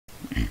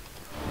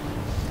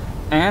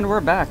And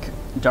we're back.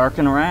 Dark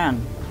and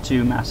Ran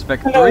to Mass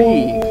Effect 3.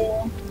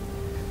 Hello.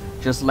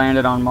 Just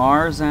landed on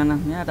Mars,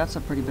 and yeah, that's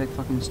a pretty big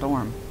fucking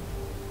storm.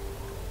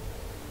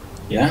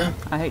 Yeah.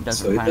 I hate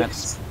desert So it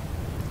planets. is.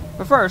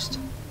 But first,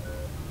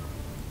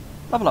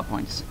 level up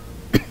points.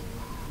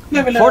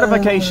 Level up.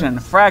 Fortification,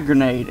 frag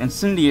grenade,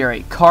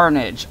 incendiary,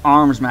 carnage,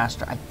 arms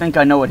master. I think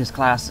I know what his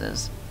class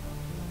is.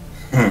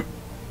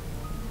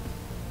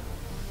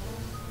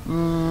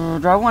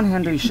 Do I want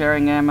him to be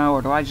sharing ammo,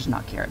 or do I just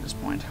not care at this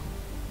point?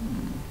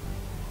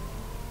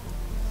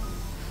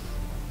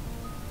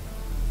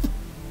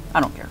 I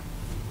don't care.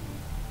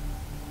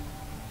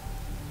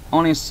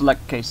 Only in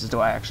select cases do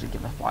I actually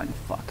give a flying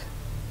fuck.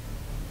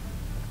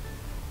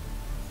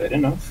 Fair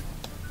enough.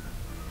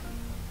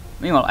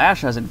 Meanwhile,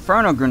 Ash has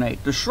Inferno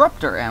Grenade,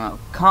 Disruptor ammo,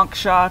 Conch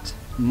Shot,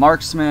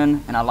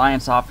 Marksman, and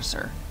Alliance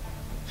Officer.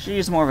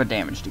 She's more of a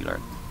damage dealer.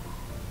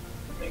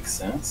 Makes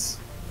sense.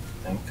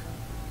 I think.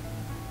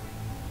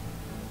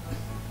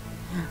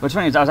 What's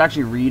funny is I was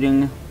actually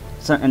reading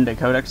some in the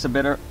Codex a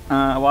bit a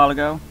while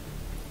ago.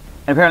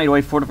 And apparently the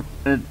way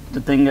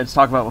the thing that's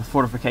talked about with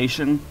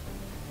fortification,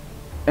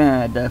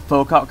 the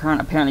Foucault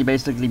current apparently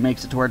basically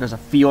makes it to where there's a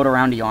field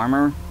around the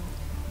armor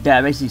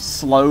that basically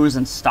slows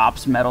and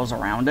stops metals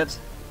around it.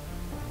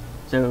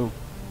 So,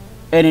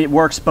 and it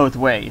works both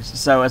ways.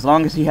 So as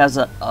long as he has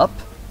a up,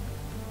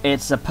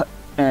 it's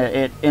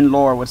it in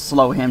lore would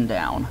slow him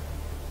down.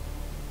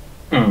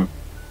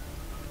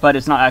 But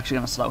it's not actually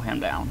going to slow him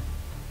down.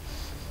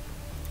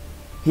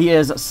 He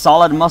is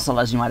solid muscle,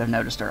 as you might have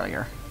noticed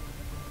earlier.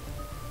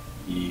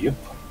 Yep.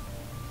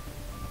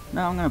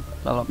 No, I'm gonna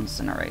level up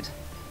Incinerate.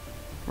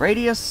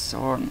 Radius,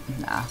 or...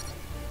 nah.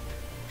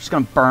 Just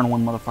gonna burn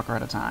one motherfucker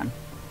at a time.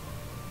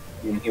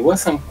 I mean, he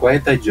wasn't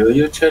quite a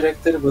yo-yo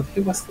character, but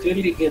he was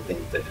clearly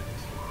getting there.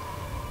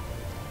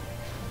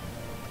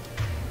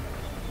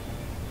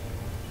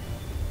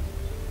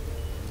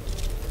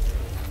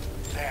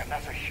 Damn,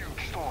 that's a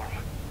huge storm.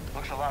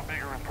 Looks a lot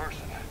bigger in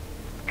person.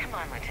 Come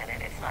on,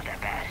 Lieutenant, it's not that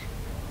bad.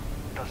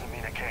 Doesn't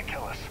mean it can't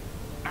kill us.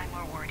 I'm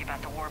more worried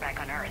about the war back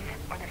on Earth,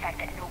 or the fact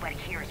that nobody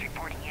here is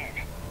reporting in.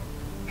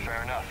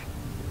 Fair enough.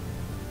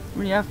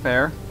 Yeah,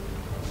 fair.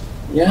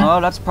 Yeah.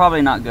 Oh, that's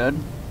probably not good.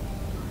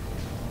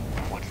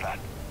 What's that?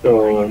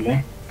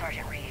 Probably.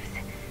 Sergeant Reeves,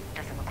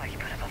 doesn't look like he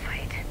put up a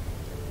fight.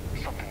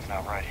 Something's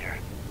not right here.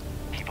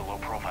 Keep a low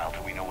profile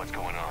till we know what's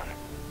going on.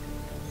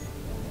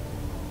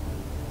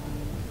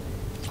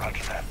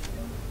 Roger that.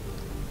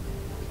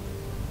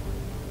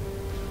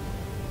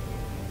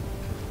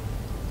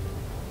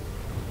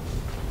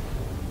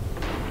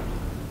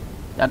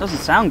 That doesn't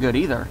sound good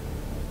either.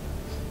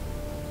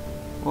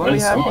 What do we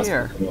have someone's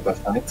here? putting up a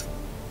fight.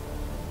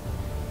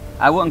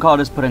 I wouldn't call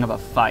this putting up a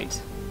fight.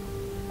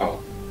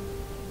 Oh.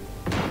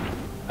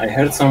 I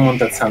heard someone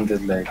that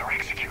sounded like... They're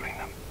executing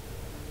them.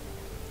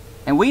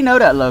 And we know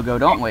that logo,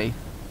 don't we?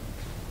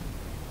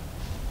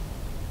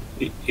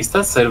 Is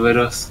that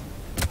Cerberus?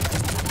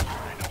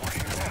 I know we're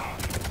here now.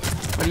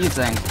 What do you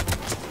think?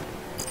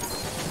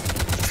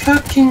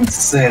 Fucking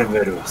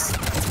Cerberus.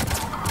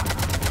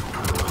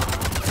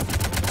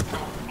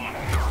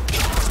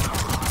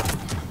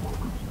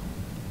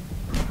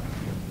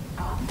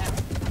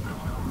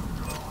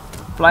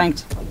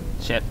 Flanked.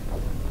 Shit.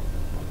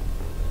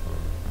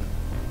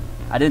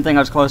 I didn't think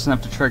I was close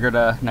enough to trigger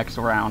the next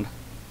round.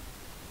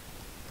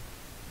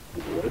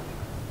 What?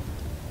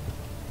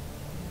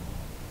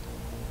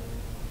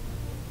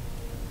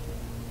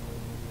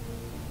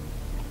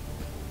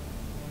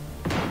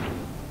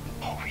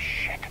 Holy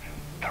shit.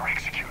 They're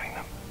executing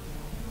them.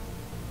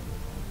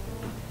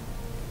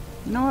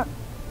 You know what?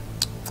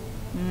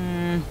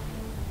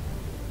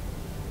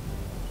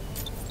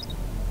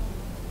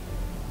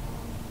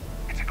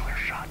 It's a clear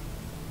shot.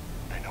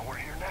 They know we're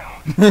here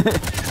now.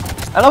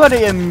 I love how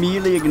they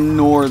immediately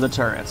ignore the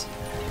turret.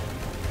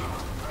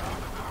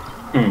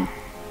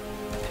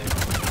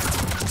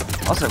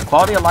 Also,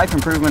 quality of life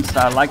improvements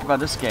that I like about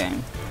this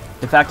game.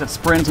 The fact that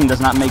sprinting does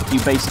not make you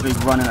basically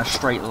run in a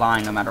straight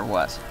line no matter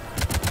what.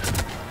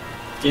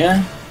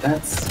 Yeah,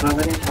 that's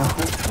rather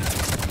important.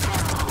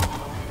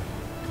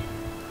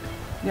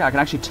 Yeah, I can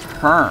actually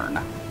turn.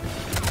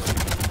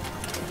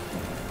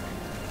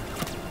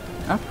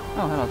 Oh,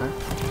 hello there.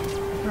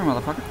 Here,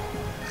 motherfucker.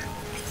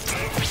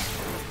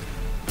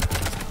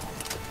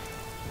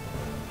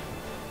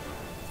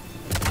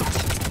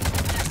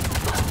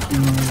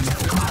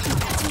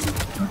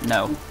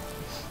 No.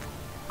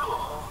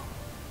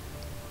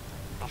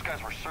 Those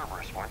guys were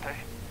Cerberus, weren't they?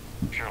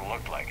 Sure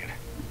looked like it.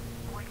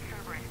 What's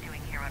Cerberus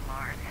doing here on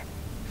Mars?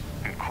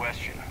 Good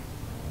question.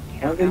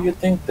 What do you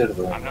think they're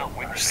doing? I'm not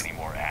with this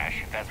anymore,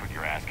 Ash, if that's what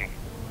you're asking.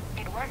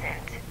 It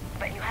wasn't,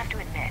 but you have to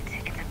admit,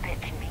 it's a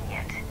bit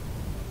convenient.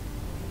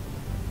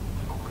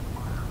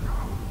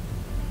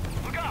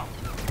 Look out!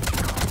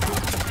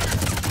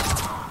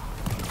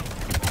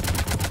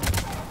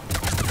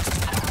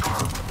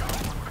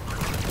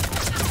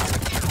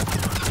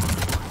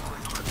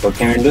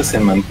 Fucking Windows,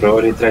 man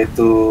probably tried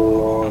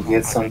to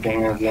get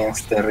something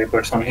against the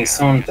Reapers on his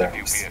own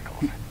terms.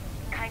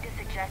 Kinda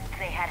suggests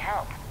they had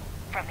help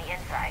from the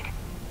inside.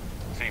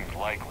 Seems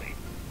likely.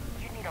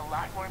 You'd need a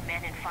lot more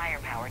men and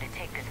firepower to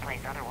take this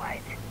place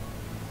otherwise.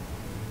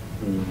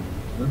 Mhm.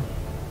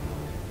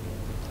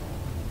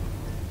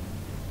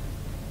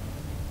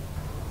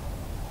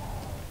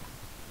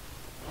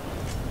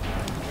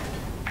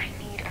 I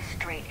need a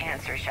straight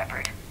answer,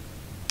 Shepard.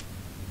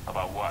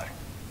 About what?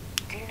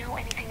 Do you know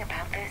anything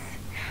about this?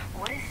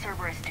 What is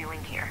Cerberus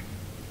doing here?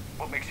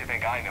 What makes you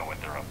think I know what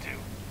they're up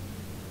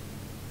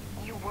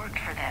to? You worked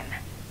for them.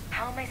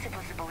 How am I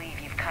supposed to believe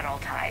you've cut all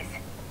ties?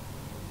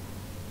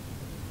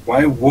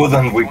 Why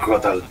wouldn't we One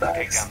cut all force us to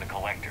take ties? down the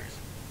collectors.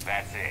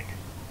 That's it.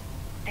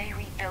 They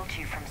rebuilt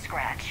you from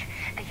scratch.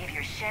 They gave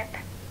your ship,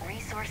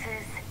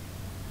 resources.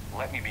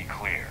 Let me be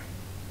clear.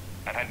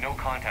 I've had no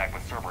contact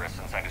with Cerberus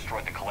since I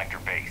destroyed the collector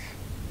base.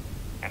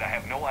 And I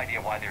have no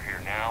idea why they're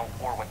here now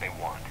or what they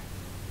want.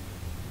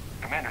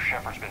 Commander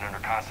Shepard's been under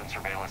constant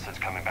surveillance since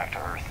coming back to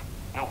Earth.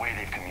 No way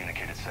they've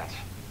communicated since.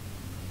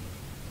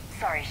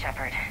 Sorry,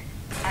 Shepard.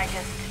 I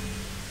just...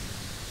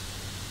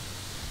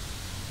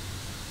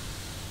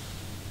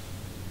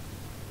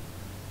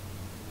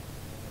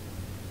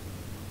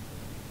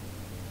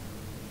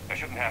 I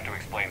shouldn't have to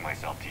explain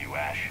myself to you,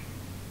 Ash.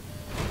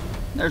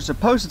 They're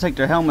supposed to take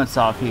their helmets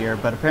off here,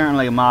 but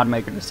apparently a mod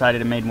maker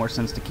decided it made more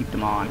sense to keep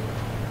them on.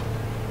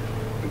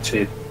 Which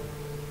it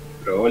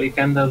probably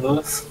kinda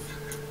does.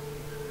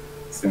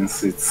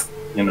 Since it's,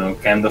 you know,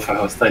 kind of a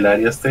hostile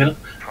area still.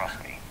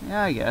 Trust me.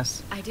 Yeah, I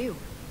guess. I do.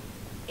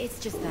 It's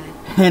just that.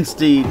 Hence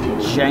the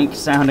jank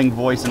sounding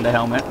voice in the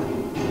helmet.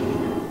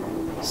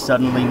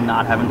 Suddenly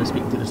not having to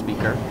speak to the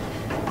speaker.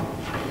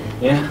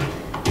 Yeah.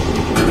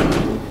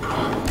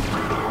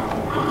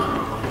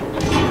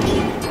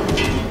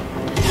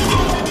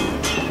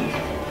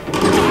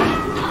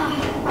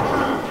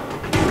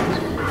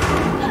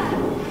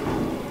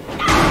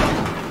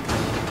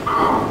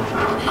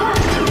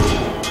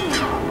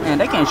 Man,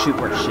 they can't shoot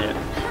worth shit.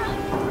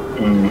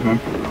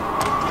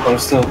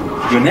 Also,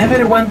 you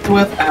never want to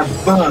add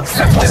a bug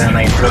after a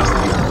night roast.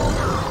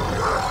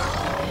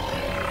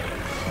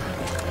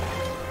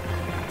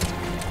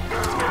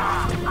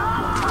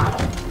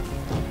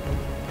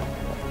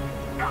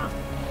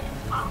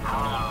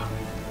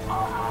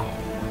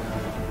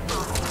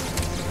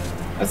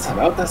 That's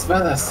about as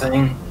bad as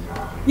saying,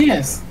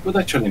 yes, but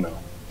actually no.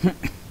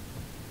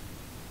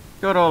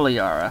 Good old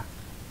Liara.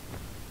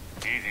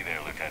 Easy there,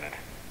 Lieutenant.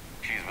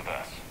 She's with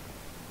us.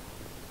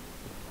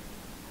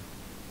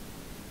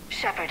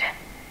 Shepard,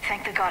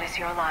 thank the goddess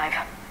you're alive.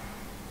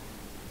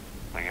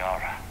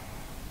 Liara.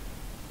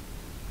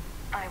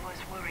 I was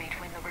worried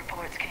when the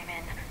reports came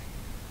in.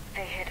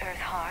 They hit Earth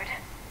hard.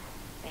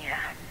 Yeah,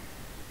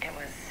 it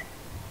was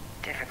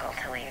difficult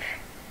to leave.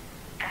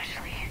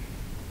 Ashley,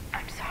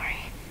 I'm sorry.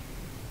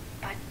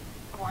 But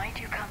why'd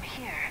you come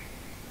here?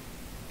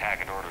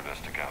 Hackett ordered us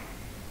to come.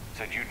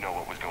 Said you'd know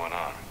what was going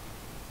on.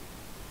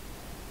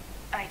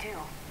 I do.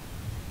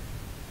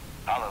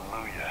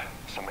 Hallelujah.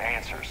 Some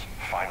answers,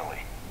 finally.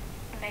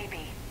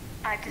 Maybe.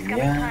 I've discovered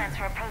Yeah. plans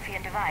for a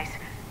Prothean device.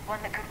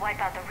 One that could wipe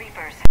out the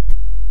Reapers.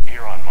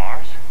 Here on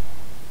Mars?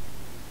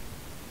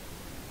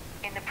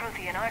 In the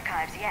Prothean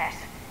archives, yes.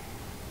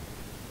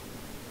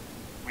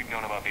 We've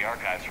known about the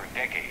archives for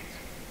decades.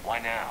 Why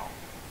now?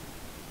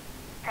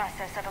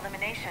 Process of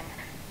elimination.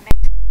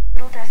 Mixed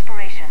with little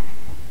desperation.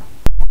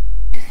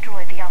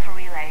 Destroyed the Alpha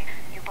Relay.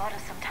 You bought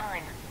us some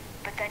time.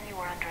 But then you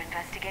were under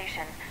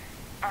investigation.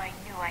 I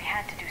knew I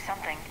had to do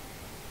something.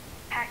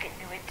 Hackett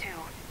knew it too.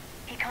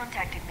 He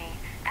contacted me,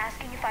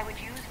 asking if I would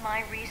use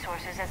my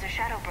resources as a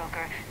shadow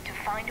broker to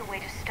find a way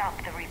to stop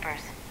the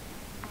Reapers.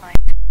 My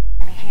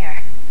me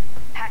here.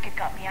 Hackett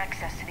got me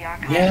access to the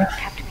archives Yeah, and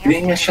kept me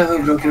being a updated shadow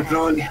with your broker status.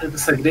 probably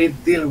helps a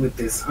great deal with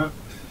this, huh?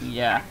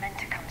 Yeah. I meant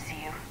to come see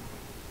you,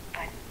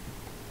 but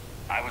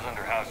I was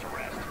under house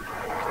arrest.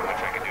 There's not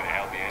much I could do to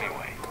help you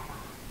anyway.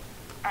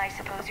 I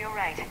suppose you're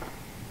right.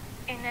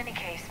 In any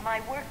case, my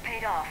work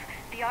paid off.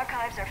 The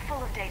archives are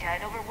full of data,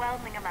 an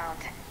overwhelming amount.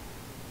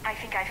 I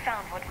think I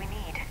found what we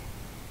need.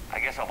 I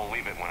guess I'll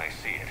believe it when I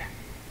see it.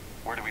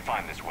 Where do we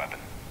find this weapon?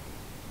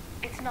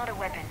 It's not a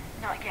weapon,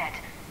 not yet.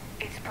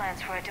 It's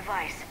plans for a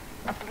device,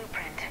 a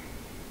blueprint.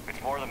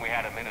 It's more than we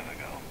had a minute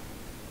ago.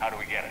 How do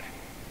we get it?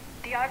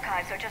 The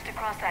archives are just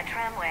across that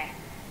tramway.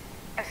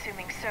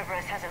 Assuming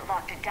Cerberus hasn't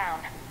locked it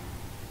down.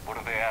 What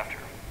are they after?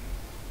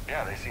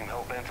 Yeah, they seem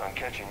hell-bent on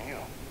catching you.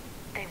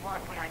 They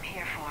want what I'm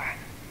here for.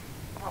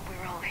 What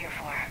we're all here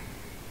for.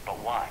 But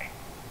why?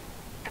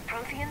 The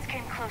Protheans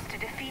came close to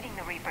defeating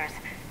the Reapers.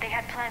 They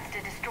had plans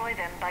to destroy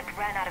them, but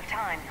ran out of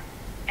time.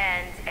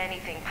 And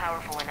anything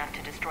powerful enough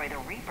to destroy the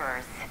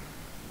Reapers.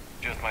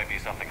 Just might be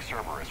something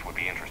Cerberus would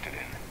be interested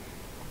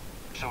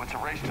in. So it's a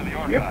race to the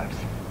archives.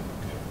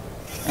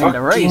 And the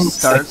Fucking race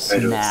starts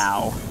Cerberus.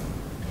 now.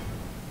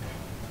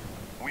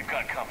 We've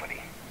got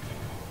company.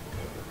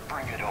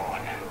 Bring it on.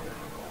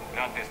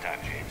 Not this time,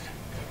 James.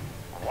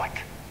 What?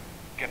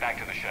 Get back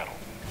to the shuttle.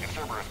 If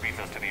Cerberus beats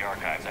us to the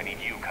archives, I need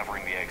you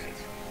covering the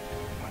exits.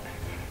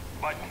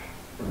 But...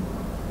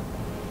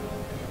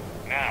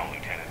 Now,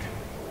 Lieutenant.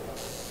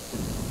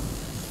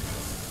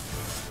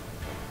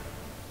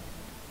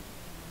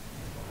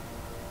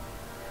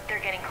 They're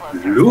getting closer.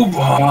 Blue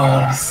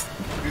balls!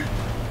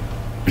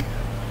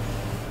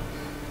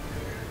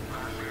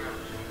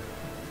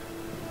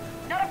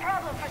 Not a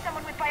problem for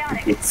someone with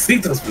biotics. It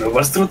citrus blue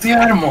balls through the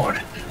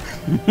armor!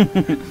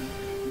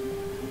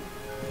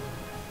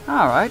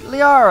 Alright,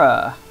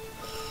 Liara.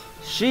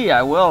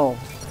 I will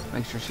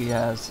make sure she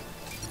has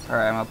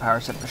her ammo power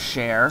set for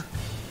share.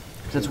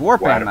 It's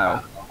warp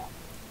ammo.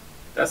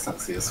 That's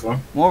not useful.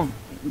 More,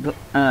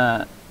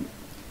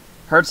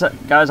 hurts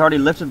that guys already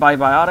lifted by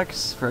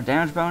biotics for a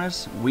damage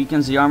bonus.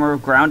 Weakens the armor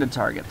of grounded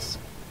targets.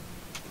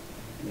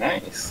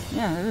 Nice.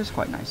 Yeah, it is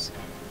quite nice.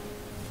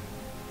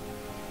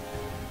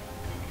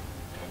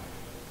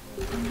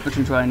 Which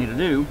means what I need to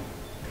do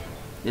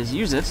is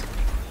use it,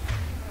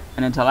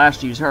 and then tell Ash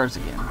to use hers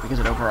again, because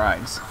it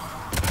overrides.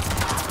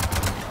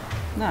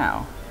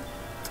 Now,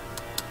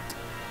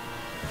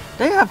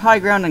 they have high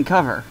ground and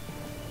cover.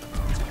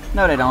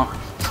 No, they don't.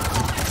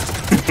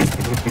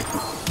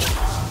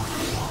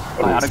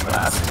 Biotic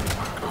blast.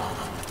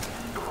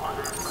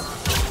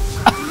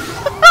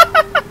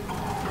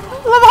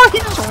 Love how he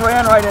just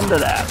ran right into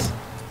that.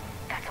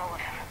 That's all of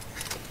him.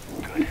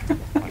 Good.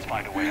 Let's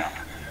find a way up.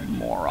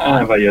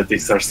 Moron.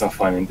 Biotics are so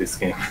fun in this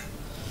game.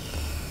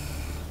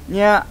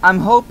 Yeah, I'm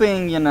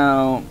hoping, you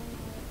know,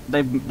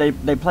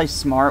 they play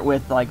smart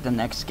with like the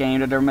next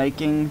game that they're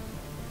making,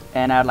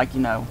 and add like,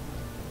 you know,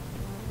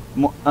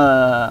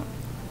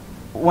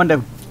 one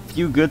of the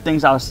few good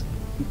things I'll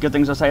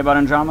say about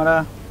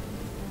Andromeda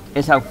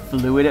is how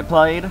fluid it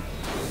played.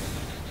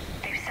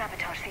 They've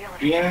sabotaged the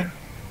elevator. Yeah,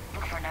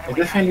 Look for another I way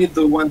definitely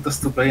do want us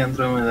to play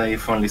Andromeda,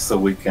 if only so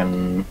we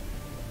can,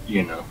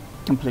 you know.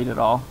 Complete it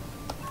all.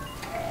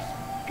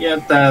 Yeah,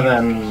 that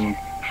and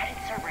How did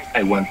Cerberus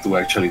I want to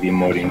actually be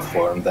more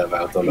informed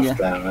about all Yeah. of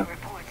that.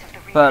 reports of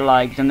the But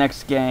like the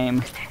next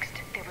game, text?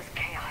 There was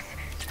chaos.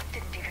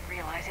 Didn't even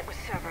realize it was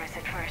Cerberus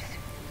at first.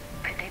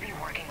 Could they be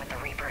working with the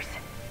Reapers?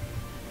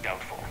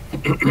 Doubtful. I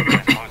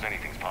suppose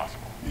anything's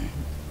possible.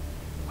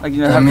 like,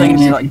 you know, have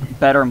things like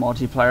better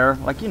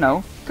multiplayer, like, you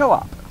know,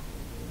 co-op.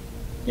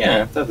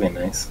 Yeah, that'd be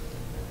nice.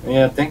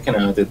 Yeah, thinking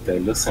about it, the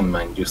Lucent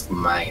Mind just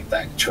might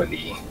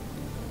actually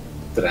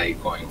try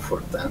going for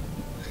that.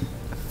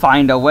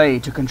 Find a way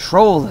to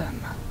control them.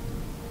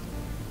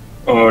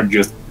 Or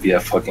just be a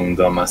fucking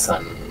dumbass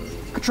and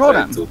Control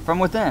try them to- from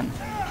within.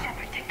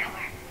 Shepard, take cover.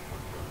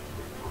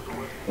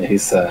 Yeah,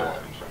 he's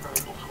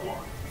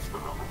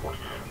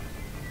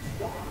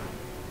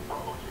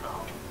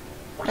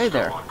Hey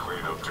there.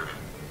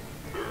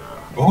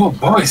 oh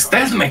boy,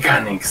 stealth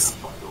mechanics!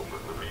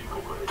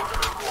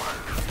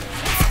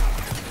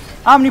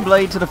 Omni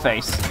Blade to the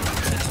face.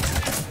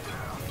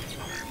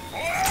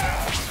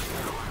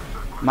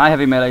 My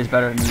heavy melee is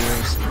better than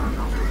yours.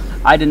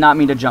 I did not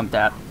mean to jump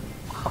that.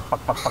 Fuck, fuck,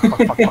 fuck,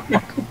 fuck, fuck, fuck,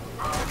 fuck.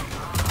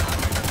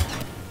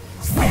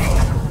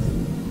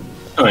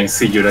 Oh, I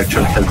see your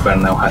actual health bar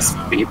now has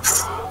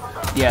pips.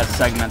 Yeah,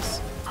 segments.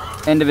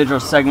 Individual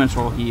segments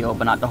will heal,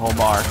 but not the whole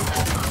bar.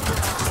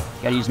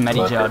 Gotta use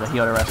Medigel to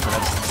heal the rest of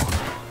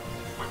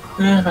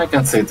it. Yeah, I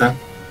can say that.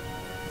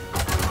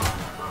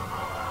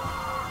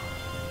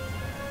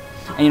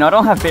 And you know, I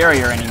don't have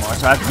barrier anymore,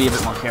 so I have to be a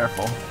bit more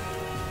careful.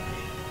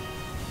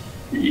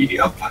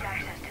 Yup.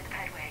 Access to the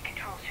pedway.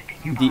 Controls should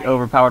be The nearby.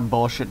 overpowered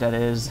bullshit that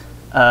is,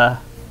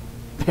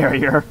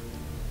 barrier.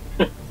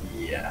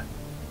 Yeah.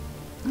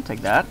 I'll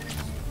take that.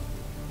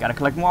 Gotta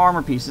collect more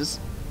armor pieces.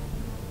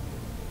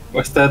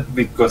 Was that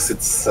because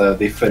it's a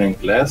different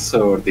class,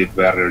 or did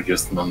Barrier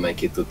just not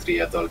make it to 3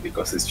 at all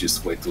because it's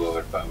just way too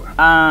overpowered?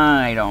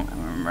 I don't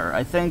remember.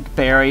 I think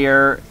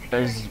barrier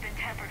Security's is been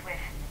tampered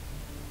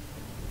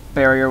with.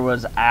 barrier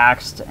was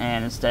axed,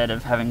 and instead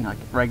of having like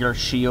regular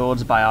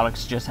shields,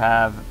 biotics just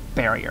have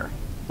barrier,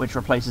 which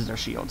replaces their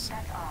shields.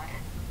 That's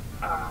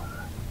odd.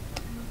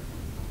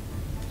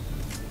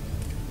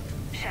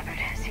 Shepard,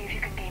 see if you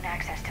can gain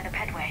access to the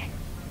pedway.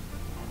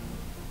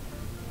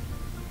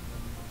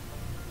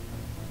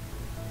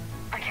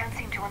 I can't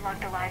seem to unlock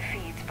the live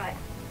feeds, but...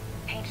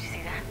 Hey, did you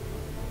see that?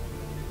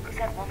 Who's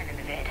that woman in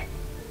the vid?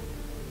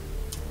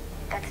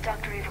 That's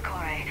Dr. Eva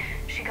Corey.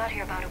 She got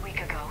here about a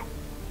week ago.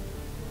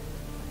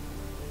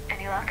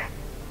 Any luck?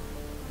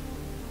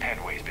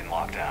 Headway's been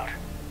locked out.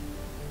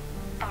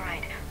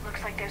 Alright,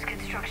 looks like there's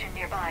construction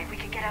nearby. We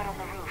can get out on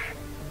the roof.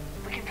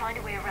 We can find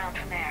a way around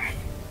from there.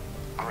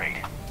 Great.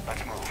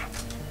 Let's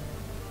move.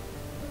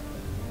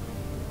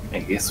 I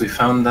guess we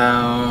found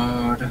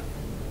out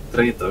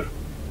traitor.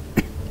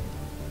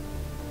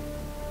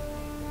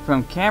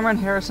 From Cameron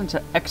Harrison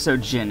to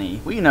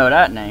Exogeny. We know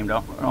that name,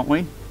 don't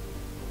we?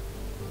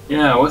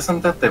 Yeah,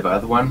 wasn't that the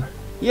bad one?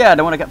 Yeah,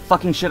 the one that got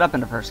fucking shit up in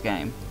the first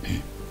game.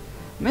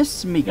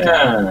 Miss Mika,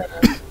 Yeah.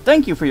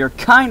 thank you for your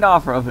kind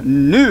offer of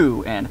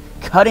new and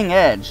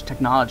cutting-edge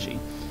technology.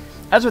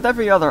 As with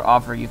every other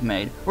offer you've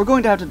made, we're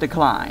going to have to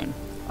decline.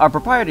 Our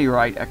propriety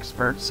right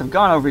experts have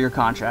gone over your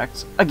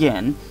contracts,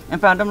 again,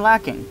 and found them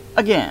lacking,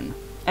 again.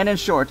 And in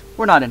short,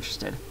 we're not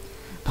interested.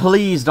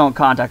 Please don't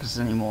contact us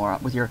anymore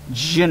with your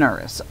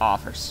generous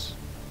offers.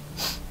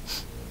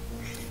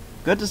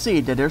 Good to see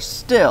that they're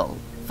still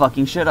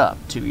fucking shit up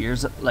 2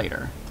 years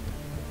later.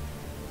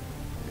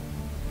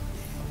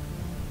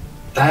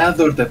 that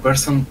or the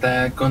person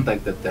that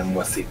contacted them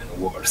was even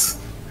worse.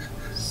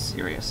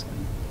 Seriously.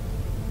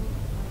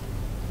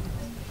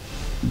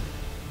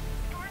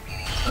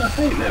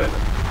 Hey, never.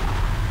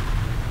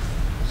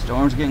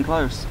 Storm's getting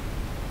close.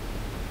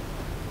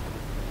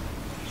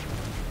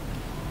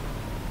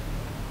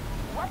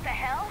 What the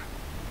hell?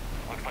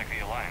 Looks like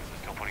the Alliance is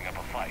still putting up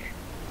a fight.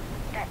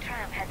 That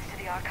tram heads to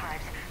the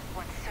archives.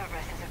 Once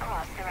Cerberus is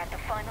across, they're at the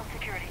final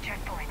security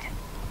checkpoint.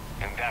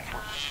 And that's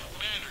where...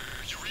 Commander,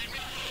 you read me?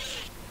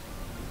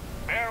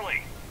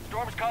 Barely!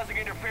 Storm's causing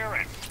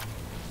interference.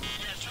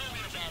 Yeah, tell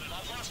me about it.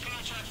 I've lost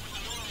contact with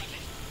the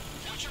Normandy.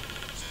 What's your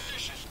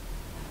position?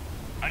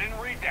 I didn't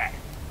read that.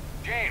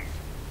 James,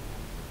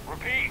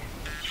 repeat.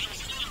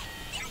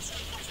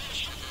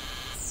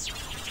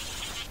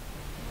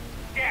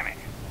 Damn it.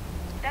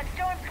 That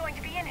storm's going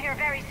to be in here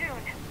very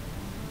soon.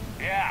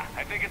 Yeah,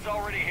 I think it's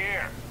already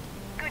here.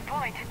 Good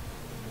point.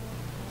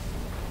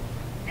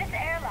 This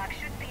airlock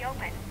shouldn't be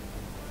open.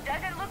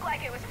 Doesn't look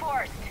like it was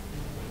forced.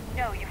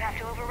 No, you have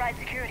to override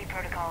security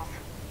protocols.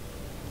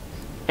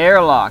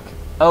 Airlock.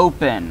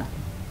 Open.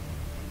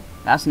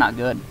 That's not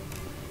good.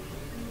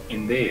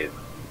 Indeed.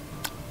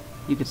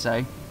 You could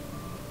say.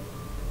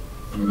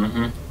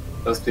 Mm-hmm.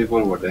 Those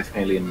people were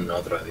definitely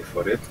not ready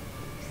for it.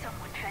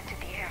 Someone vented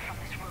the air from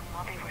this room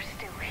while they were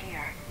still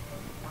here.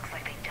 Looks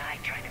like they died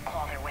trying to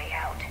claw their way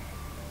out.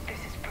 This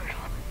is brutal,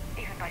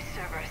 even by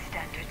Cerberus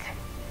standards.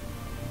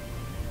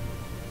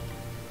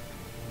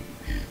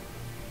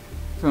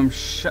 From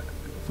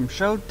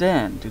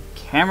Shoden to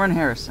Cameron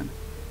Harrison.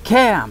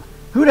 Cam!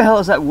 Who the hell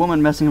is that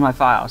woman messing in my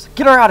files?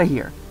 Get her out of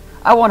here!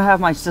 I want to have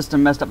my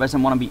system messed up by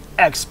some wannabe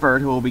expert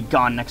who will be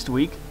gone next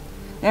week.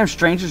 Damn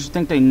strangers who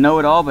think they know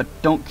it all but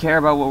don't care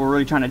about what we're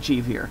really trying to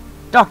achieve here.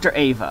 Dr.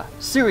 Ava,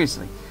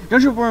 seriously,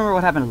 don't you remember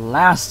what happened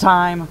last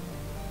time?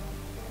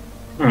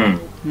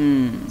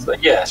 So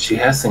yeah, she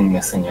has been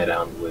messing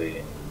around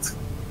with...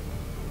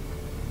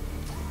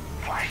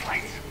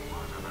 Flashlights.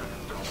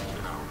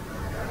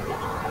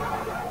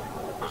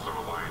 There's an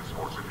Alliance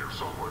force in here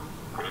somewhere.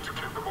 We need to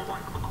keep them away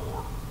from the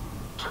core.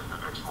 Check the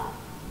next room.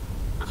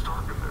 It's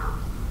dark in there.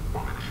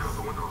 Want me to shut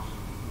the windows?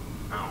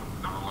 No,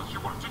 not unless you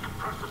want to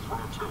decompress this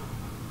room too.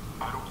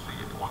 I don't see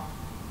anyone.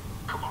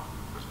 Come on,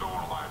 there's no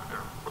one alive in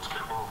there. Let's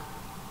get moving.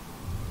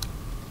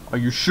 Are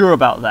you sure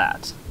about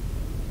that?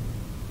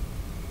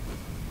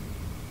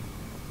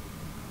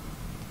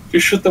 You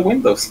shoot the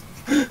windows.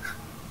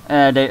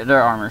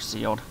 Their armor's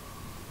sealed.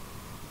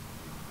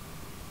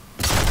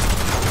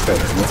 Fair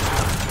enough.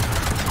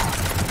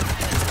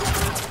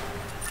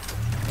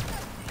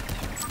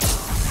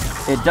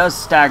 It does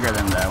stagger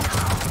them though.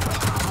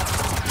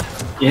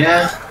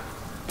 Yeah.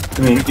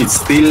 I mean, it's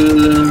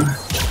still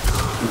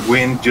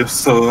wind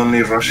just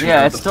suddenly rushing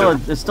Yeah, out it's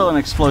of the... still an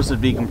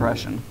explosive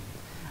decompression.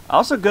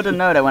 Also good to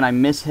know that when I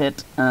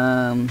mishit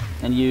and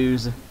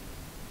use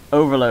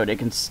overload, it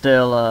can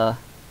still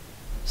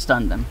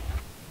stun them.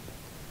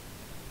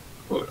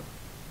 Cool.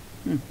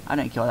 I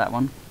didn't kill that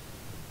one.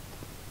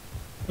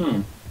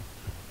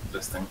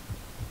 Interesting.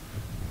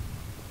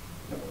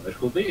 I wonder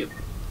who did.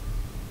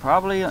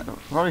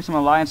 Probably some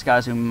Alliance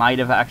guys who might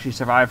have actually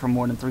survived for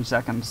more than 3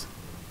 seconds.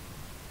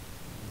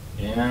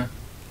 Yeah.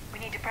 We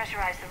need to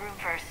pressurize the room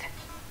first.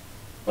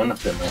 One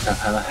of them might have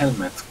had a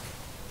helmet.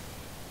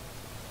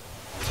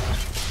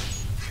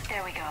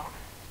 There we go.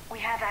 We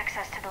have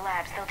access to the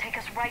labs. They'll take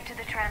us right to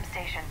the tram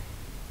station.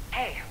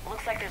 Hey,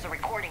 looks like there's a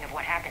recording of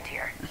what happened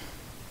here.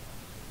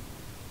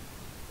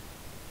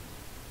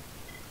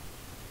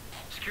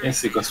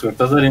 Yes, because we're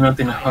totally not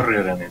in a hurry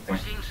or anything. We're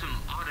seeing some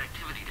odd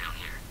activity down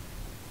here.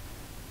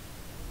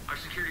 Our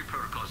security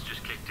protocols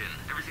just kicked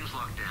in. Everything's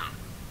locked down.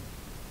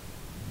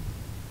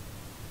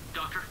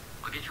 Doctor,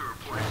 I'll get you a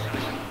report as soon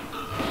as...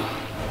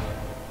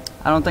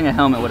 I don't think a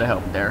helmet would have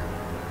helped there.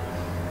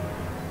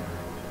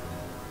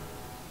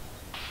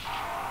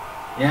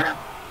 Yeah.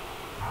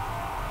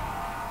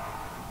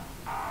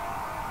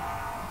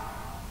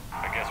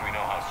 I guess we know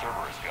how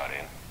Cerberus got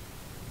in.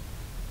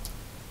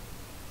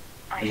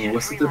 And he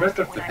was the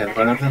director to have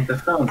runners on the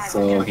front,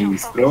 so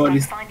he's probably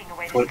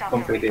full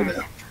completed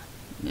it.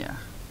 Yeah.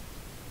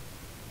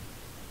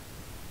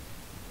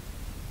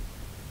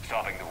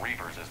 Stopping the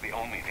Reapers is the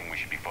only thing we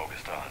should be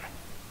focused on.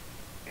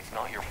 It's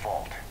not your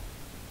fault.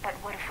 But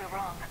what if we're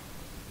wrong?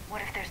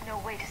 What if there's no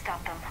way to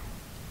stop them?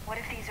 What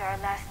if these are our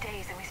last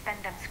days and we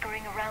spend them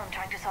scurrying around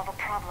trying to solve a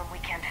problem we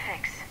can't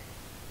fix?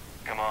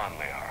 Come on,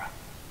 Liara.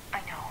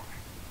 I know.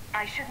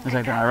 I shouldn't It's think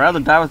like, that I'd way. rather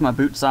die with my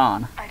boots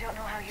on. I don't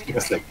know how you do He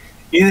was it. like,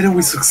 either we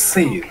Always stay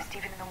succeed, focused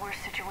even in the worst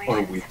or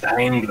situations. we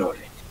die in glory.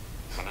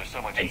 When there's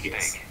so much I at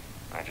guess. stake,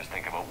 I just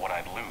think about what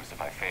I'd lose if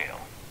I fail.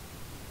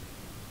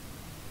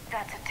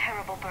 That's a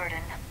terrible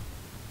burden.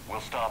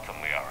 We'll stop them,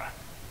 Liara.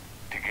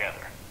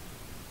 Together.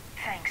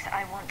 Thanks,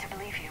 I want to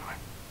believe you.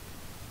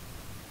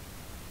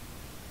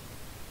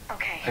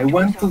 Okay. I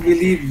want to door's open.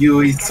 believe you,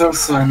 Let's it's get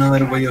also to the another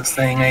tram way of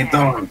station saying I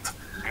now. don't.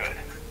 Good.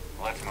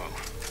 Let's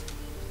move.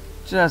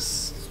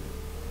 Just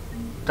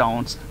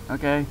don't,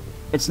 okay?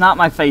 It's not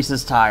my face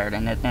is tired,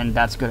 and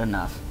that's good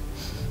enough.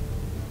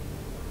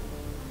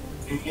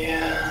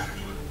 Yeah.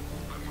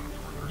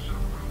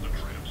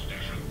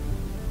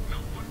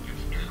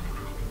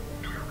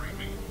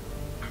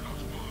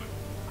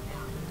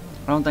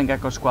 don't think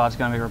Echo Squad's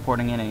gonna be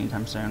reporting in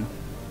anytime soon.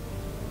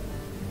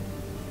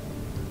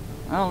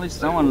 Well, at least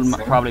someone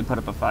probably put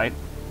up a fight.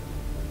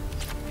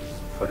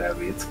 For a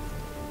bit.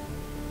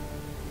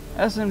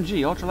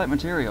 SMG, ultralight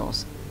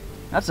materials.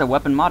 That's a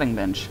weapon modding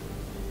bench.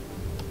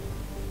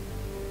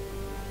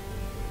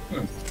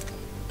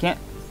 Can't.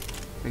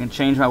 I can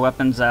change my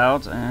weapons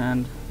out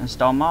and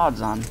install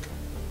mods on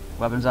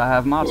weapons I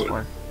have mods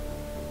for.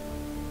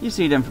 You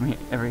see them from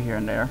every here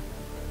and there.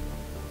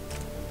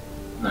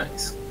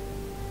 Nice.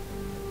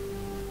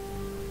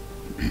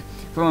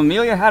 From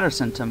Amelia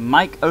Hatterson to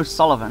Mike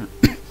O'Sullivan.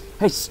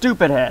 Hey,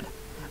 stupid head.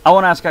 I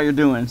want to ask how you're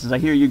doing, since I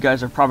hear you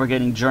guys are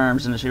propagating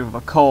germs in the shape of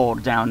a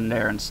cold down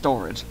there in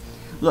storage.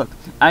 Look,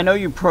 I know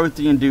you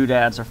Prothean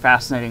doodads are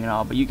fascinating and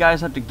all, but you guys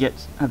have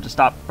to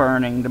stop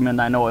burning the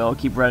midnight oil,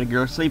 keep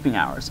regular sleeping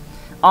hours.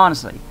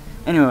 Honestly.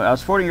 Anyway, I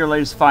was forwarding your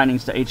latest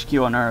findings to HQ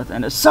on Earth,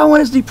 and someone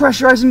is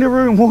depressurizing the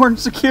room. Warren,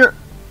 secure.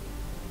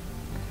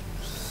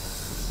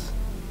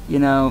 You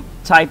know,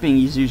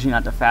 typing is usually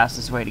not the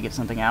fastest way to get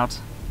something out.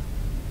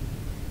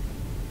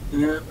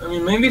 Yeah, I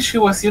mean, maybe she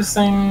was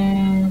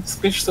using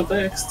speech to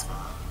text.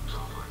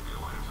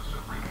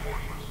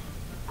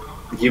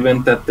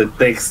 Given that the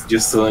text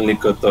just suddenly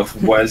cut off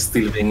while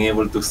still being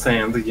able to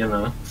send, you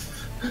know.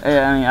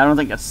 Yeah, I mean, I don't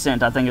think it's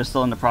sent. I think it's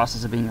still in the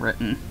process of being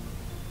written.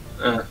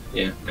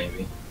 Yeah,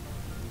 maybe.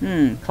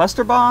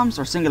 Cluster bombs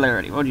or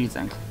singularity? What do you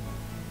think?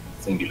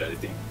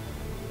 Singularity.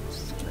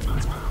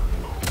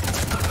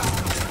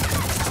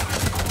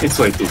 It's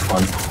way too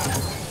fun.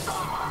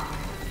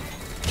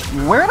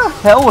 Where the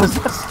hell was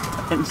this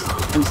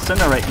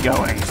incinerate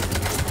going?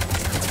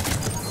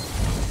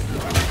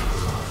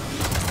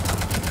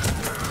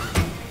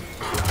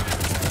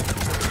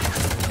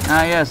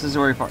 Ah, yes, this is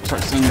where we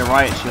start seeing the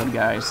riot shield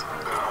guys.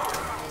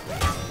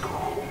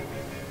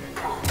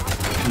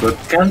 But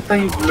can't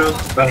I block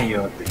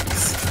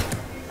biotics?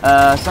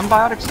 Some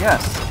biotics,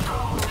 yes.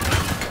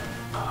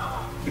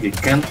 Okay,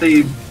 can't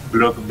I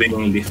block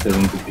being lifted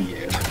into the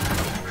air?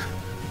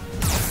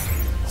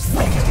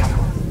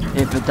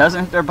 If it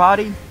doesn't hit their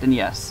body, then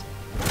yes.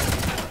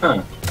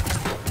 Huh.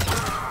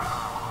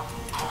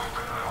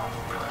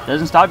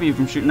 Doesn't stop you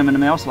from shooting them in the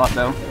mail slot,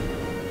 though.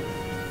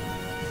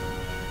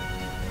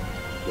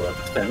 2 out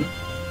of 10.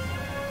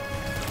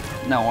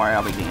 Don't worry,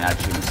 I'll be getting that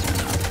shooting soon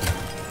enough.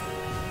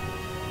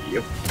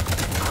 Yep.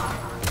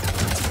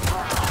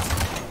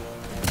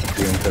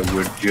 Feeling that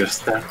we're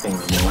just starting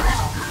anymore.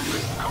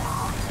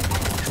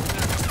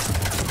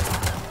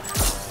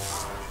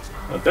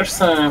 But there's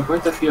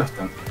quite a few of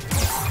them.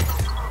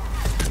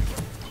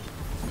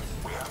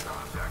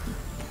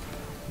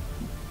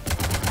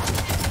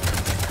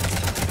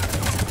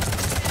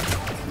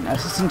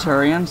 That's a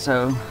Centurion,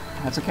 so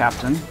that's a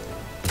captain.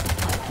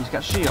 He's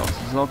got shields,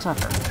 he's a little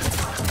tougher.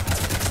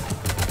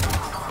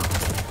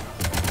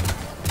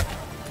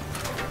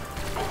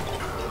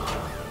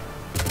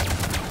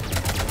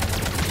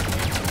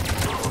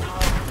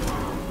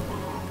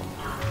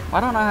 Why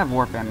don't I have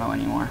warp ammo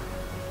anymore?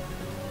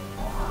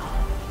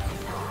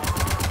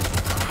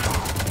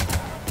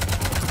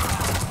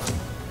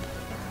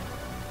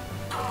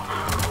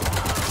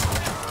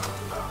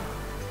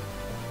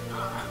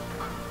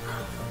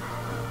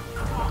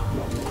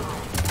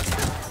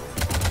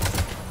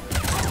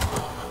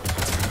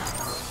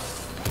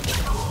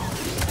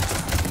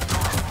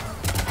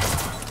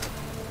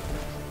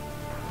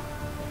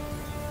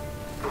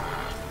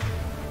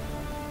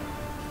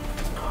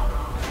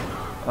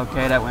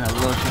 Okay, that went a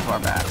little too far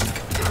back.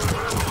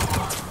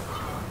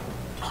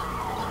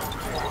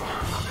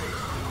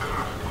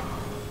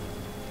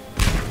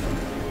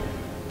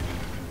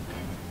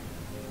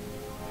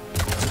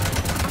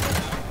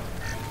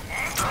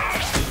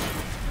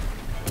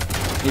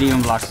 It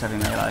even blocks heavy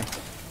melee.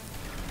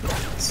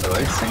 So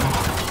I think.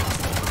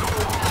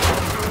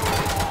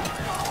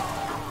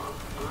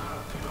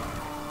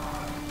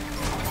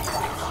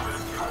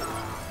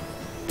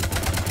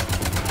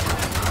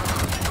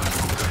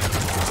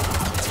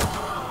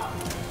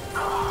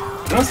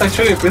 That's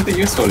actually pretty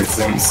useful, it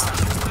seems.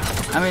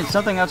 I mean,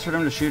 something else for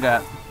them to shoot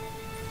at.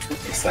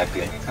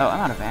 Exactly. Oh, I'm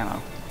out of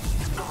ammo.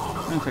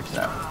 Let me fix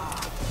that.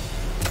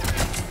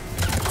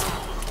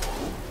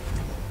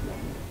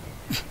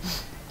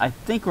 I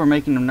think we're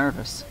making them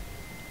nervous.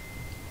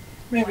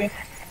 Maybe. What's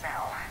that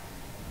smell?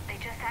 They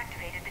just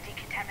activated the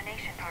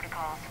decontamination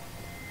protocols,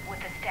 with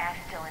the staff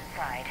still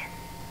inside.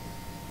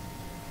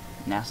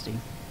 Nasty.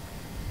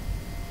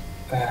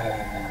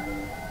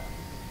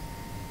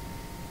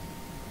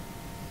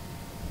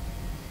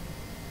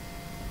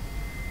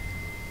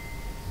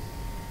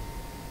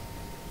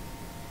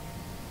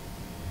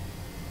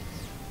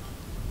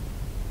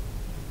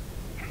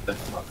 The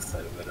fuck's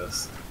over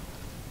us.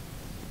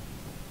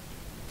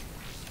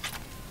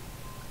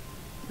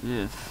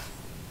 Ugh.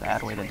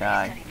 Bad way to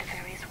die. They studied the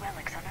various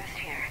relics unearthed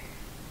here.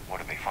 What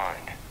did they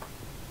find?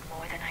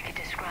 More than I could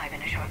describe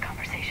in a short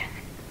conversation.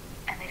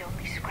 And they'd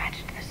only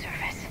scratched the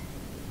surface.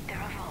 There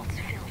are vaults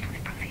filled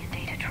with Prothean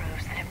data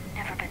troves that have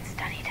never been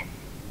studied.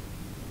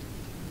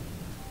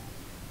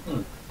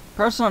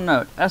 Personal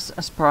note, S.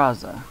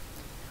 Esperanza.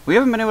 We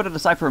haven't been able to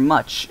decipher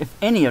much, if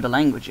any, of the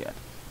language yet,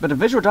 but the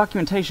visual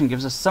documentation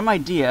gives us some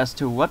idea as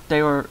to what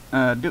they were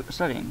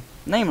studying,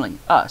 namely,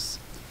 us.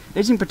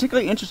 They seem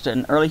particularly interested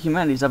in early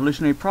humanity's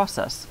evolutionary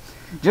process,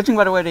 judging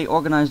by the way they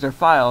organized their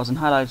files and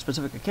highlighted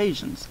specific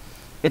occasions.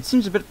 It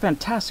seems a bit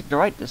fantastic to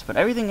write this, but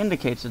everything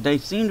indicates that they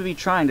seem to be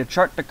trying to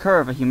chart the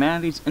curve of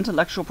humanity's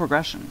intellectual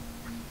progression.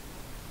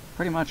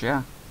 Pretty much,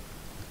 yeah.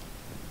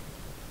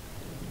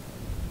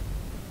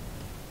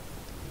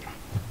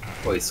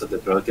 Wait, so the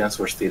Proteans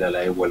were still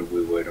alive while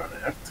we were on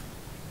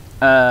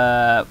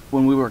Earth?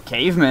 When we were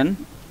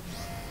cavemen.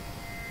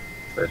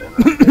 Fair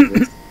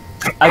enough.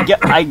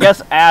 I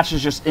guess Ash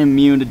is just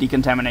immune to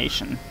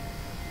decontamination.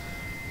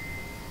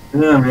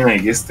 Yeah, I mean, I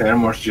guess the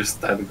armor's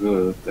just that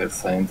good that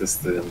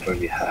scientists didn't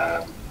really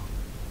have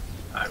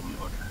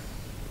armor,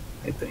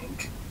 I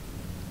think.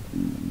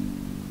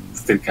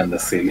 Still kinda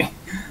silly.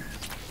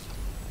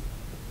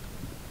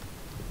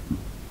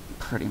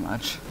 Pretty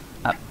much.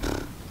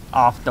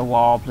 Off the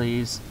wall,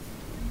 please.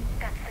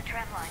 That's the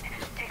tram line.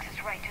 Takes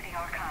us right to the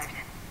archives.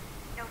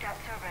 No doubt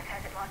Cerberus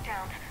has it locked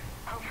down.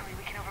 Hopefully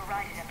we can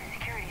override it at the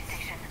security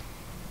station.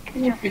 It's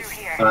just through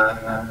here.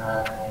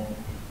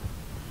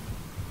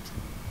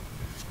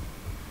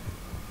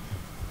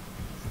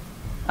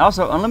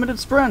 Also, unlimited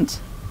sprint.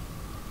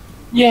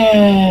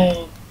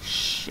 Yay!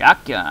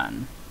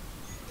 Shotgun.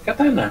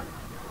 Katana.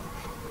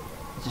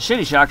 It's a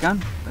shitty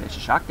shotgun, but it's a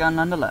shotgun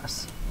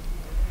nonetheless.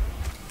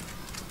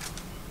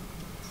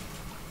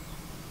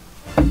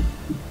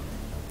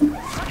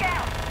 Look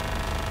out!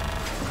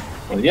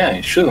 Well, yeah,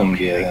 it shouldn't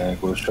be a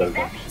good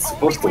shotgun. It's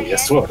supposed to be a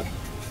sword.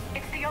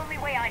 It's the only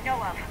way I know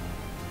of.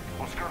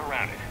 We'll skirt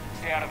around it.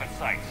 Stay out of its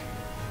sights.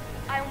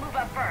 I'll move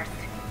up first.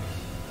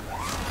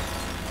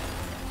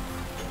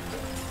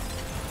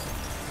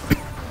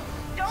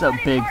 It's a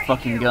big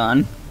fucking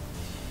gun.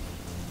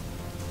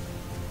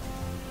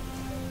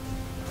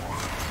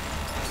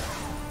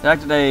 The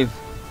fact that they've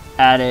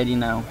added, you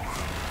know,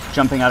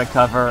 jumping out of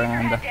cover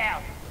and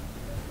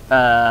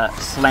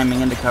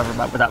slamming into cover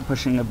but without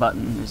pushing a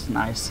button is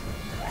nice.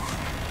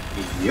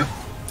 Yep.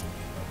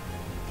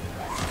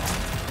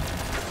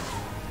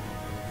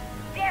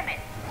 Damn it!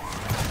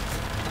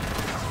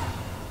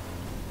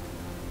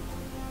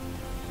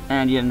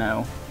 And, you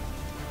know,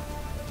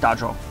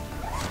 dodge roll.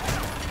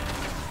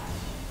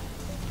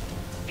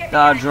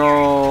 Dodge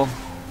roll,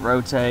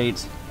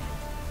 rotate.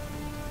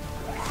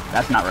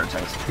 That's not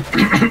rotate.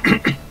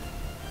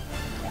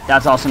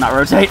 That's also not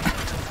rotate.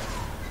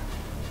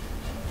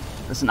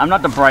 Listen, I'm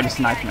not the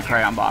brightest knife in the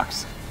crayon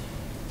box.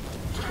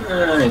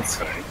 It's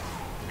fine.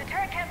 The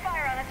turret can't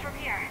fire on us from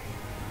here.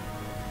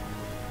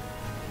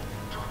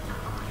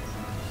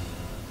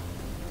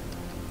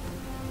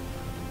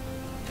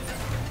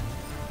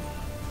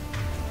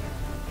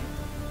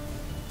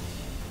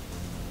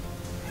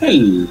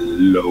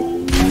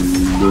 Hello,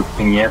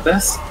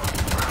 piñatas.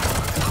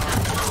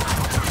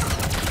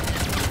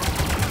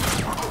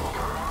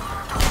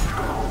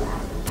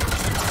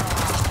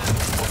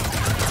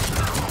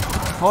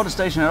 Hold the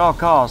station at all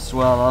costs.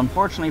 Well,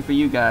 unfortunately for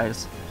you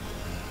guys,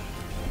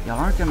 y'all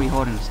aren't gonna be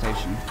holding the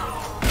station.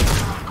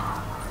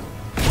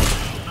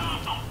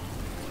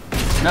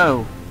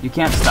 No, you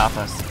can't stop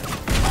us.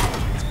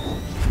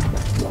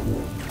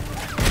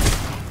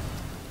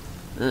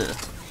 Ugh,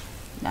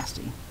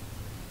 nasty.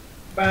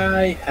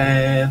 Bye,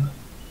 head.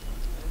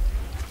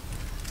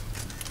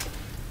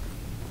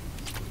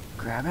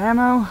 Grab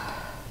ammo.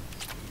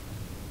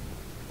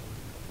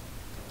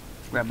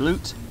 Grab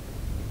loot.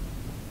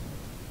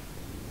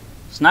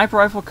 Sniper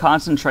rifle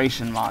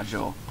concentration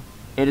module.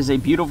 It is a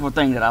beautiful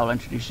thing that I will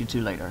introduce you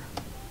to later.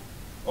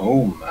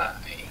 Oh my.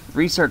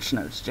 Research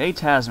notes. J.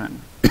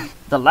 Tasman.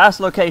 The last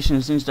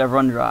location seems to have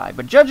run dry,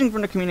 but judging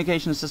from the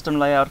communication system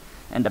layout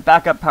and the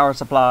backup power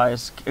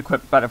supplies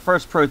equipped by the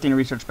first protein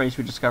research base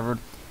we discovered,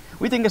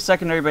 we think a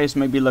secondary base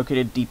may be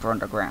located deeper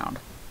underground.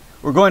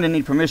 We're going to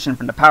need permission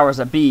from the powers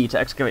that be to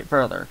excavate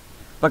further,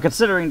 but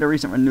considering the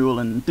recent renewal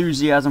and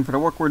enthusiasm for the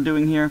work we're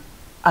doing here,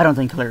 I don't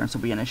think clearance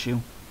will be an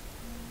issue.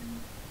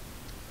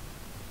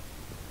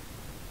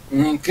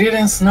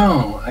 Clearance,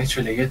 no.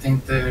 Actually, getting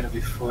there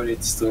before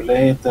it's too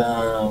late.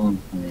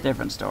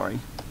 Different story.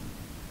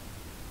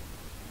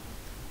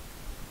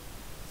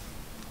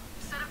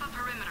 Set up a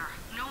perimeter.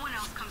 No one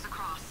else comes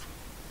across.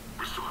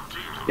 We still have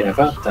teams. Yeah,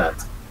 about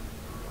that.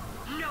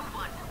 No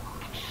one.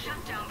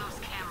 Shut down those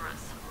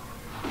cameras.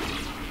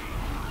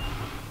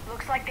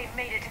 Looks like they've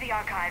made it to the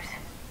archives.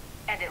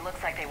 And it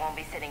looks like they won't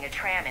be sitting a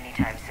tram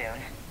anytime soon.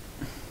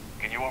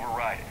 Can you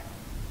override it?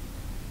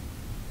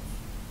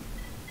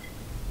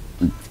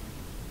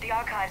 The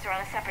archives are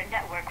on a separate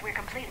network. We're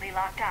completely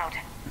locked out.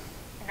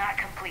 Not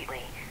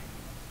completely.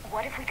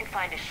 What if we could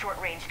find a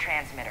short-range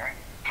transmitter,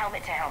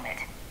 helmet to helmet?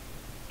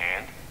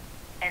 And?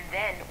 And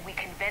then we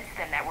convince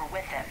them that we're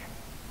with them.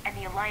 And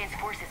the Alliance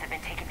forces have been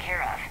taken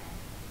care of.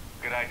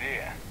 Good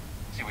idea.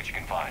 See what you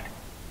can find.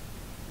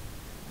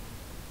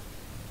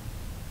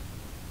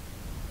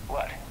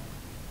 What?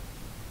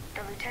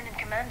 The Lieutenant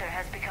Commander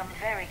has become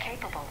very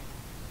capable.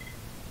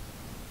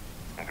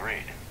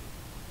 Agreed.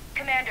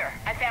 Commander,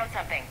 I found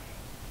something.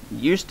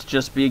 Used to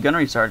just be a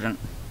gunnery sergeant.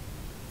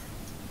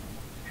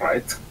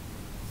 Right?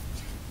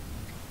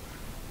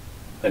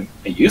 I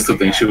used to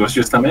think she was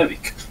just a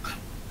medic.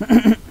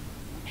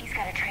 He's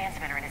got a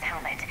transmitter in his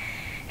helmet.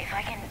 If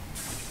I can...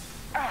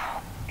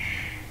 Oh.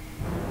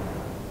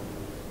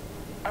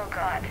 Oh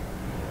god.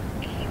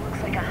 He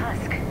looks like a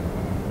husk.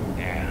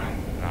 Yeah,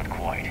 not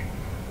quite.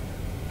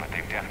 But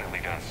they've definitely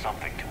done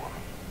something to him.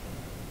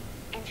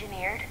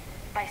 Engineered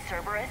by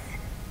Cerberus?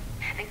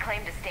 They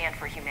claim to stand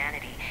for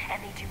humanity,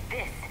 and they do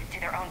this to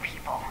their own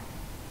people.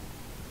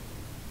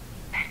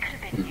 That could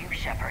have been you,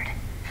 Shepard.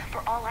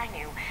 For all I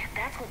knew,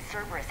 that's what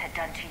Cerberus had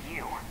done to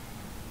you.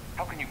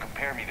 How can you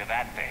compare me to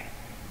that thing?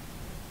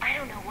 I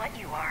don't know what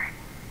you are.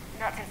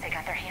 Not since they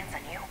got their hands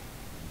on you.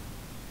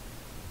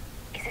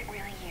 Is it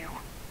really you?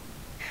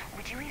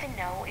 Would you even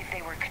know if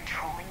they were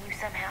controlling you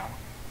somehow?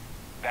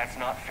 That's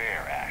not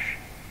fair, Ash.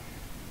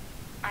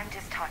 I'm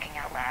just talking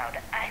out loud.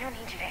 I don't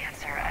need you to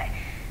answer.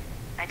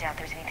 I doubt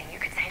there's anything you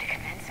could say to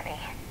convince me.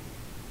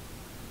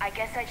 I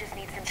guess I just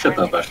need some Shut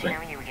time up, to get to Ashley.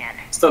 know you again.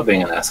 Stop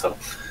being an asshole.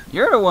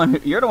 You're the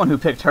one who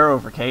picked her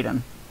over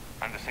Caden.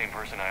 I'm the same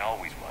person I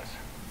always was.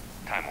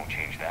 Time won't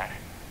change that.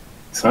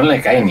 It's not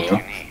like I What knew. you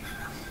need.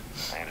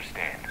 I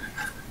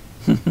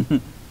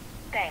understand.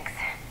 Thanks.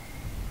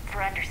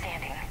 For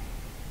understanding.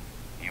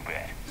 You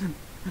bet.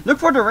 Look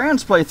for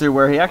Duran's playthrough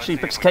where he actually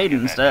Let's see picks if we can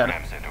Caden get that instead.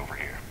 tram sent over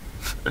here.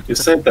 You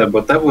said that,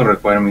 but that would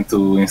require me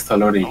to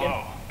install Origin.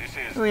 Hello, this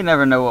is... We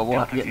never know what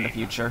we'll get in the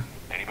future.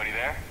 Anybody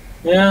there?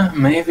 Yeah,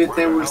 maybe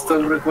they will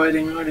stop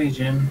requiring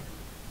Origin.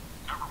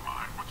 Never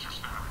mind, what's your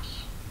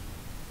status?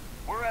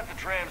 We're at the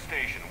tram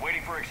station,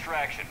 waiting for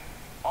extraction.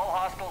 All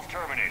hostiles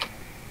terminated.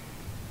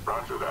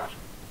 Roger that.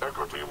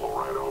 Echo team will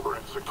ride over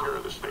and secure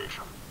the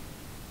station.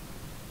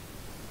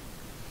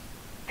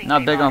 Think Not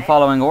they big got on it?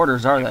 following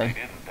orders, are If they? they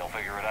didn't, they'll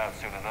figure it out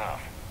soon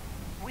enough.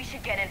 We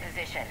should get in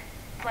position.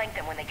 Flank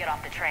them when they get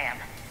off the tram.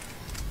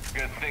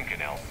 Good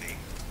thinking, Elsie.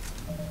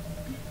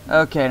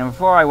 Okay, now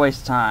before I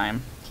waste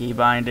time, key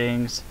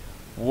bindings.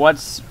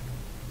 What's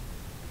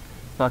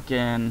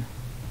fucking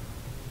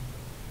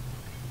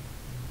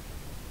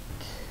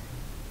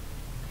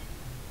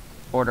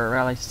order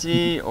rally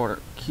C, order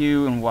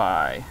Q and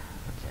Y.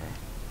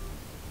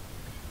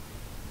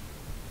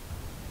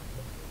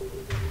 Okay.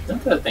 Now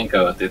that I think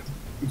about it,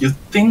 you'd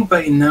think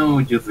by now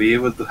you'd be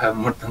able to have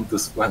more than 2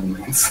 squad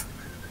mates.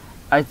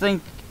 I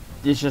think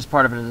it's just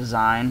part of the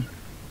design.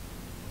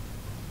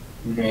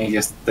 I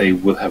guess they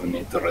would have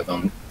need to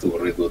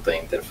redo the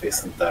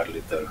interface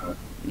entirely there, huh?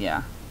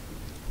 Yeah.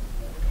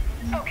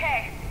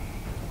 Okay.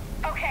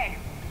 Okay.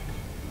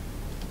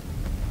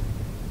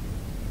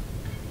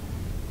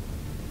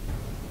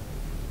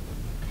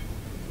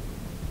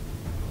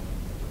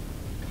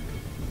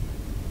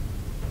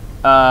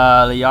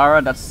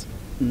 Liara, that's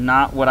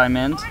not what I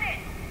meant. On it.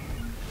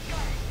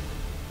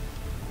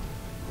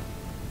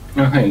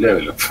 Oh, hey,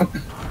 level up.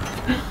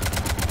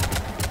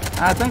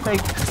 I think they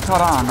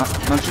caught on,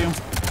 don't you?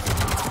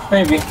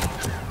 Maybe.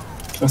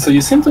 So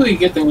you seem to be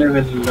getting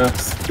level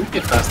ups pretty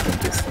fast in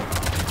this thing.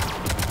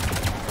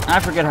 I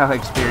forget how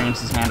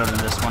experience is handled in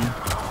this one.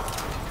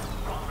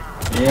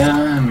 Yeah,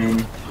 I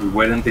mean, we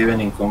weren't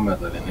even in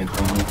combat or anything.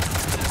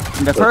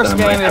 In the But first I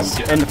game, might have it's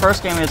ju- in the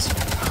first game it's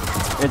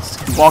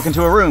walk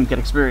into a room, get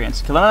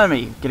experience. Kill an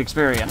enemy, get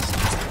experience.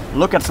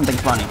 Look at something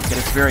funny, get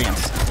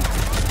experience.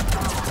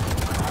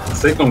 The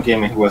second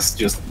game it was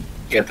just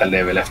get a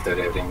level after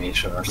every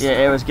mission or something.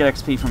 Yeah, it was get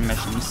XP from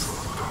missions.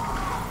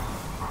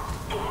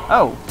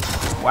 Oh,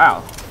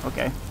 wow.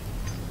 Okay.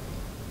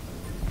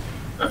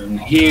 And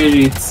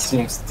here it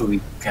seems to be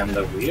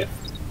kinda weird.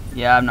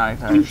 Yeah, I'm not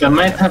entirely I sure.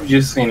 might have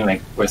just seen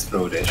like quest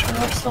progression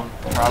or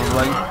something.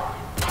 Probably.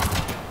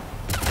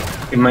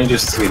 It might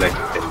just be like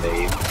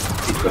delayed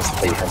because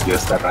they have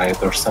just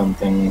arrived or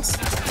something.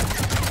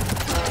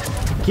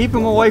 Keep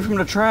him away from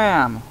the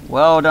tram.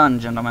 Well done,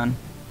 gentlemen.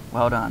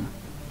 Well done.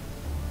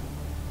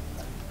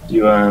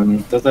 You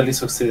totally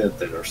succeeded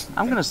there or something.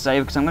 I'm gonna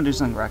save because I'm gonna do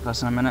something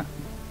reckless in a minute.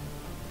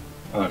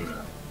 Oh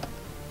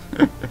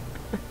no.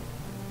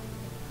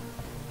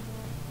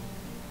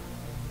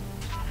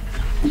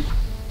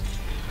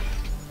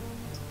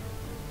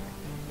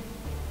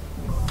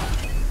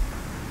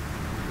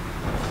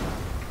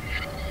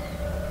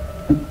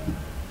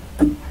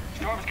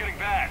 Storm's getting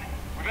bad.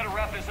 We better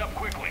wrap this up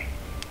quickly.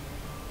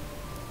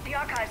 The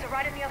archives are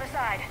right on the other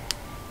side.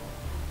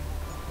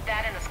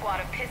 That and a squad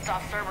of pissed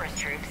off Cerberus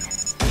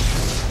troops.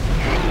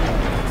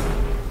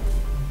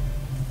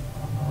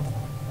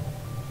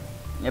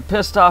 Yeah,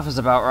 pissed off is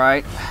about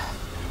right.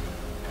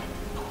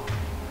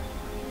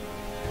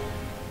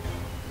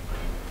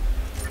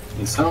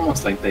 It's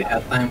almost like they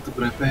had time to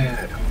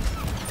prepare.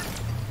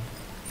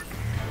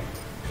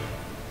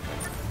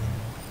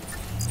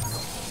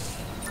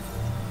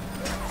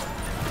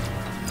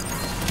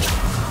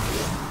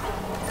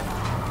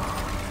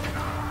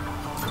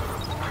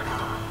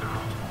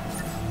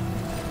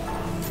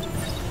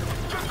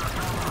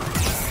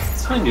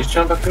 It's fine, just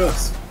jump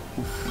across.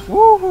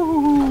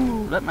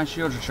 Woo! Let my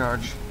shield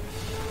recharge.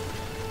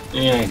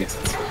 Yeah, I guess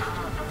that's fine.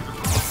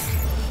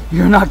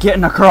 You're not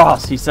getting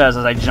across, he says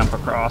as I jump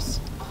across.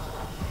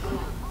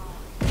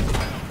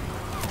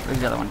 There's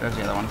the other one, there's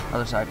the other one.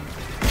 Other side.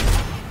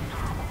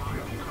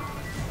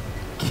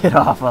 Get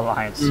off,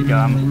 Alliance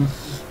scum.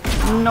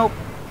 Nope.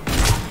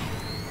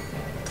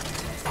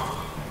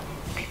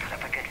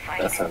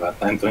 That's about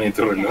time to need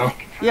to know.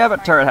 Yeah,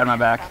 but turret had my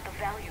back.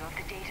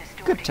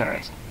 Good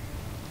turret.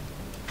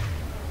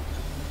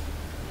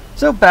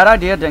 So bad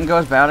idea, didn't go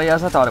as badly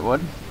as I thought it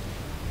would.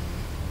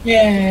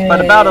 Yeah.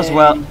 But about as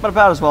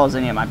well as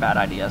any of my bad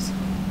ideas.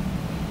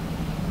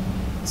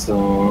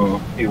 So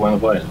you want to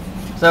boil?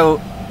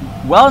 So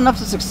well enough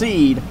to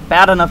succeed,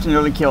 bad enough to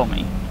nearly kill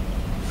me.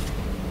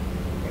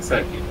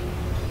 Exactly.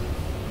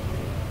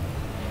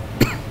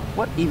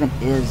 What even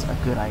is a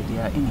good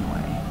idea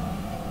anyway?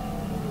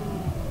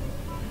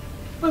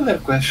 Other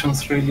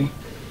questions, really?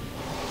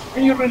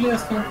 Are you really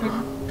asking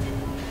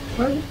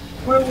them?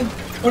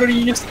 Or are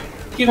you just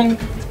giving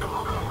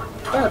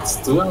bats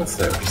to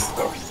answers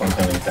or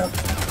something like that?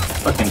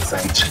 Fucking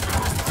cinch.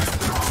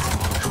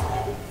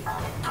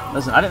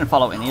 Listen, I didn't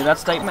follow any of that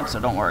statement, so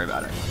don't worry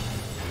about it.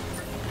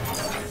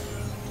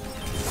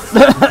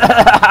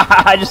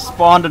 I just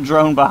spawned a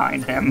drone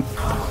behind him.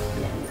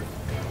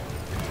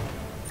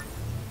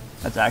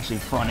 That's actually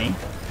funny.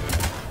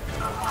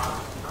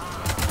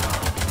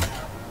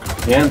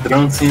 Yeah,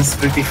 drone seems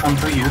pretty fun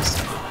to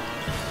use.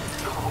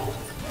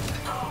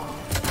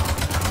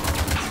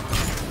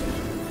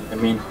 I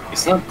mean,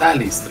 it's not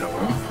Dali's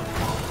drone.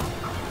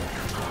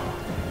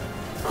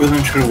 But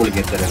I'm sure we'll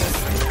get there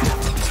eventually.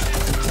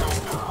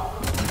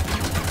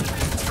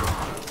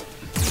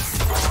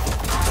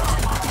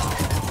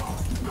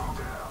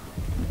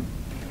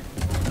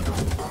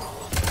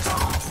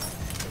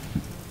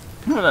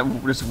 That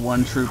this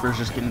one trooper's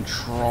just getting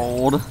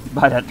trolled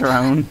by that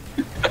drone.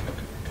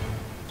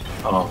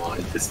 Oh,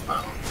 it is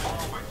fun.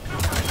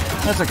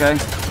 That's okay.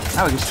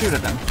 Now we can shoot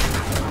at them.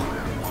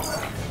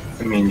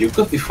 I mean, you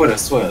could before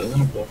as well,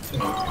 but you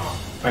know,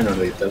 minor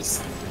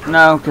details.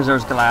 No, because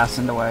there's glass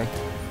in the way.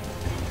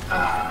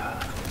 Ah,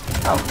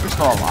 Oh, you're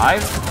still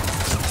alive?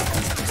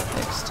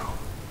 Fixed.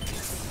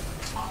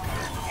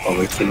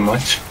 probably kill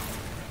much.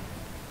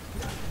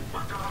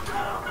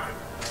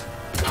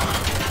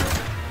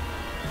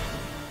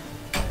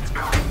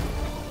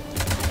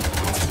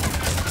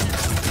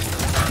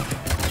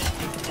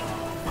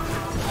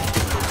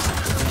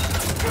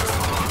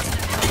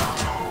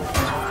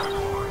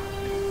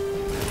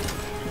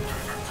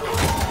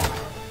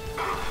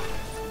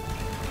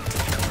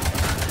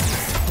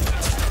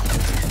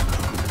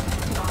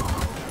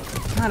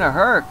 Kinda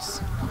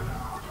hurts.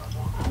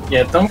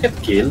 Yeah, don't get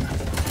killed.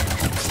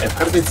 I've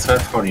heard it's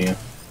bad for you.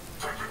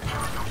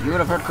 You would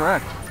have heard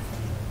correct.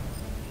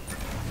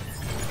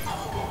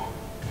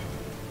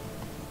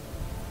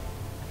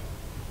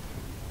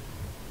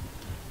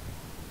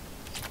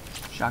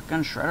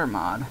 Shotgun shredder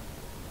mod.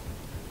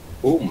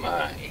 Oh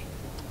my.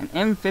 An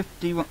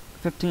M15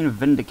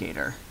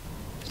 Vindicator.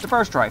 It's the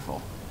burst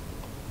rifle.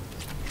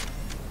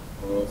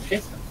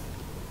 Okay.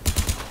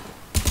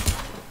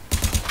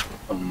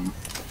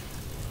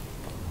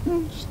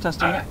 Just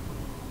testing it.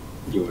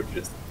 You were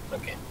just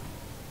okay.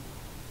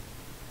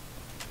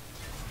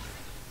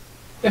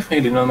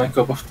 Definitely not my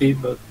cup of tea,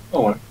 but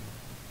oh well.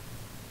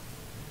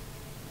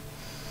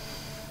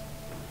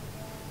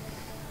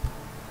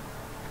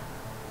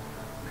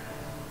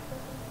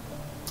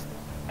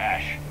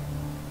 Ash.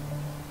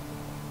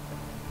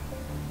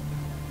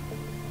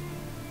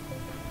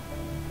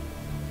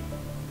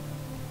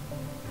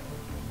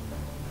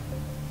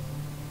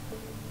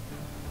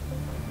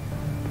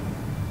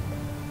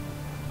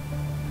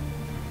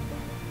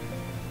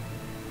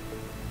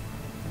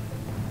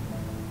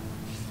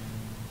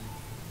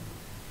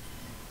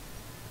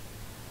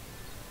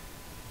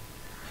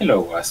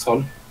 Hello,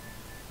 asshole.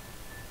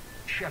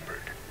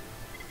 Shepard.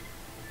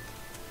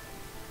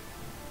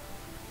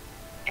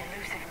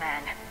 Elusive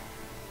man.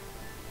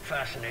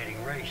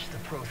 Fascinating race, the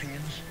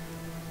Protheans.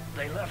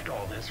 They left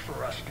all this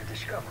for us to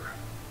discover,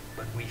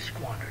 but we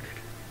squandered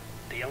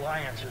it. The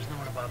Alliance has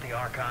known about the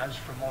archives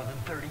for more than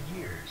 30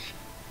 years.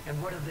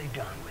 And what have they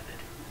done with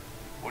it?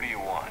 What do you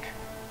want?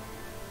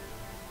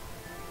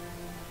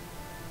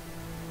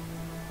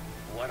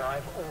 What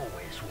I've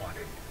always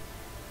wanted.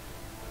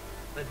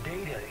 The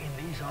data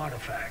in these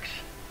artifacts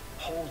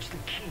holds the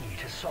key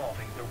to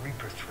solving the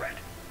Reaper threat.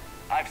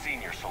 I've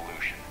seen your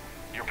solution.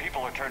 Your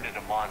people are turned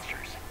into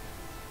monsters.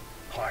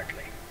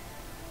 Hardly.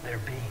 They're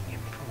being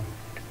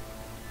improved.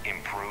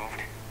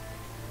 Improved?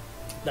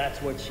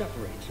 That's what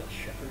separates us,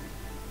 Shepard.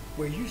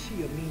 Where you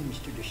see a means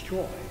to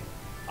destroy,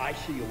 I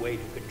see a way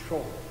to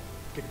control,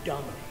 to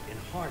dominate and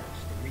harness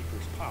the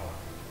Reaper's power.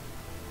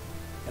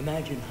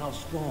 Imagine how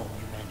strong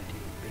humanity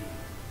would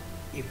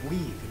be if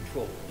we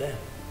controlled them.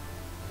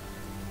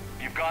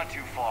 You've gone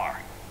too far.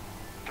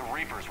 The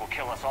Reapers will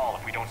kill us all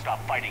if we don't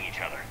stop fighting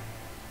each other.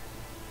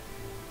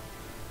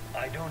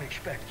 I don't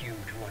expect you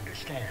to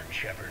understand,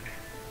 Shepard,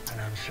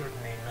 and I'm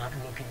certainly not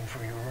looking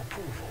for your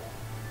approval.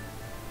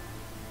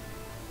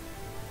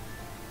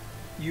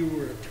 You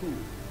were a tool,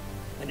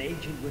 an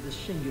agent with a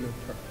singular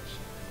purpose,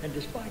 and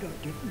despite our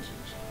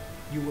differences,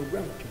 You were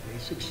relatively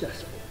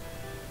successful.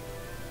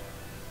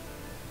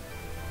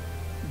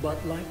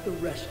 But like the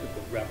rest of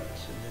the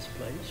relics in this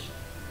place,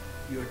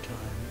 your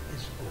time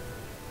is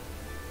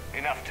over.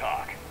 Enough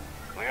talk.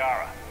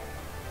 Liara.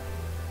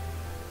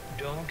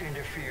 Don't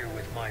interfere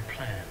with my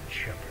plan,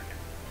 Shepard.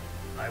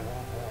 I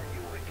won't warn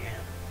you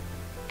again.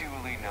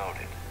 Duly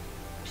noted.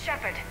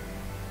 Shepard,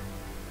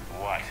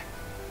 What?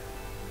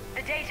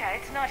 the data,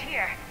 it's not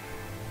here.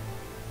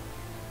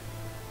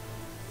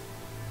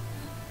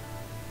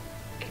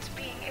 It's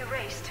being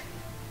erased.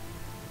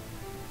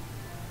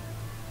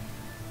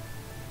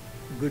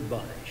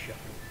 Goodbye,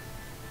 Shepard.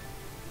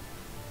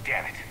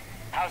 Damn it.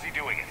 How's he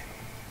doing it?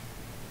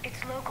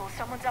 It's local.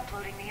 Someone's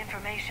uploading the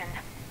information.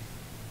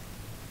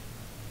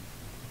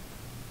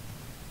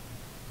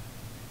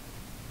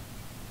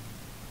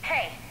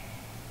 Hey,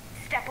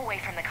 step away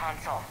from the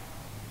console.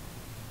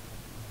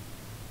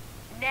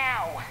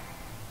 Now!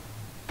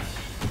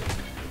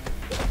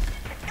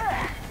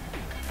 Ugh.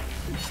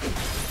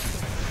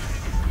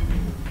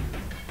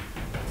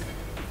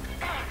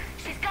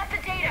 She's got the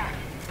data!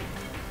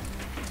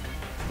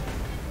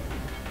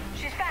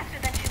 She's faster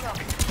than she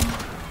looks.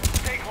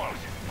 Stay close.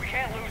 We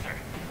can't lose her.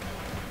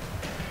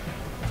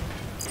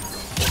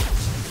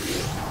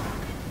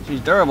 She's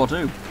durable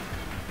too.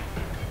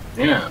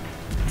 Yeah,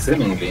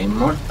 seemingly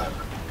immortal.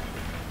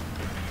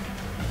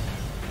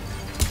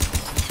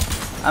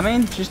 I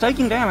mean, she's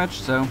taking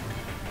damage, so.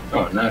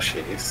 Oh, now she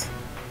is.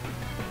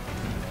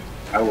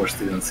 Ours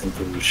didn't seem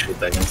to do shit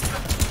against her.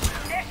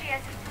 There she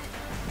is.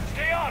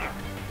 Stay on her.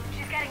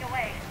 She's getting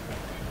away.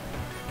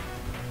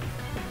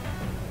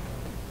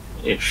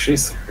 Yeah,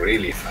 she's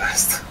really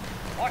fast.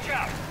 Watch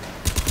out.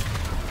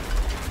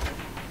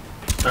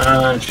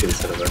 And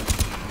she's over. Over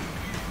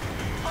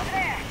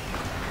there!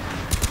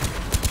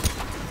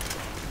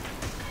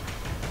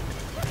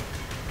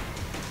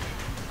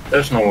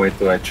 There's no way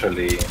to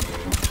actually...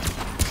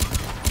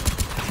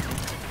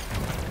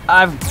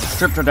 I've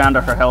stripped her down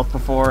to her health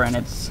before, and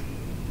it's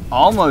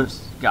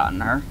almost gotten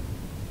her.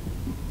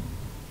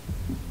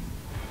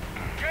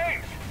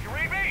 James, you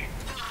read me?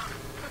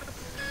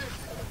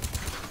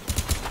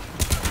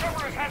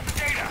 Cerberus has the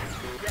data.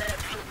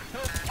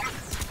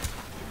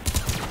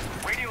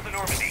 Radio the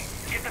Normandy.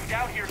 Get them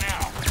down here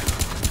now.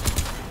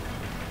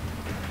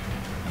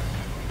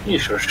 You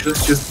sure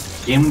she's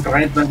just came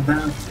right back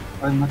down?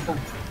 Right back up.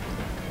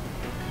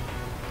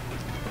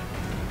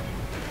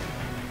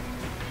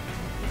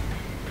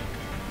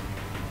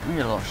 You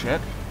little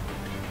shit.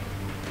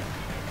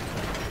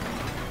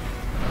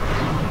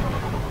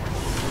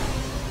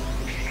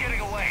 She's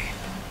getting away.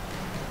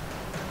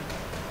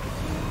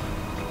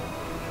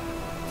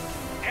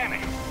 Damn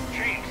it.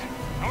 James,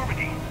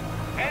 Normandy,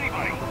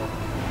 anybody.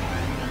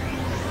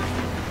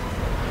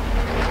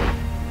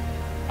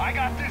 I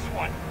got this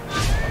one.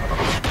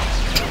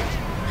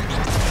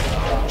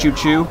 Choo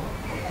choo.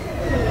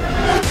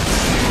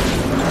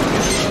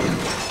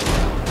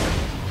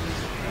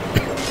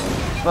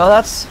 Well,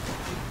 that's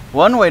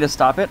one way to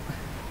stop it.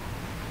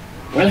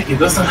 Well, he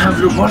doesn't have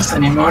blue balls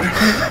anymore.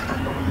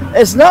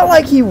 It's not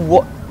like he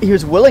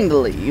was willing to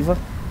leave.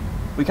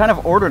 We kind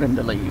of ordered him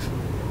to leave.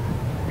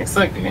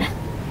 Exactly.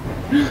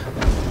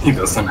 He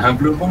doesn't have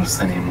blue balls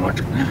anymore.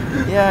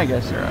 Yeah, I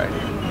guess you're right.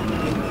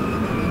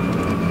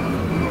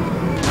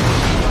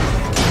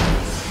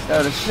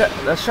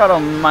 The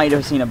shuttle might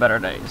have seen a better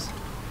days.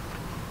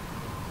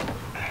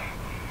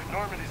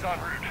 Normandy's en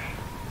route.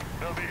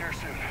 They'll be here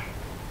soon.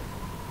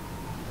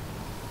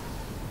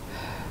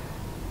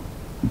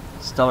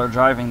 Stellar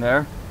driving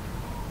there.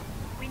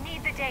 We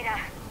need the data.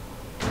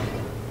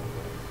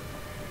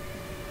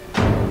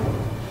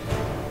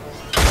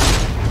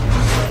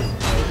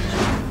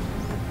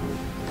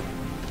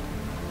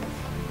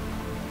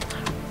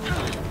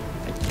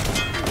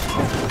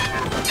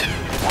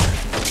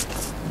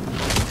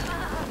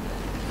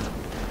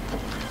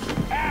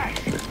 Ash!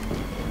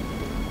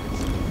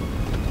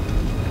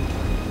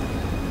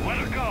 Let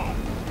her go.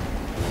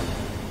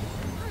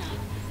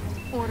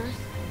 Orders?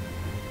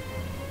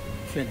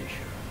 Finish her.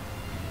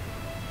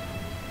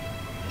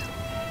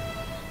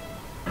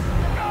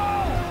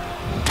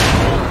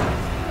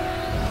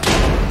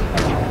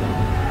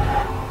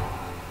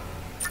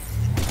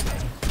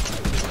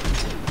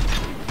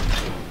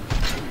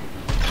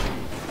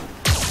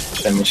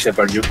 Tell me,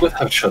 Shepard, you could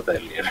have shot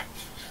earlier.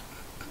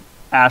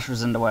 Ash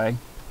was in the way.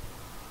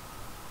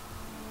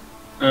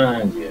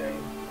 Yeah.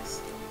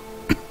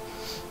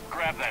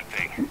 Grab that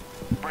thing.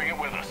 Bring it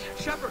with us.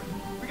 Shepard,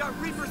 we got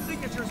Reaper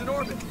signatures in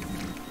orbit.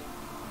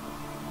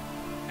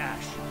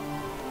 Ash.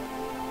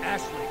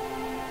 Ashley.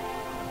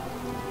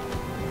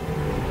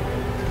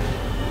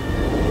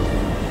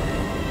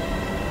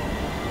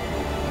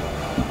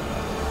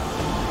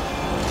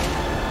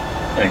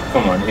 Hey,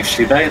 come on, if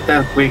she died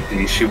that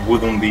quickly, she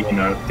wouldn't be in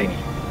our thingy.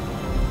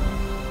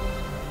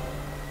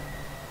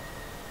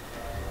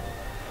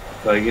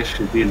 So I guess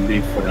she did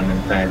live for an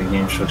entire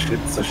game, so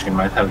she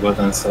might have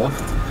gotten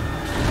soft.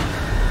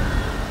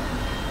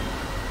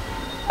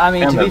 I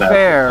mean, to be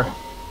fair,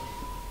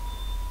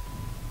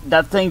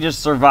 that thing just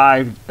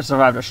survived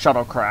a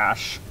shuttle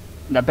crash.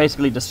 that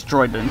basically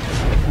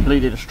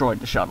completely destroyed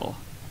the shuttle.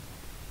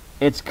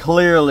 It's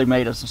clearly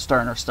made of some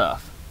sterner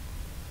stuff.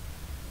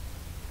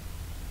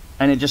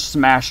 And it just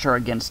smashed her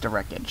against the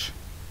wreckage.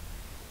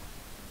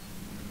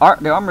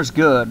 The armor's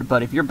good,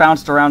 but if you're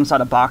bounced around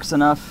inside a box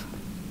enough,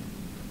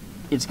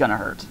 it's gonna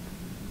hurt.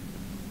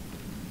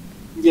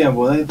 Yeah,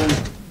 well, I don't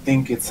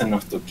think it's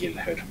enough to kill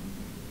her.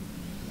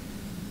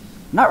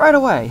 Not right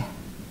away.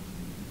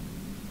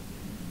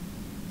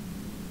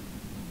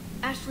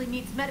 Ashley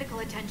needs medical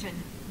attention.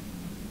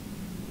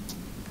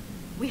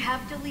 We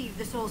have to leave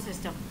the Sol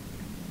system.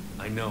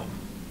 I know.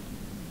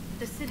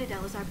 The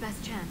Citadel is our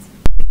best chance.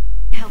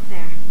 Help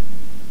there.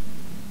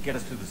 Get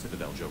us to the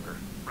Citadel, Joker.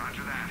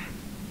 Roger that.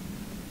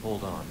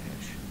 Hold on,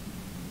 Ash.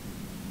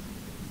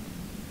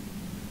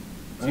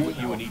 Well,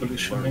 hopefully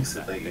she makes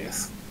it, I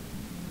guess.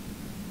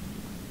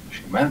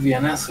 She might be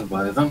an asshole,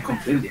 but I don't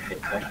completely hate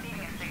her. Receiving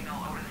a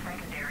signal over the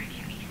secondary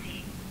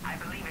QEC. I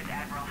believe it's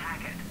Admiral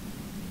Hackett.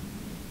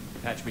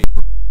 Patch me.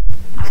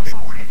 I'll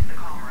forward it to the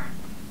call room.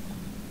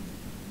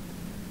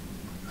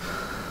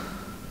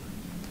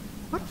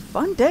 What a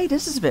fun day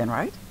this has been,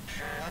 right?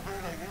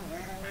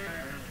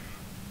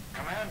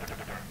 Commander.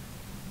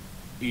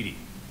 Edie,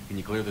 can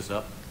you clear this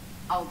up?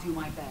 I'll do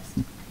my best.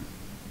 Did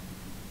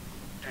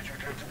you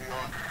get to the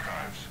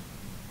archives?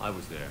 I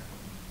was there.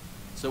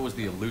 So was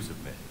the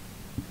elusive man.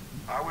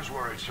 I was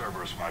worried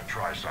Cerberus might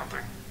try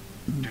something.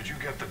 Did you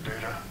get the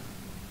data?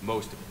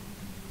 Most of it.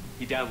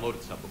 He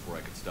downloaded some before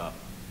I could stop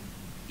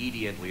him.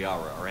 Edie and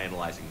Liara are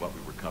analyzing what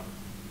we recovered.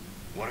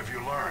 What have you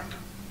learned?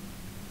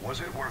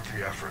 Was it worth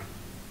the effort?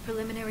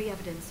 Preliminary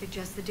evidence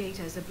suggests the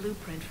data is a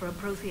blueprint for a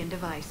Prothean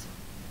device.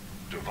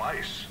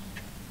 Device?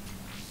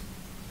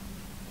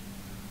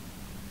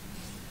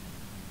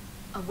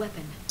 A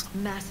weapon,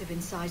 massive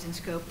in size and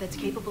scope, that's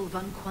capable of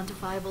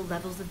unquantifiable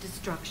levels of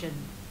destruction.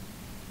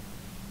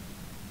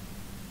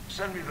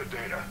 Send me the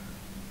data.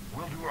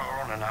 We'll do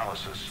our own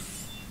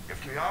analysis.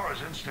 If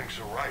Liara's instincts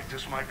are right,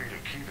 this might be the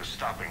key to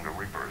stopping the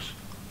Reapers.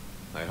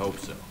 I hope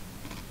so.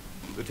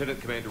 Lieutenant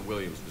Commander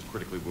Williams was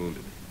critically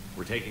wounded.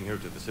 We're taking her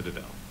to the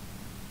Citadel.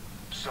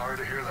 Sorry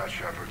to hear that,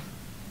 Shepard.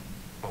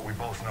 But we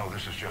both know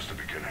this is just the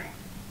beginning.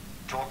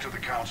 Talk to the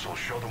Council,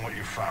 show them what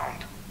you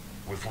found.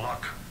 With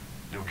luck,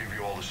 they'll give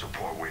you all the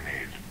support we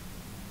need.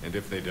 And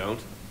if they don't?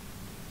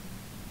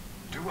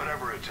 Do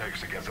whatever it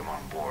takes to get them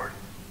on board.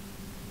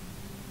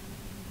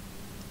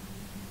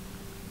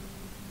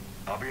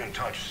 I'll be in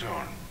touch soon.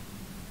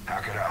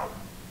 Hack it out.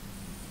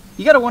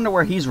 You gotta wonder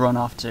where he's run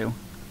off to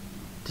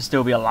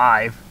still be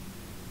alive.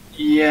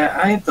 Yeah,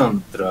 I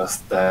don't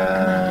trust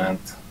that.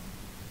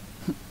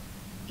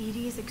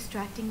 Edie is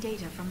extracting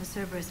data from the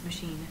Cerberus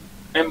machine.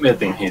 I'm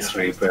betting We'll he's have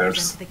data to present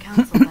Reapers. to the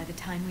Council by the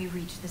time we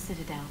reach the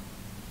Citadel.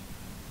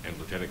 And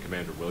Lieutenant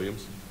Commander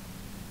Williams?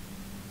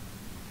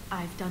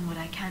 I've done what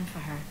I can for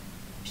her.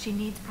 She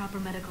needs proper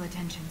medical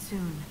attention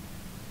soon.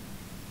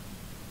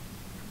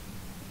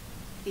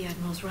 The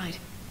Admiral's right.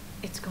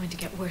 It's going to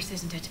get worse,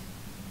 isn't it?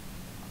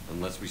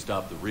 Unless we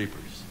stop the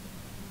Reapers.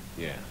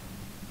 Yeah.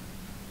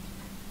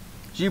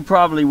 You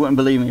probably wouldn't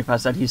believe me if I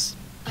said he's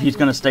I'd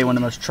gonna like stay the one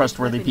of the data. most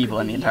trustworthy This weapon people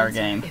could in the be entire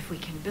answer game. If we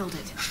can build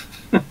it.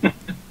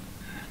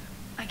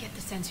 I get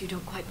the sense you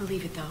don't quite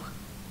believe it, though.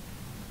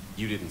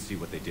 You didn't see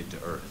what they did to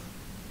Earth.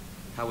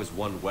 How is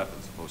one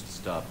weapon supposed to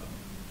stop them?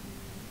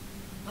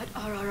 What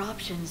are our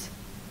options?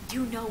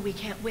 You know we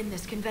can't win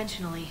this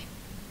conventionally.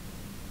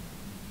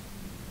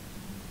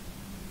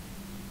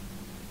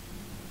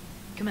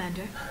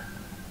 Commander,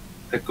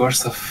 The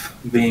course of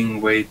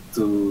being way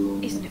too...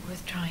 isn't it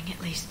worth trying at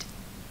least?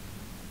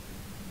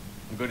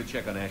 I'm going to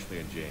check on Ashley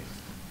and James.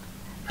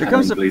 There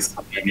comes Having a... played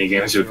so many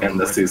games, you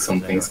can see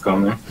some things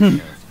coming.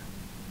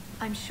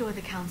 I'm sure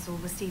the Council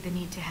will see the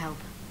need to help.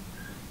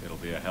 It'll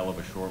be a hell of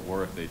a short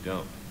war if they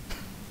don't.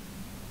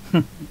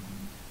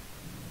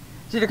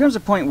 See, there comes a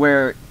point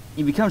where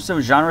you become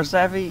so genre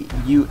savvy,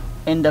 you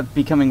end up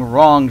becoming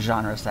wrong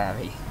genre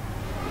savvy.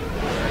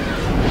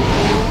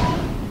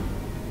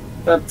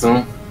 That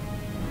too.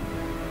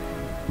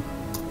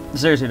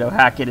 Seriously though,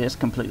 Hackett is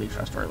completely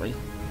trustworthy.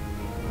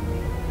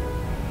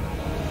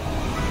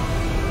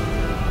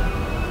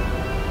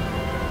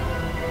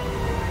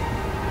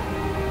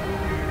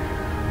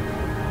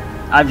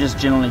 I'm just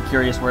genuinely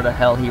curious where the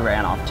hell he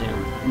ran off to.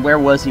 Where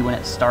was he when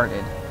it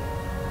started?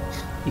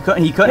 He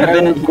couldn't have I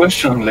been... have a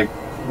question, like,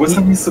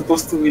 wasn't he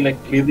supposed to be, like,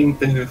 leading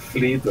the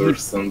fleet or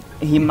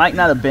something? He might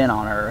not have been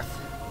on Earth.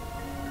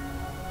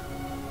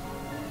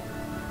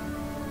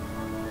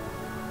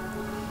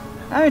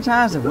 How many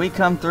times have we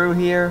come through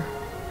here?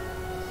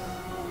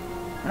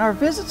 And our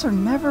visits are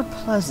never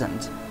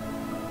pleasant.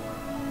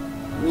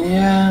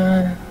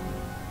 Yeah...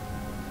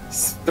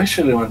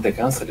 Especially when the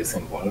Council is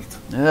involved.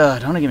 Ugh,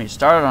 don't get me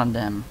started on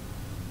them.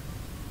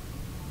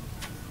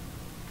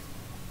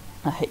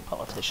 I hate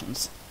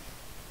politicians.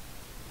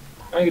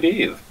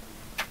 Agreed.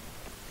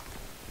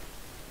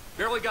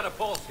 Barely got a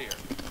pulse here.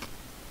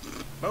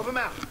 Move him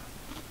out.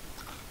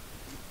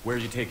 Where are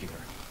you taking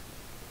her?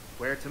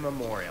 Where to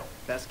Memorial.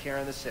 Best care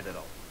in the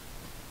Citadel.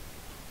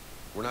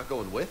 We're not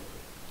going with?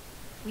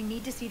 We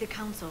need to see the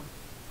Council.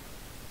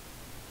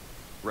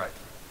 Right.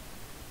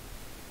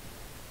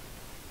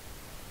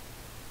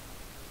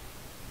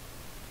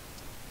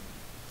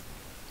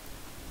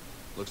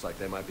 Looks like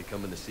they might be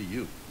coming to see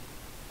you.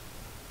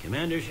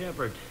 Commander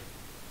Shepard,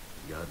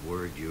 got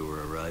word you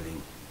were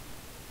arriving.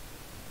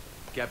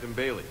 Captain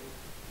Bailey,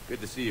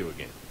 good to see you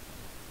again.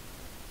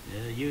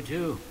 You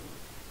too.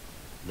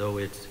 Though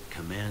it's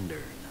Commander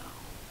now.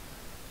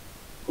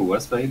 Who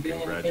was Bailey? The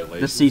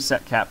Congratulations.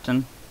 C-set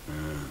captain.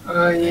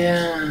 Oh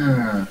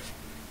yeah.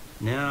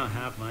 Now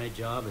half my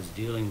job is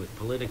dealing with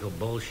political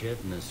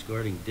bullshit and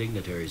escorting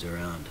dignitaries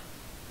around.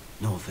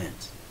 No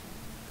offense.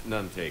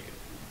 None taken.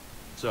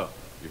 So,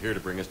 you're here to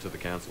bring us to the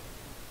council?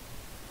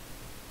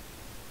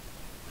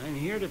 I'm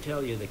here to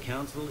tell you the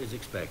council is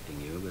expecting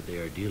you, but they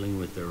are dealing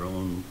with their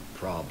own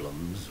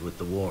problems with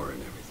the war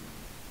and everything.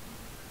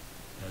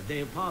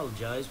 They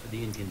apologize for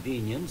the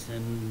inconvenience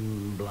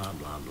and blah,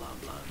 blah, blah,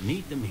 blah.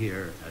 Meet them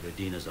here at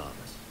Adina's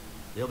office.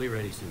 They'll be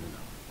ready soon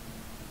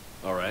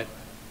enough. All right.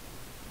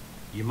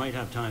 You might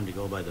have time to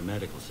go by the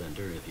medical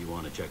center if you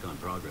want to check on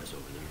progress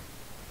over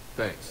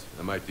there. Thanks.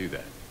 I might do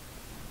that.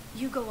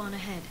 You go on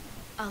ahead.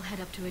 I'll head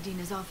up to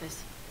Adina's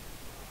office.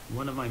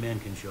 One of my men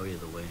can show you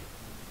the way.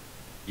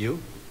 You?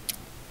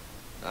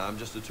 I'm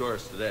just a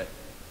tourist today.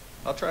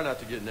 I'll try not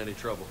to get in any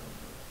trouble.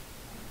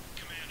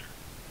 Commander,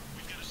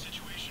 we've got a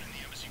situation in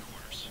the embassy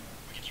quarters.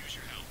 We could use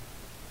your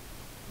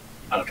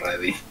help.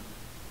 Already.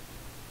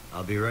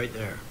 I'll be right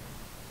there.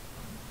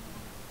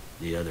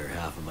 The other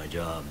half of my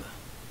job.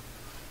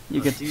 You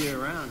I'll could see you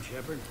around,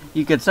 Shepard.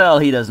 you could tell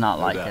he does not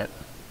No like doubt. it.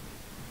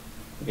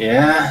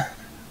 Yeah.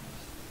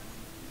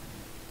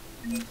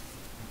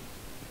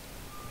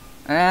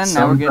 And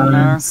now we're getting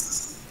our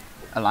Sometimes-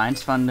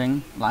 alliance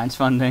funding. Alliance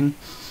funding.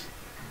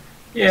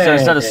 Yeah. So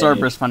instead of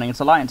Cerberus funding, it's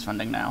alliance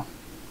funding now.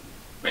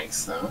 Makes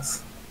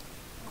sense.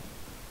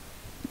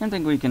 I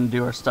think we can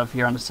do our stuff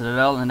here on the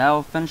Citadel, and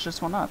now finish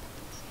this one up.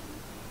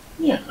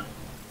 Yeah.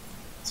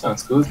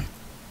 Sounds good.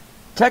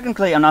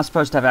 Technically, I'm not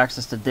supposed to have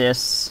access to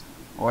this,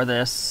 or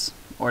this,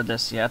 or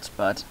this yet,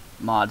 but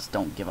mods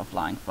don't give a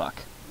flying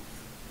fuck.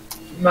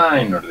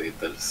 Minor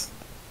details.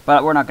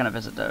 But we're not going to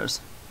visit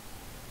those.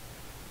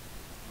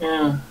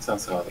 Yeah,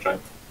 sounds about right.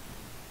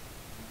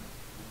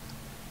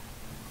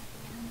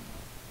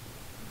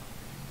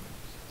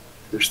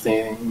 First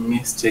thing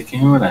is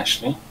checking on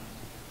Ashley.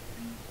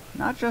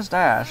 Not just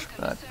Ash,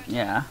 but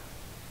yeah.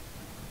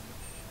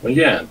 Well,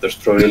 yeah, there's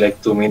probably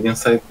like 2 million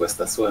side quests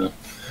as well.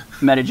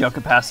 Metagel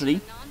capacity.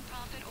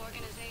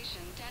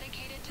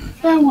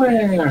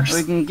 Flowers!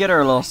 We can get her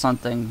a little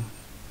something.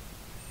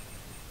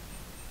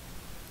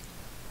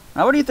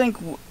 Now, what do you think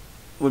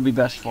would be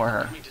best for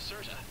her?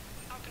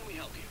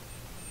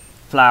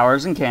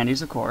 Flowers and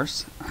candies, of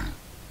course.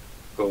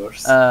 Of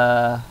course.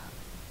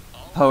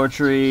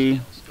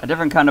 Poetry, a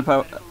different kind of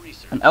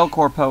an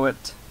Elcor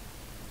poet,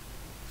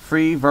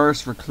 free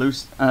verse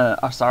recluse,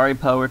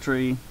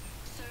 poetry,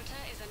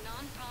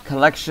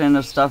 collection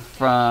of stuff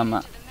from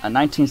a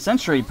 19th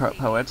century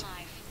poet,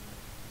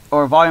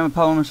 or a volume of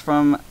poems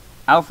from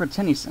Alfred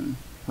Tennyson,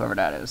 whoever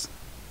that is.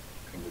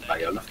 Can you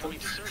buy all of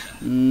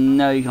them?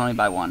 No, you can only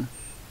buy one.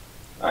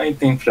 I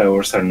think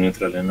flowers are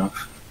neutral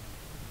enough.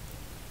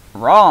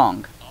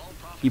 Wrong.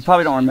 You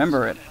probably don't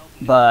remember it,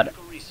 but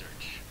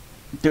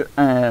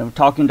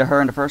talking to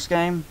her in the first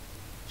game,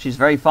 she's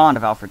very fond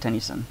of Alfred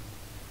Tennyson.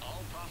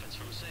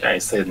 I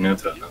said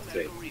neutral, not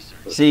great.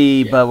 But,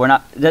 See, yeah. but we're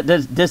not.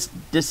 This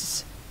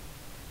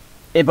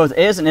it both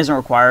is and isn't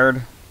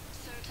required.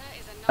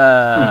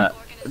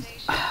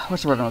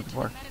 What's the word I'm looking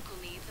for?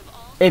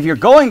 If you're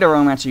going to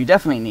romance her, you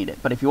definitely need it.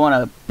 But if you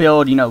want to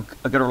build,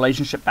 a good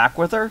relationship back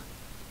with her,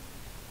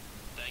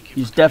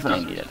 you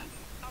definitely need it.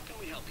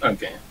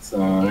 Okay,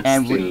 so it's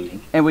And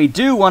still... we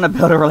do want to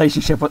build a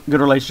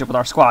good relationship with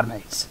our squad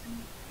mates.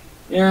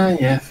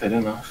 Yeah, fair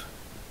enough.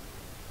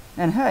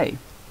 And hey,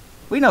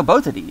 we know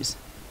both of these.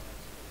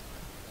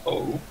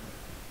 Oh,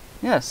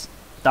 Yes,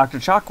 Dr.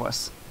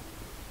 Chakwas,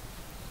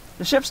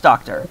 the ship's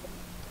doctor,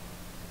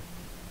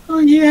 oh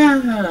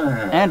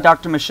yeah! and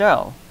Dr.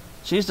 Michelle.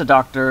 She's the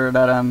doctor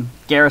that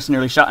Garrus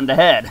nearly shot in the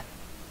head.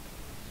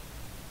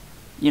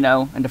 In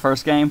the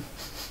first game.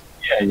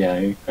 Yeah,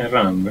 I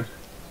remember.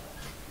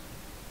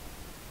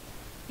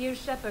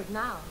 Here's Shepard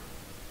now.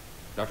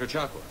 Dr.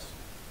 Chakwas,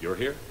 you're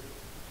here?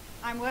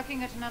 I'm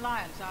working at an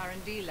Alliance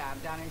R&D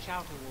lab down in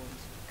Shelter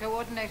Wards,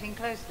 coordinating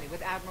closely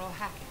with Admiral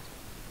Hackett.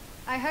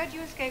 I heard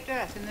you escaped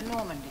Earth in the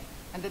Normandy,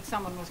 and that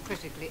someone was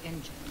critically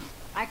injured.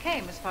 I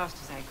came as fast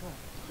as I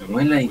could. Well,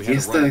 I We had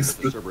guess a run that, with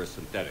the Cerberus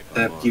synthetic on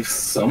that Mars. gives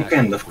some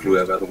kind of clue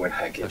about where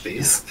Hackett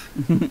is.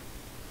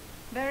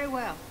 Very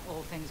well,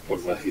 all things Or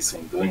what considered. he's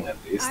been doing at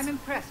least. I'm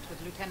impressed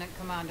with Lieutenant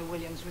Commander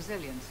Williams'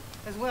 resilience,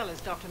 as well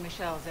as Dr.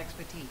 Michelle's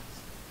expertise.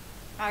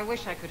 I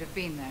wish I could have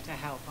been there to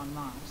help on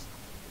Mars.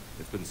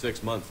 It's been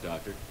 6 months,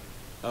 Doctor.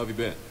 How have you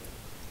been?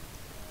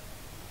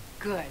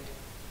 Good.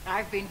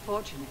 I've been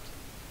fortunate.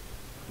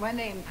 When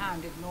they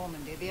impounded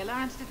Normandy, the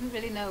Alliance didn't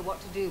really know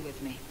what to do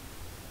with me.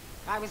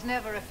 I was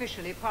never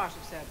officially part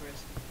of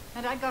Cerberus,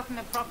 and I'd gotten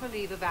a proper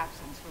leave of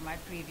absence from my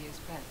previous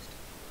post.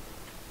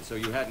 So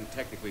you hadn't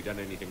technically done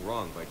anything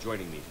wrong by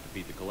joining me to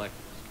defeat the Collectors?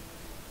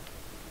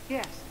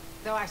 Yes,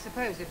 though I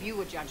suppose if you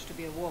were judged to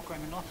be a war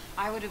criminal,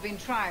 I would have been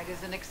tried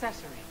as an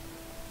accessory.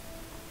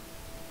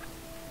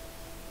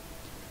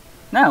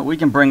 Now, we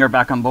can bring her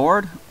back on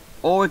board,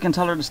 or we can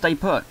tell her to stay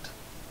put.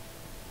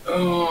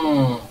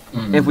 Oh.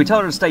 If we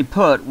tell her to stay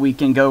put, we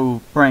can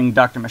go bring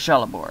Dr.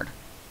 Michelle aboard.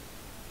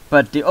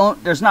 But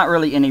there's not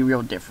really any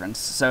real difference,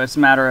 so it's a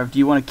matter of, do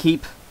you want to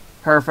keep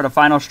her for the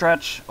final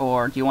stretch,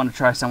 or do you want to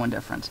try someone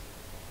different?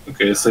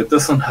 Okay, so it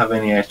doesn't have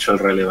any actual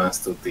relevance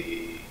to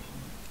the...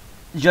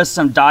 Just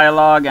some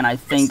dialogue, and I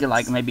think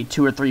like maybe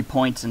 2 or 3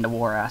 points in the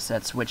war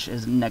assets, which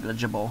is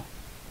negligible.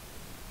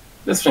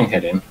 Let's bring her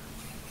in.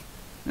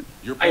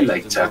 I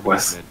like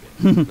Jaguars.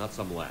 Not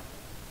some lab.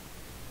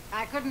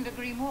 I couldn't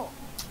agree more.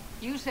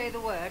 You say the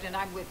word, and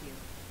I'm with you.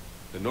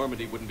 The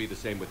Normandy wouldn't be the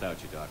same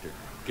without you, Doctor.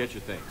 Get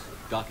your things.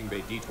 Docking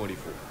Bay D-24.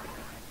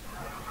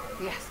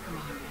 Yes,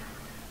 Commander.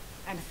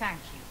 And thank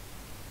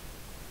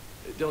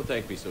you. Don't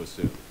thank me so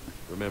soon.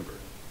 Remember,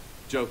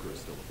 Joker is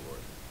still aboard.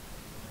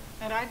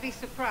 And I'd be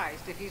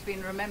surprised if he's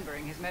been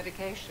remembering his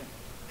medication.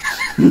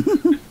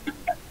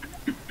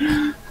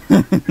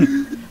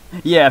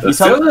 Yeah, if you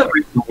tell her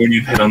when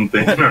you head on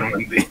the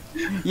Normandy.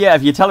 Yeah,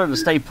 if you tell her to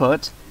stay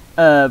put,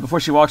 before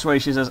she walks away,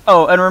 she says,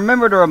 "Oh, and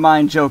remember to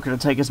remind Joker to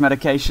take his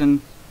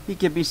medication. He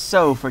could be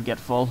so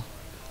forgetful."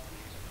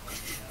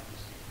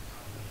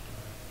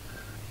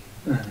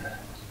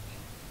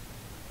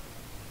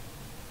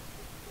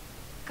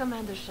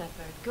 Commander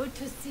Shepard, good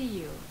to see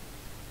you.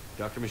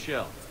 Dr.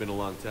 Michelle, it's been a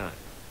long time.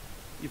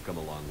 You've come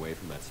a long way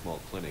from that small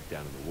clinic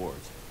down in the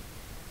wards.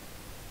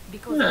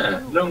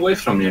 Yeah, long way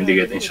from nearly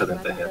getting shot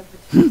in the head.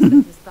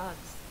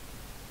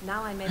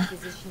 Now I'm a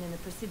physician in the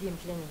Presidium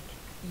Clinic.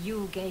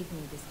 You gave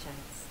me this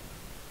chance.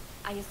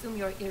 I assume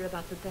you're here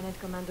about Lieutenant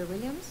Commander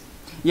Williams?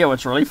 Yeah,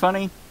 what's really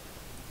funny,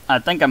 I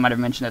think I might have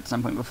mentioned it at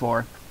some point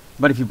before,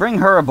 but if you bring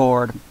her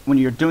aboard when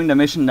you're doing the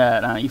mission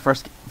that you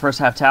first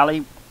have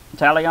Tally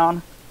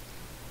on,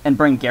 and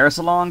bring Garrus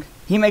along,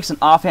 he makes an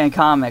offhand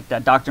comment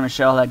that Dr.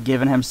 Michelle had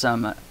given him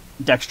some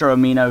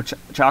dextroamino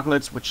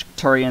chocolates, which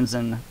Turians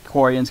and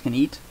Quarians can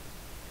eat.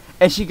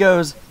 And she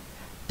goes,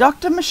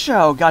 "Dr.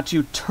 Michelle got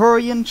you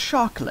Turian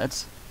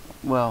chocolates?"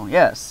 Well,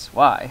 yes.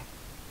 Why?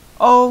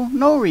 "Oh,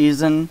 no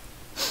reason."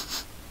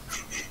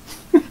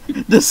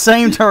 The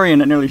same Turian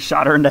that nearly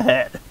shot her in the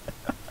head.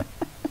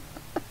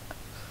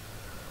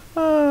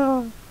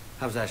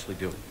 How's Ashley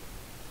doing?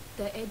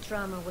 The head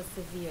trauma was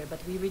severe,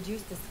 but we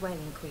reduced the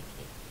swelling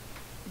quickly.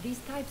 These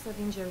types of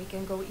injury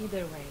can go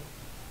either way.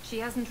 She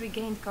hasn't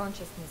regained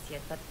consciousness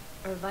yet, but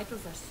her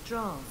vitals are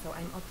strong, so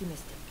I'm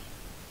optimistic.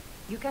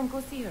 You can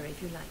go see her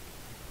if you like.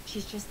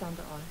 She's just down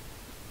the hall.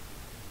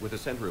 With a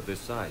center of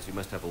this size, you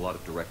must have a lot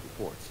of direct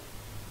reports.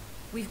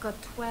 We've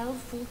got 12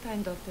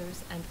 full-time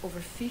doctors and over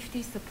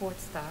 50 support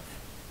staff.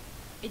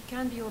 It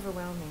can be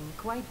overwhelming,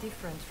 quite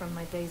different from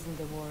my days in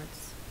the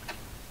wards.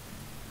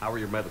 How are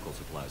your medical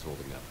supplies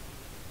holding up?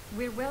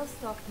 We're well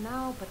stocked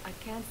now, but I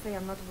can't say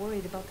I'm not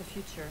worried about the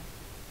future.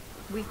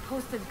 We've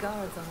posted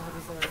guards on our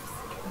reserves.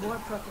 War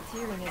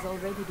profiteering has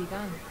already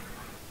begun.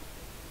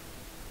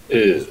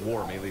 This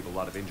war may leave a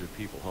lot of injured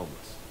people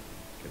homeless.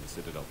 Can the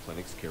Citadel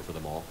clinics care for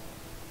them all?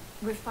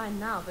 We're fine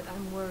now, but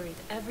I'm worried.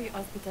 Every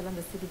hospital on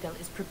the Citadel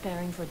is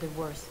preparing for the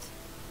worst.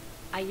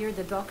 I hear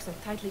the docks are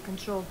tightly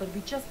controlled, but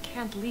we just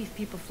can't leave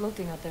people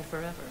floating out there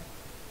forever.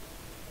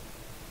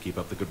 Keep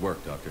up the good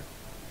work, Doctor.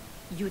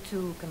 You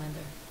too, Commander.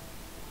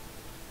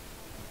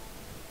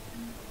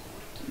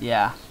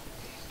 Yeah.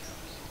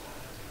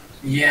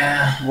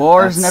 Yeah.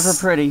 War's never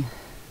pretty.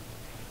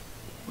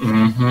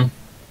 Mm-hmm.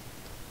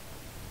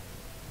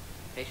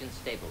 Patient's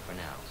stable for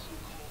now.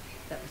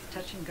 That was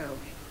touch and go.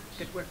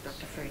 Good work,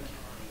 Dr. Frey.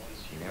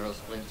 Narrow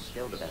splint's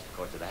still the best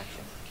course of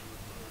action.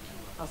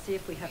 I'll see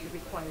if we have the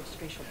required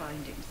spatial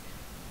bindings.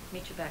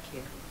 Meet you back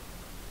here.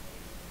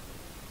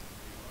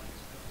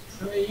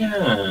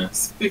 Yeah,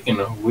 speaking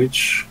of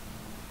which,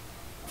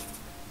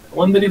 I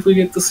wonder if we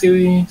get to see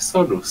the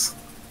Solus.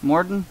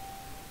 Morden?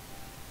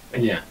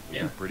 Yeah.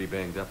 You're pretty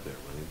banged up there,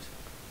 Williams.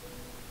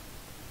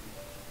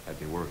 I'd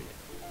be worried.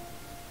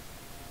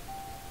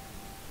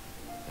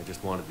 I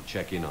just wanted to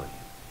check in on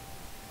you.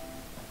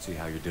 See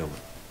how you're doing.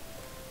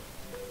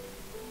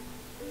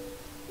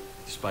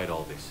 Despite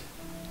all this,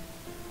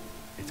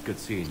 it's good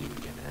seeing you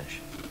again, Ash.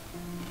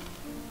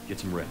 Get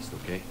some rest,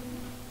 okay?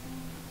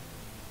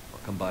 I'll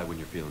come by when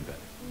you're feeling better.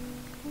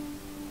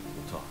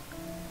 We'll talk.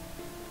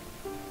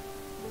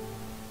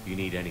 If you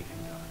need anything,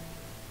 Doc,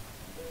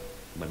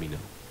 let me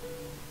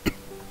know.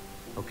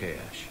 Okay,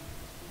 Ash.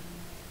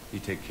 You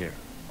take care.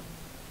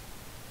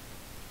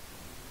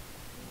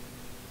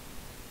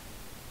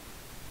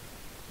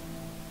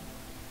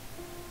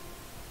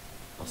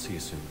 I'll see you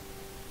soon.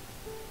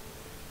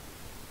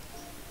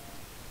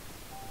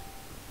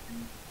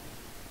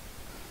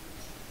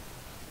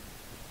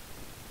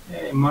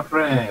 Hey, more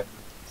rep.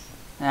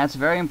 That's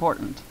very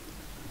important.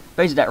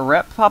 Basically, that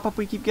rep pop-up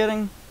we keep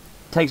getting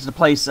takes the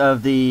place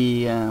of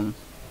the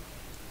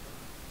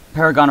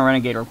Paragon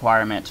Renegade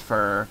requirement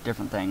for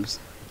different things.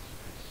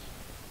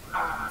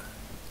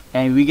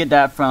 And we get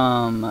that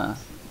from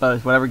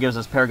both whatever gives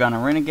us Paragon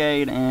and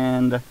Renegade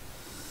and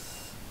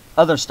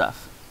other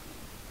stuff.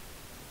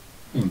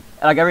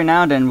 Like every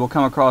now and then we'll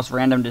come across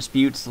random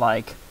disputes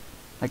like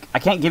I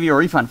can't give you a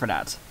refund for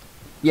that.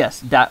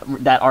 Yes, that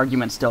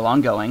argument's still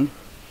ongoing.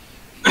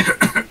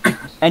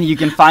 And you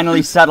can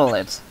finally settle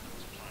it.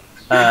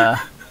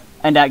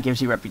 And that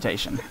gives you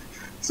reputation.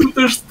 So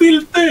they're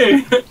still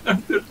there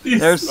after this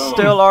They're long.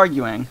 still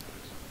arguing.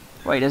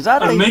 Wait, is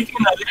that I'm a... making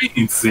a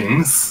lane, it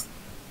seems.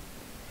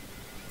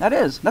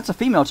 That's a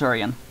female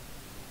Turian.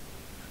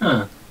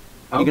 Huh.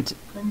 How You could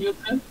can you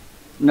tell?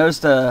 notice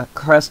the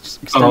crest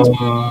extends.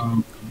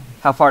 Oh,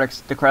 How far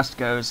the crest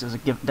goes is a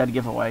dead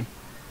giveaway.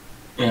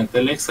 yeah,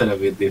 the legs are a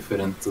bit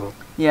different too.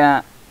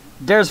 Yeah,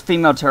 there's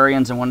female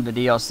Turians in one of the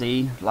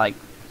DLC, like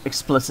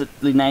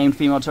explicitly named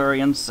female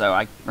Turians, so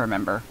I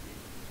remember.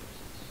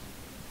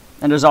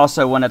 And there's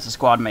also one that's a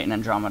squad mate in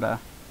Andromeda.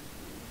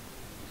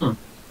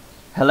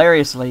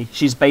 Hilariously,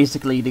 she's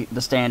basically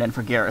the stand-in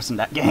for Garrus in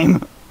that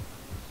game.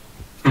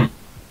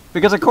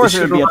 Because of course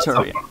it would be a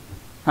Turian.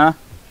 Huh?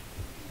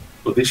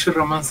 Judicial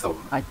romance.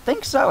 I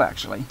think so,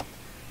 actually.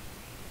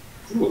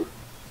 Cool.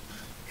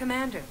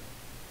 Commander,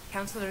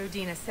 Councillor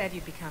Udina said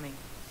you'd be coming.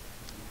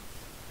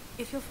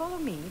 If you'll follow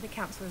me, the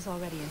council is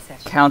already in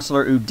session.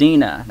 Counselor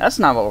Udina. That's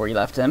not what we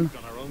left him.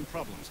 Got our own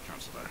problems,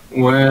 Councillor.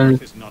 Well,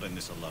 Life is not in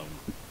this alone.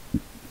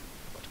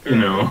 you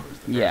know,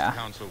 Yeah.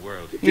 Council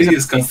world.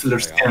 these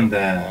councillors can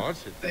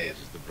This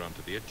is the brunt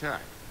of the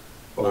attack.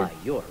 or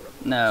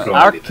No, Probably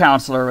our that.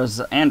 counselor was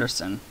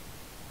Anderson.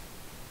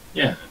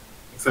 yeah,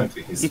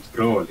 exactly. He's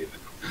probably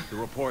The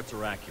reports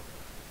are accurate.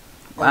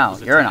 Wow, Earth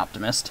was you're an attacked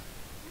optimist.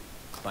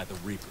 by the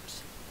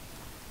Reapers.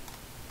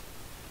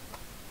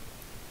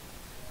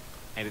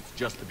 And it's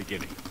just the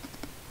beginning.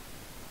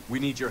 We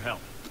need your help.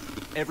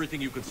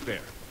 Everything you can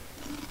spare.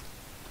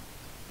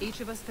 Each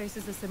of us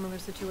faces a similar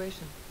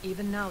situation.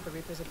 Even now, the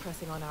Reapers are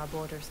pressing on our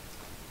borders.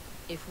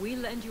 If we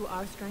lend you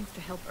our strength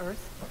to help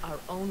Earth, our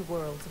own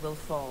worlds will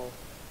fall.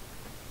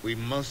 We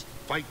must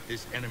fight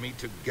this enemy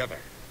together.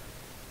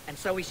 And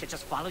so we should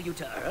just follow you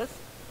to Earth?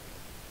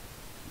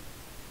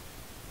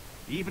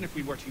 Even if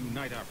we were to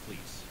unite our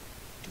fleets,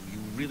 do you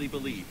really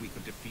believe we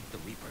could defeat the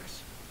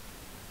Reapers?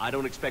 I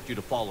don't expect you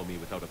to follow me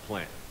without a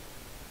plan.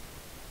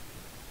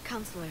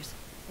 Counselors,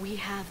 we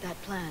have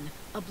that plan.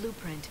 A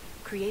blueprint,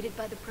 created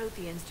by the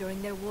Protheans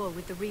during their war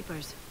with the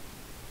Reapers.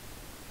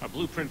 A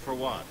blueprint for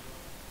what?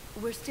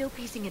 We're still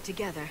piecing it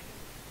together.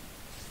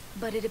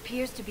 But it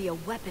appears to be a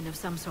weapon of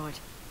some sort.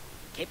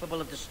 Capable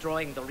of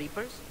destroying the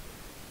Reapers?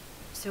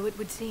 So it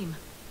would seem.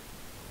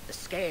 The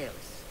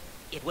scales.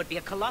 It would be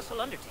a colossal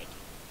undertaking.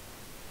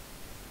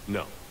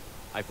 No.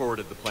 I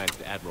forwarded the plans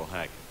to Admiral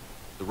Hackett.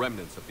 The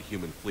remnants of the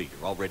human fleet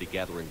are already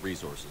gathering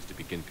resources to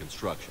begin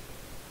construction.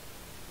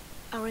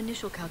 Our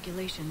initial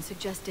calculations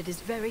suggest it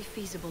is very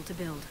feasible to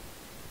build.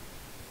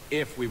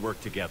 If we work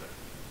together.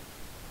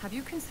 Have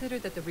you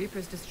considered that the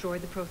Reapers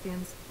destroyed the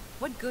Protheans?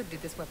 What good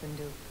did this weapon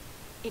do?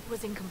 It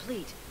was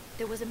incomplete.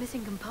 There was a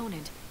missing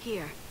component,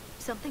 here.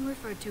 Something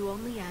referred to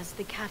only as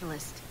the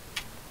catalyst.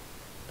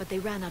 But they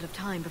ran out of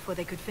time before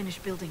they could finish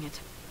building it.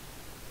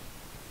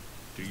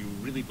 Do you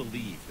really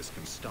believe this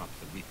can stop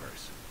the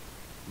Reapers?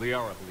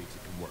 Liara believes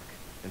it can work,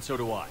 and so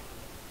do I.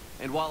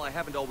 And while I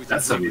haven't always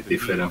That's a agreed bit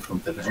with the different deal, from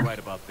the he's name. right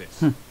about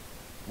this.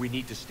 We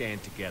need to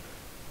stand together.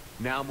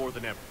 Now more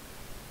than ever.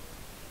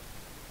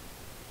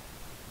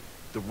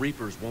 The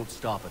Reapers won't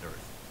stop at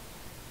Earth.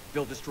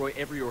 They'll destroy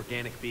every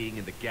organic being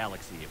in the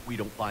galaxy if we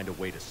don't find a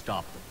way to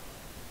stop them.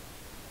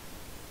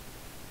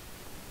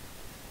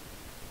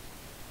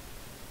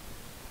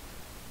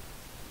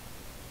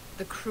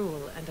 The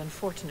cruel and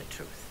unfortunate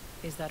truth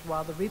is that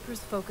while the Reapers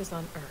focus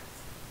on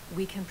Earth,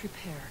 we can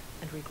prepare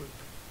and regroup.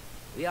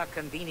 We are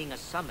convening a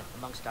summit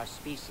amongst our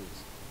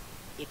species.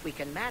 If we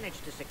can manage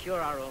to secure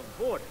our own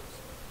borders,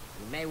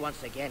 we may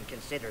once again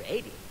consider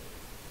aiding.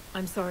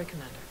 I'm sorry,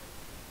 Commander.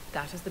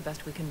 That is the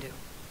best we can do.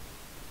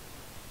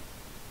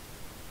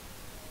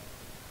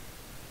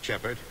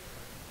 Shepard,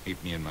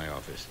 meet me in my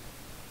office.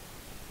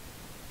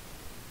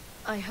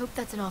 I hope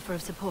that's an offer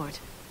of support.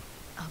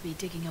 I'll be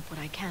digging up what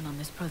I can on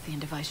this Prothean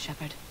device,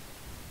 Shepard.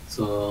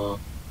 So,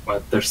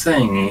 what they're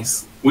saying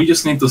is, we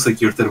just need to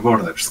secure their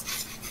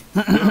borders.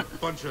 You're a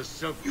bunch of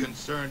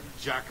self-concerned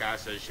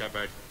jackasses,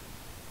 Shepard.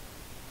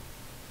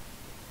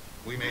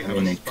 We may have I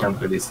mean, a I can't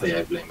really say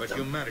I spot, blame but them.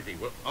 humanity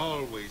will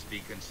always be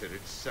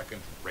considered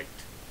second-rate.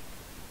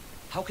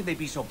 How can they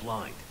be so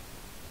blind?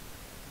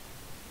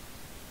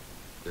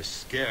 They're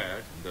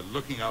scared, and they're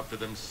looking out for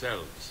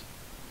themselves.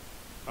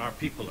 Our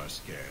people are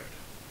scared,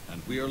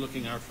 and we are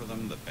looking out for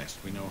them the best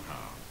we know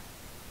how.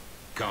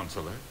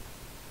 Counselor?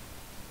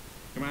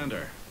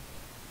 Commander,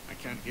 I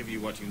can't give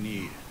you what you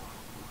need,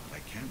 but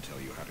I can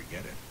tell you how to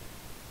get it.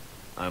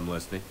 I'm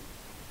listening.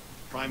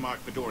 Primarch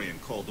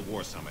Vidorian called the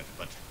war summit,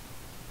 but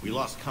we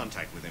lost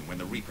contact with him when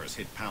the Reapers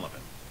hit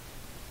Palaven.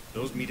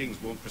 Those meetings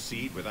won't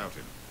proceed without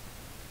him.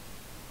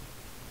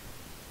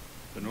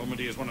 The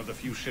Normandy is one of the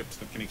few ships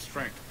that can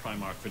extract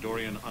Primarch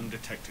Vidorian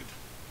undetected.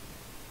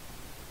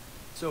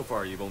 So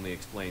far, you've only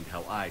explained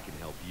how I can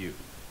help you.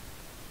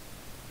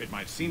 It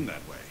might seem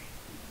that way.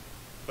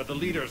 But the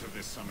leaders of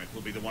this summit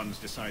will be the ones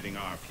deciding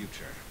our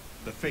future.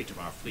 The fate of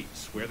our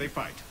fleets, where they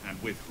fight,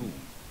 and with whom.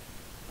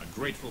 A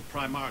grateful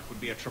Primarch would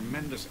be a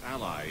tremendous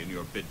ally in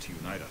your bid to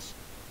unite us.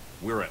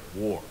 We're at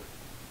war.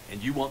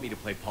 And you want me to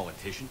play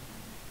politician?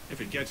 If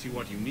it gets you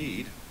what you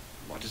need,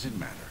 what does it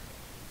matter?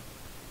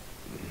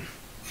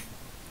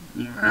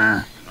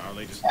 Our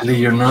latest Ali,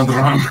 you're not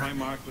wrong.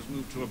 Primarch was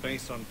moved to a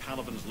base on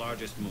Palaven's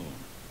largest moon.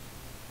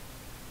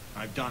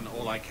 I've done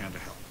all I can to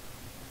help.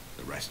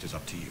 The rest is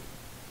up to you.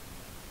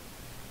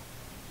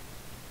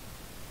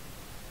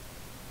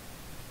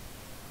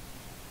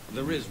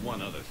 There is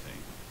one other thing.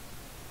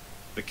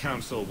 The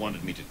Council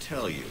wanted me to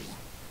tell you.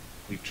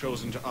 We've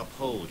chosen to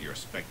uphold your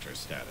Spectre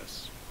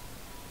status.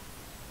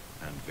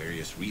 And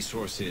various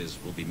resources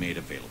will be made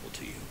available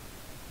to you.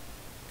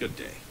 Good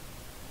day.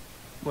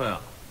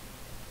 Well,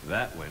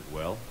 that went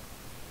well.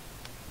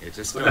 It's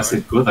a Well, start. that's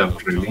a good I'll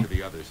up, really. talk to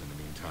the others in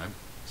the meantime.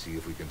 See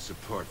if we can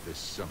support this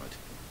summit.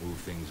 Move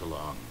things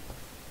along.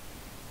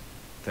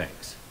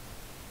 Thanks.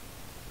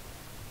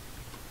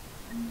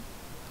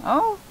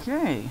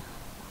 Okay.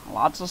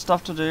 Lots of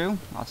stuff to do.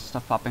 Lots of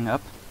stuff popping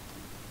up.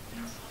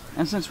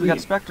 And since we got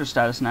Spectre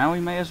status now, we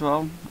may as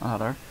well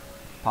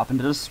pop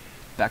into the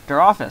Spectre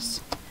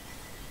office.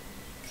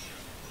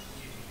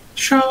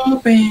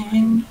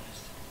 Shopping.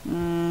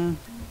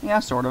 Yeah,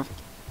 sort of.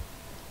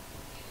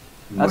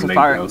 That's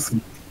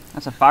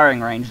That's a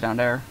firing range down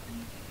there.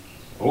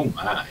 Oh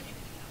my.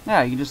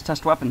 Yeah, you just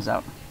test weapons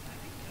out.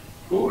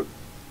 Good.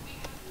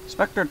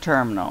 Spectre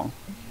terminal.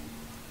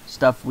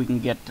 Stuff we can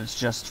get that's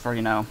just for,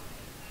 you know,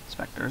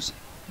 Spectres.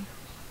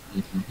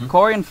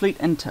 Quarian fleet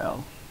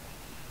intel.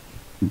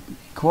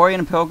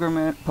 Quarian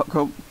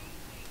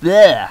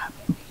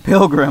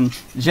Pilgrim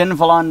Jin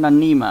Valon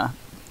Nanima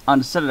on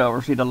the Citadel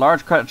received a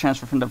large credit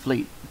transfer from the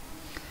fleet.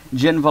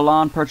 Jin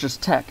Valon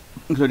purchased tech,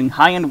 including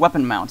high-end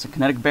weapon mounts and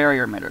kinetic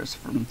barrier emitters,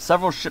 from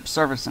several ship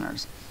service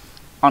centers.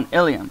 On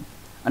Ilium,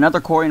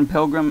 another Quarian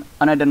Pilgrim,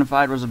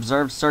 unidentified, was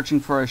observed searching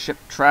for a ship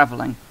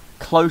traveling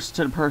close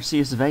to the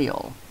Perseus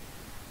Veil.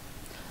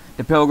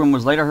 The Pilgrim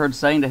was later heard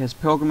saying that his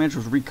pilgrimage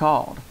was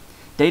recalled.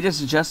 Data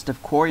suggests the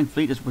Quarian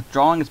fleet is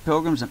withdrawing its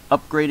pilgrims and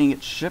upgrading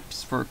its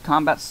ships for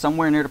combat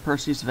somewhere near the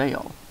Perseus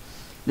Veil.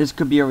 This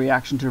could be a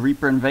reaction to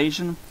Reaper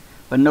invasion,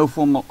 but no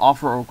formal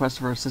offer or request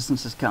for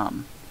assistance has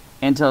come.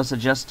 Intel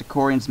suggests the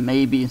Quarians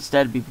may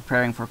instead be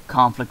preparing for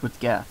conflict with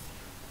Geth.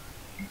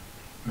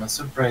 Not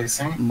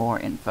surprising. More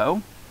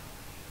info.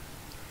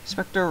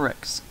 Spectre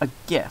Rix, a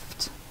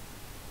gift.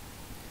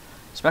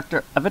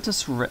 Spectre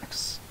Avitus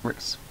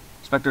Rix.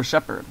 Spectre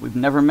Shepard, we've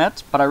never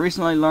met, but I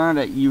recently learned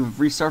that you've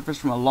resurfaced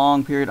from a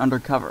long period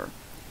undercover.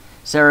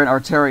 Saren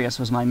Arterius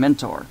was my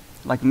mentor,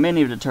 like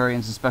many of the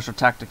Turians in special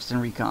tactics and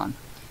recon.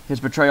 His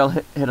betrayal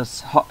hit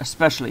us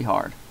especially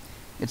hard.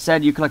 It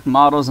said you collect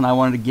models, and I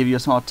wanted to give you a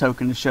small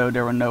token to show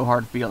there were no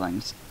hard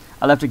feelings.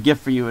 I left a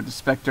gift for you at the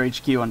Spectre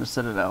HQ on the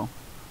Citadel.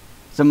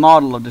 It's a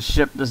model of the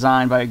ship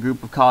designed by a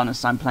group of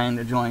colonists I'm planning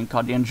to join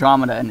called the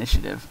Andromeda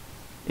Initiative.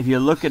 If you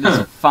look at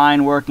its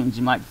fine workings,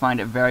 you might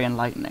find it very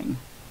enlightening.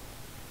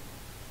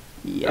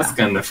 Yeah. That's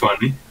kind of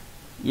funny.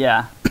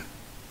 Yeah.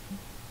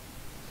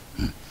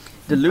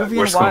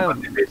 Diluvian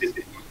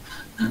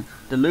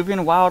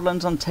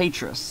wildlands on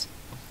Tatris.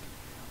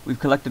 We've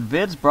collected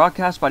vids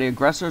broadcast by the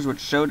aggressors which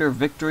show their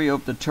victory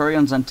over the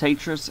Turians on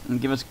Tatris and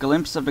give us a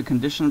glimpse of the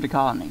condition of the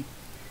colony.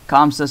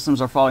 Comm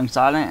systems are falling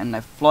silent, and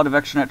a flood of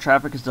extranet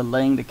traffic is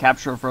delaying the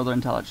capture of further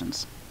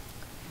intelligence.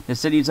 The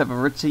cities of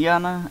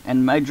Aritiana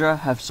and Medra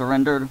have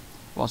surrendered,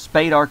 while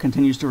Spadar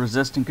continues to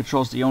resist and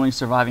controls the only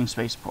surviving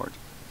spaceport.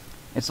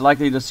 It's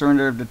likely the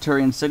surrender of the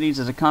Turian cities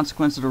as a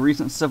consequence of the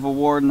recent civil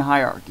war in the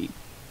hierarchy.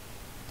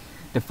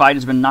 The fight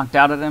has been knocked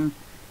out of them,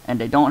 and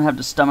they don't have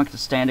the stomach to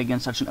stand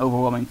against such an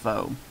overwhelming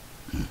foe.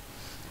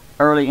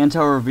 Early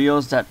intel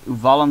reveals that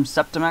Uvalum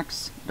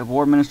Septimax, the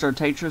war minister of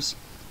Tatris,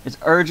 is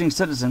urging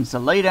citizens to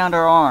lay down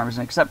their arms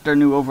and accept their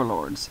new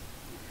overlords.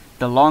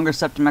 The longer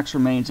Septimax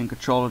remains in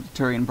control of the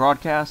Tatrian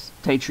broadcasts,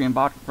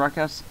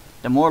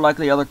 the more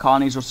likely other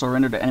colonies will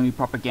surrender to enemy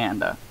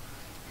propaganda.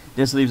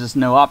 This leaves us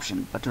no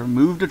option but to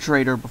remove the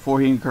traitor before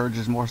he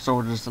encourages more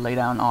soldiers to lay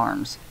down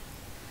arms.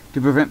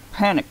 To prevent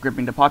panic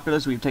gripping the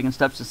populace, we have taken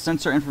steps to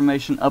censor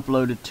information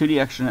uploaded to the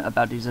extranet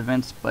about these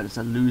events, but it's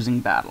a losing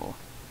battle.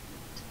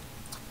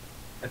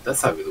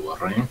 That's how it was,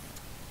 right?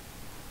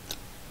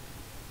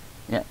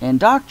 Yeah,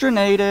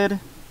 indoctrinated.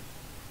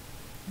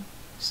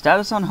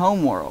 Status on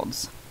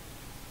homeworlds.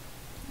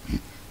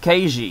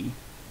 Keiji,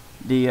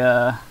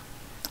 the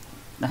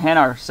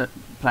Hanar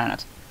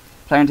planet.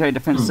 Planetary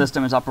defense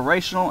system is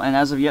operational, and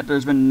as of yet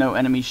there's been no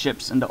enemy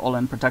ships in the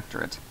Olan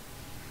Protectorate.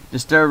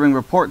 Disturbing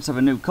reports of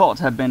a new cult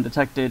have been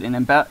detected in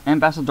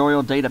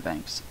ambassadorial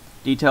databanks.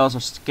 Details are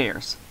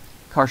scarce.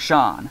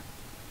 Karshan,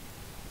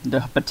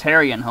 the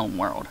Batarian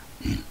homeworld.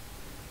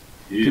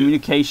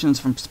 Communications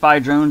from spy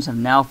drones have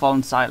now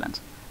fallen silent.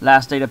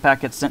 Last data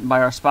packets sent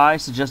by our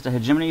spies suggest a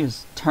hegemony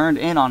has turned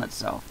in on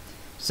itself.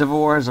 Civil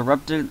war has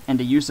erupted, and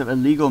the use of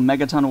illegal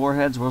megaton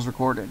warheads was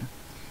recorded.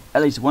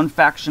 At least one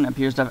faction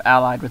appears to have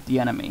allied with the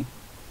enemy.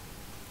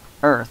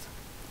 Earth.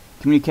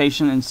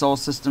 Communication and soul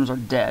systems are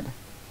dead.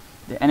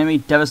 The enemy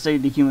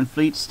devastated the human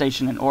fleet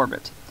stationed in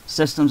orbit.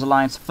 Systems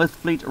Alliance 5th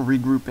Fleet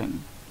regrouping.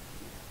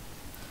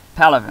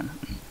 Palaven.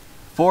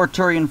 4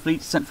 Turian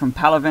fleets sent from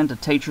Palaven to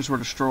Tatris were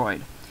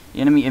destroyed. The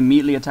enemy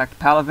immediately attacked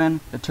Palaven.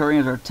 The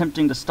Turians are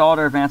attempting to stall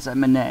their advance at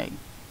Menet.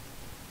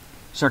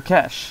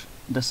 Sarkesh,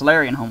 the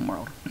Solarian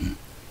homeworld.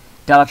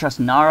 Dalatras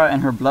Nara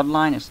and her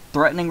bloodline is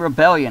threatening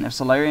rebellion if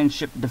Solarian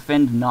ships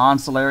defend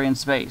non-Solarian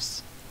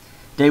space.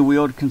 They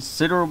wield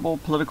considerable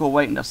political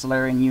weight in the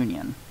Solarian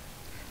Union.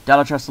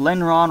 Dalatras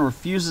Lenron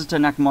refuses to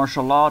enact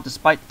martial law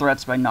despite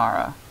threats by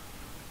Nara.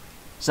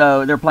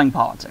 So they're playing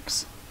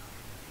politics.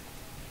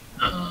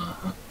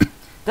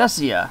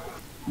 Thesia,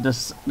 the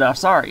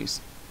Asaris.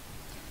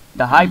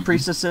 The High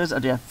Priestesses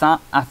of the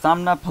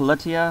Athamna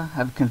Politia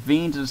have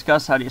convened to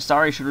discuss how the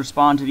Asari should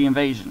respond to the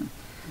invasion.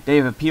 They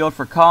have appealed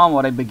for calm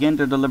while they begin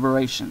their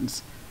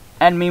deliberations.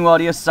 And meanwhile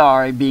the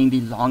Asari, being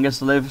the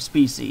longest lived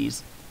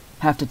species,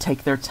 have to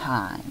take their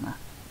time.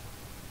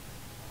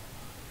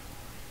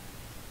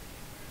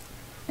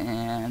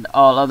 And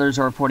all others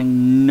are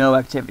reporting no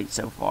activity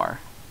so far.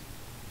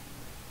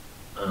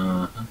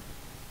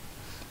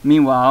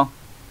 Meanwhile,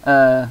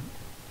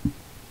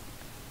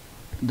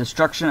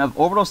 destruction of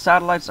orbital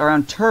satellites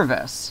around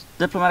Turves.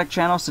 Diplomatic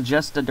channels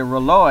suggest that the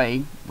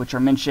Reloi, which are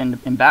mentioned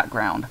in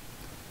background,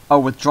 are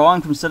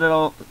withdrawing from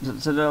Citadel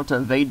to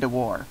evade the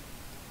war.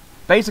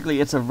 Basically,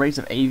 it's a race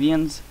of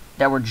avians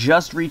that were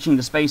just reaching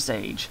the space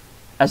age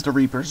as the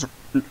Reapers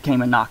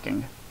came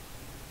a-knocking.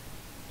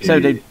 So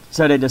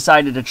they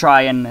decided to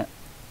try and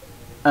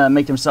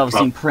make themselves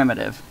seem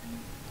primitive.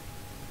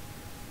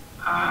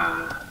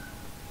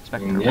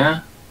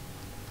 Yeah.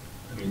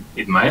 I mean,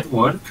 it might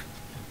work.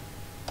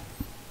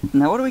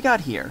 Now what do we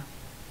got here?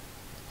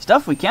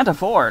 Stuff we can't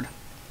afford.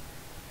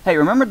 Hey,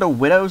 remember the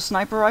Widow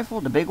sniper rifle?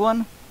 The big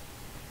one?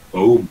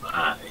 Oh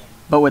my.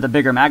 But with a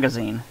bigger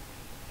magazine.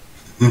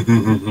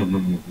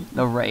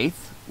 The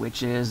Wraith,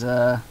 which is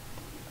a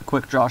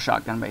quick draw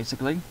shotgun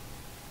basically.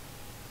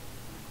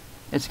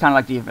 It's kind of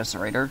like the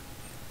Eviscerator.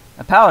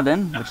 A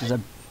Paladin, which is a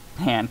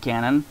hand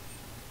cannon.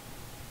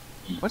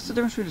 What's the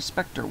difference between a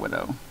Spectre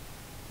Widow?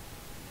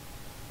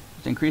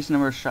 It's increased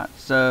number of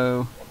shots,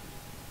 so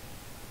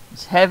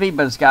it's heavy,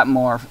 but it's got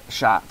more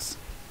shots.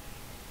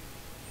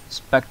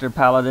 Spectre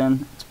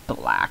Paladin, it's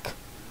black.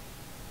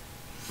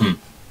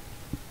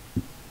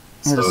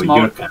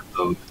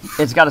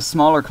 It's got a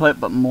smaller clip,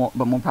 but more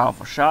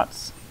powerful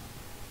shots.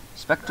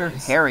 Spectre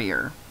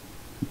Harrier.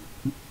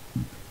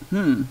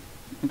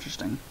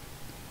 Interesting.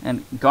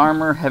 And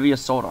Garmer Heavy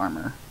Assault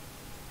Armor.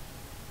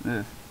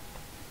 Ugh.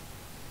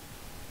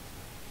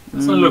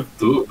 Doesn't look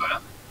too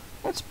bad.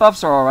 Its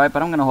buffs are alright,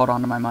 but I'm gonna hold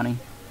on to my money.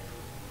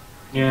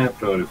 Yeah,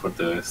 probably for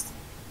the best.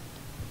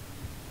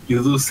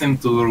 You do seem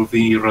to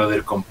be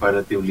rather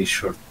comparatively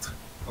short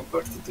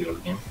compared to the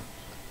old game.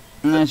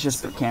 It's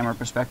just a camera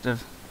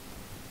perspective.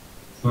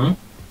 Hmm?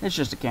 It's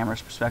just a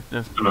camera's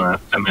perspective. No,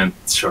 I meant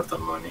short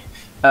on money.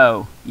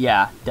 Oh,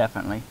 yeah,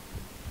 definitely.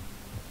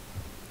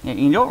 Yeah,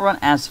 you don't run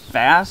as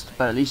fast,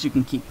 but at least you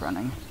can keep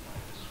running.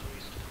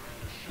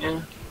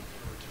 Yeah.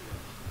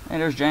 Hey,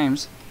 there's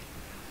James.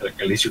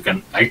 At least you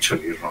can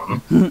actually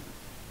run.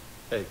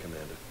 Hey,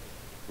 Commander.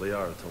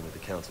 Liara told me the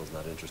Council's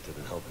not interested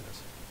in helping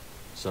us.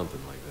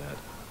 Something like that.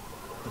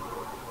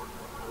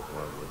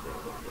 Why would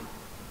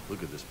they?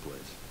 Look at this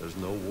place. There's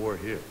no war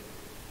here.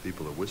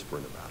 People are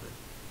whispering about it.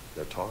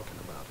 They're talking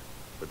about it,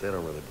 but they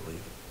don't really believe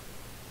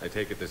it. I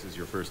take it this is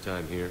your first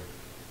time here,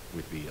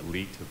 with the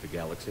elite of the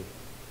galaxy?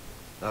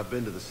 I've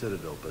been to the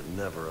Citadel, but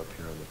never up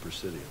here on the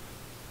Presidium.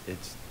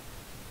 It's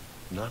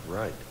not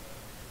right.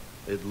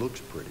 It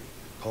looks pretty,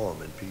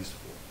 calm and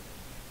peaceful,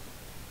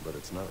 but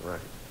it's not right.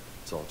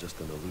 It's all just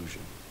an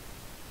illusion.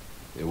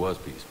 It was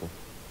peaceful.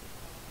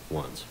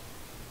 Once.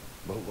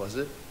 But was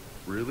it?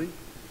 Really?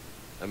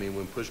 I mean,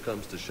 when push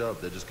comes to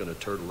shove, they're just gonna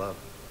turtle up.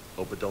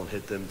 Hope it don't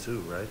hit them too,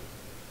 right?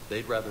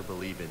 They'd rather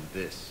believe in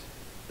this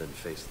than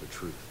face the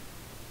truth.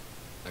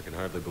 I can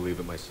hardly believe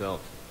it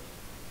myself.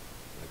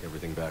 Like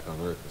everything back on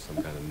Earth is some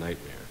kind of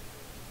nightmare.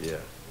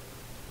 Yeah.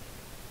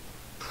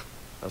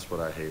 That's what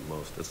I hate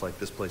most. It's like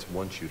this place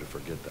wants you to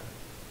forget that.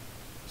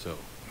 So,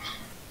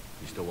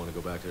 you still want to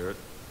go back to Earth?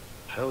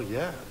 Hell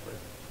yeah,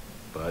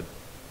 but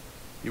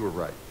you were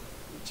right.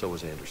 So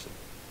was Anderson.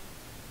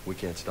 We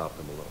can't stop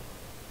them alone.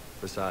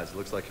 Besides, it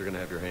looks like you're gonna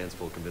have your hands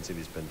full convincing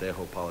these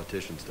pendejo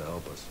politicians to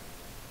help us.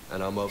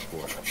 And I'm up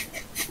for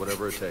it.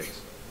 Whatever it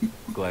takes.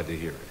 Glad to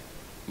hear it.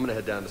 I'm gonna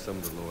head down to some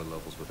of the lower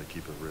levels where they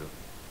keep it real.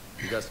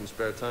 You got some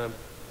spare time?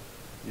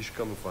 You should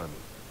come and find me.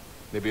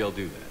 Maybe I'll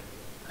do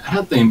that. I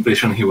had the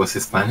impression he was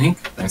Hispanic.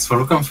 Thanks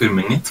for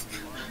confirming it.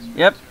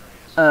 Yep.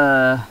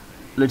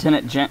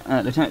 Lieutenant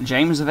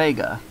James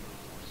Vega.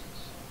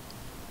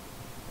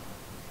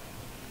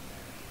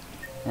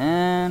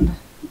 And,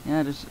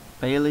 yeah, just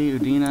Bailey,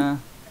 Udina,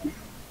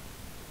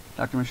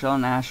 Dr. Michelle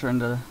and Ash are in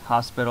the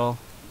hospital.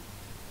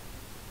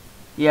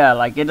 Yeah,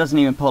 like, it doesn't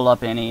even pull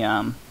up any,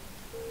 of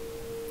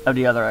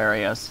the other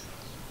areas.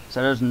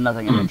 So there's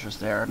nothing of interest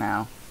there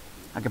now.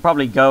 I could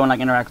probably go and,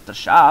 like, interact with the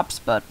shops,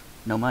 but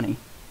no money.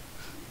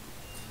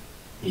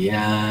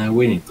 Yeah,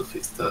 we need to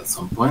fix that at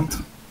some point.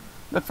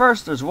 But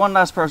first, there's one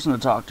last person to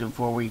talk to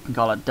before we can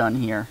call it done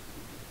here.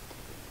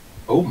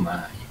 Oh my.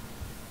 Ma'am,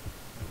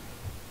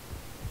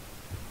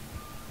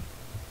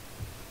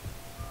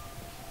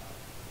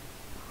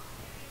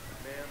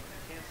 I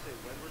can't say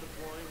when we're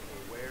deploying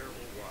or where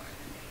or why.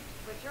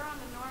 But you're on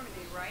the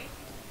Normandy, right?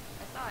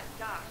 I saw it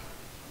dock.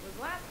 Was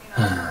last seen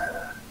on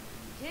Earth.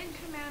 Did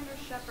Commander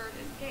Shepard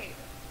escape?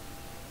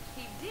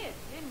 He did,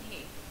 didn't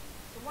he?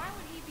 So why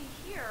would he be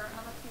here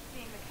unless he's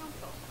seeing the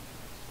Council?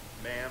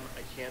 Ma'am,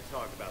 I can't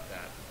talk about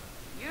that.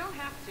 You don't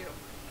have to.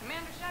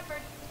 Commander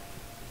Shepard.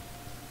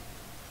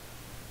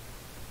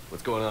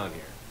 What's going on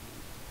here?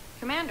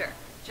 Commander,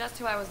 just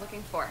who I was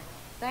looking for.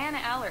 Diana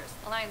Allers,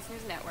 Alliance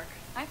News Network.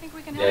 I think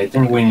we can Yeah, help I each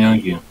think other. we know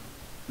you.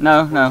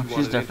 No,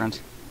 she's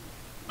different.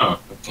 Oh,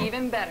 okay.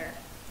 Even better.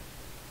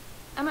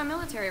 I'm a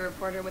military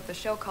reporter with a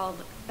show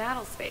called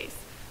Battle Space.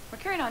 We're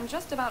carried on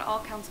just about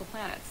all Council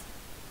planets.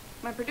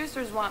 My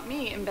producers want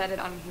me embedded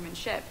on a human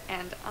ship,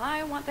 and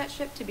I want that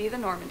ship to be the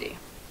Normandy.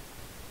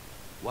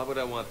 Why would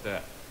I want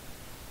that?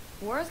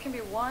 Wars can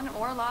be won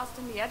or lost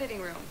in the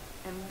editing room,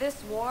 and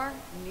this war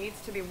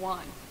needs to be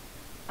won.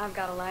 I've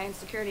got Alliance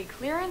security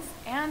clearance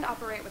and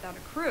operate without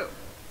a crew.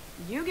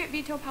 You get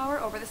veto power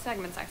over the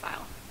segments I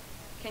file.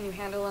 Can you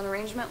handle an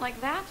arrangement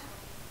like that?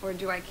 Or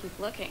do I keep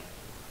looking?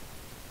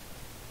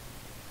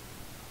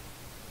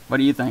 What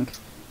do you think?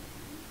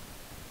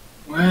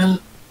 Well,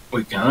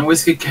 we can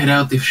always kick her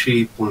out if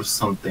she pulls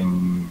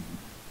something.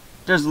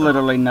 There's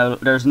literally no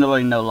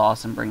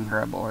loss in bringing her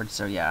aboard,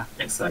 so yeah.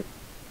 Exactly.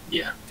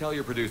 Yeah. Tell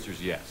your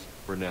producers yes,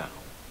 for now.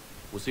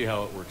 We'll see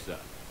how it works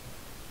out.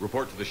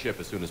 Report to the ship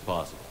as soon as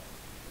possible.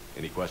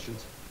 Any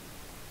questions?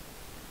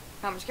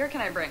 How much gear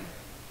can I bring?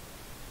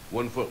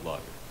 1 foot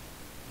logger.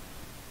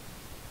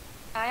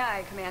 Aye,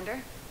 aye,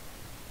 Commander.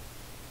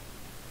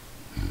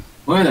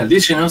 Well, at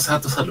least she knows how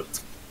to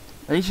salute.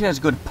 At least she has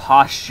good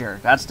posture.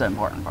 That's the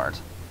important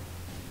part.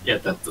 Yeah,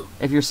 that too.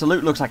 If your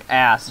salute looks like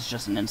ass, it's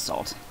just an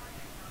insult.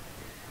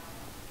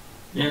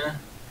 Yeah,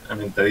 I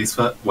mean, that is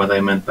what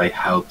I meant by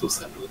how to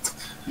salute.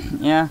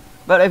 Yeah,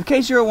 but in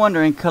case you were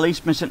wondering,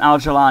 Khalish Mission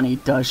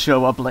Al-Jalani does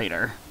show up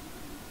later.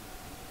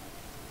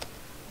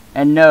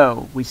 And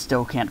no, we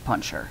still can't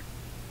punch her.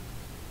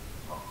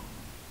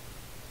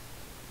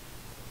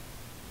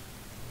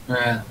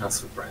 Not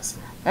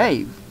surprising.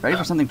 Hey, ready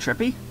for something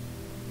trippy?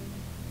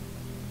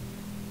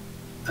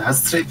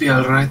 That's trippy,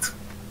 alright.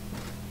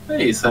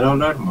 Hey, is that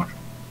all armor?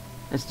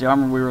 It's the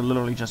armor we were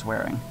literally just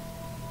wearing.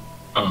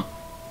 Oh.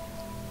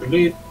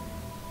 Really?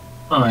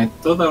 Oh, I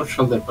thought our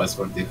shoulder pads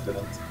were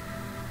different.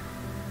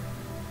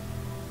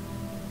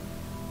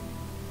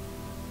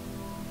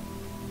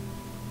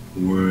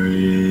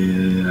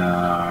 We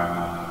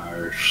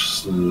are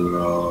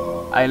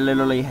slow. I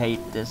literally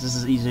hate this. This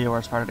is easily the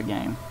worst part of the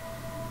game.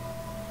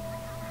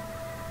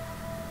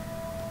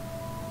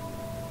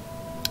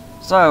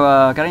 So,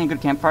 got any good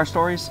campfire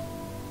stories?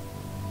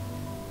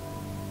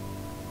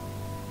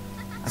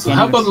 So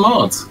how about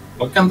mods?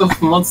 What kind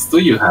of mods do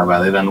you have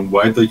added, and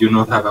why do you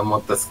not have a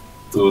mod that's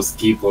to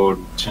skip or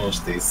change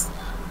this?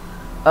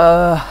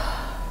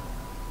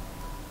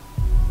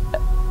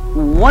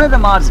 One of the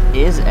mods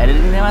is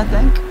editing them, I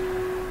think.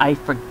 I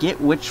forget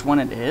which one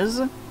it is,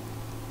 and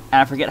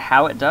I forget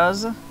how it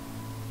does.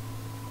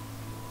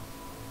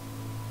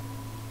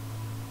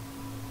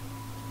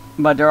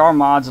 But there are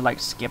mods that, like,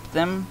 skip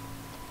them.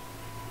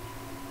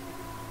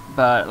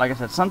 But, like I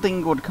said,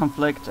 something would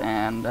conflict,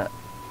 and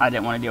I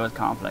didn't want to deal with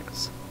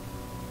conflicts.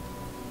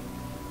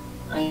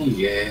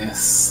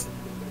 Yes.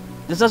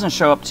 This doesn't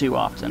show up too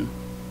often.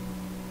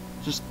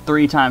 Just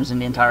 3 times in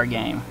the entire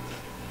game.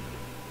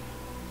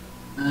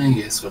 I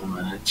guess we'll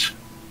manage.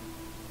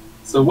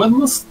 So what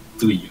mods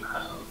do you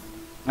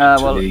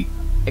have?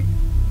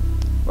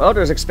 Well,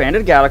 there's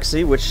Expanded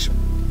Galaxy, which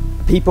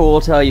people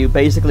will tell you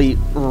basically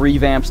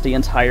revamps the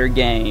entire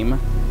game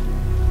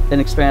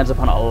and expands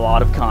upon a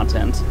lot of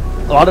content.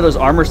 A lot of those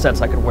armor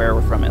sets I could wear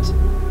were from it.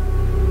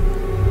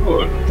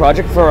 Cool.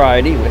 Project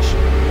Variety, which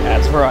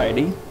adds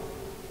variety.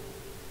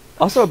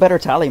 Also a better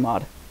tally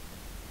mod.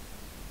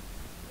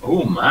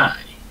 Oh my.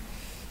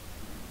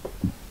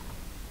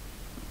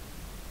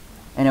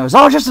 And it was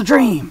all just a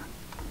dream!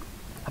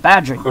 A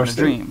bad dream, but a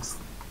dream.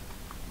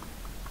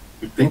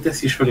 I think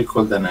that's usually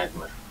called a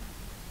nightmare.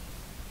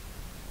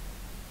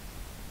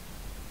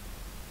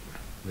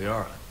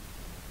 Liara,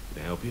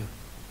 can I help you?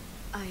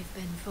 I've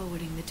been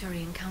forwarding the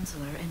Turian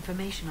Counselor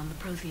information on the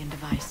Prothean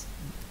device.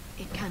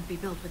 It can't be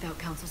built without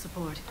Council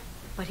support,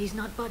 but he's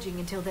not budging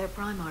until their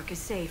Primarch is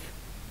safe.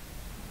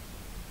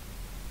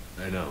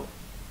 I know.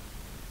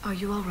 Are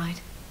you all right?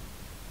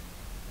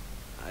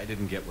 I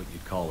didn't get what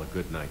you'd call a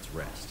good night's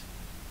rest.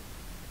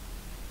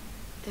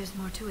 There's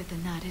more to it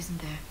than that,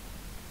 isn't there?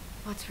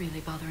 What's really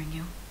bothering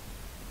you?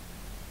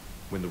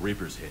 When the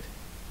Reapers hit,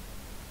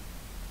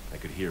 I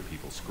could hear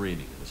people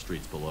screaming in the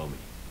streets below me.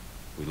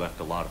 We left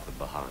a lot of them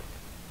behind.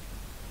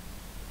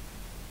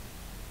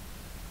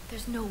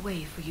 There's no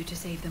way for you to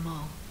save them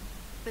all.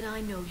 But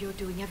I know you're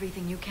doing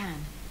everything you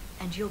can,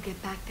 and you'll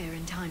get back there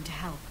in time to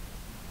help.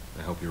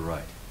 I hope you're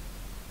right.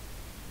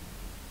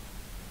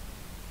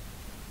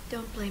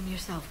 Don't blame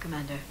yourself,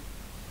 Commander.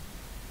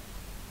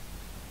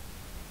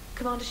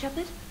 Commander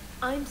Shepard,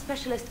 I'm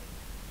Specialist...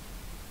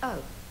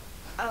 Oh.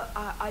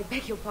 I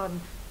beg your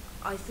pardon.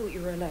 I thought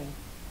you were alone.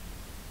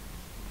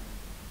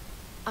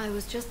 I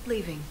was just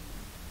leaving.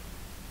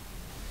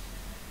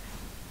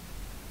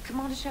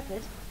 Commander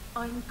Shepard,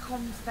 I'm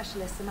Comm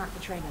Specialist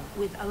Samantha Traynor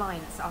with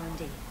Alliance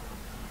R&D.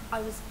 I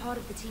was part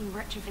of the team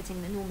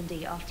retrofitting the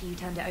Normandy after you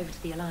turned it over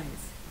to the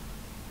Alliance.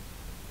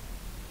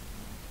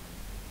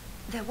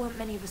 There weren't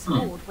many of us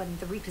aboard when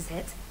the Reapers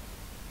hit.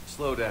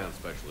 Slow down,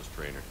 Specialist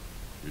Trainer.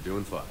 You're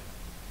doing fine.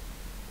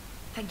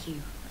 Thank you.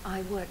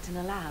 I worked in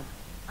a lab.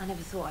 I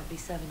never thought I'd be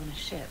serving on a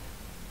ship.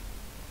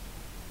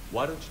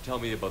 Why don't you tell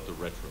me about the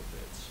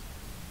retrofits?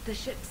 The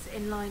ship's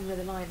in line with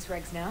Alliance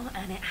regs now,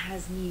 and it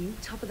has new,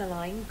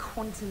 top-of-the-line,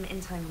 quantum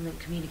entanglement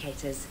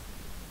communicators.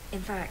 In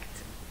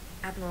fact,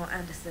 Admiral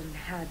Anderson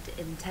had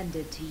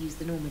intended to use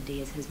the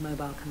Normandy as his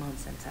mobile command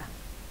center.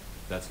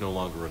 That's no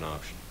longer an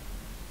option.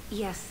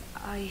 Yes,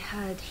 I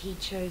heard he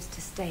chose to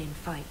stay and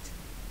fight.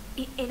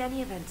 In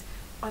any event,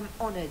 I'm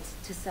honored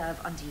to serve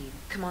under you,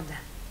 Commander.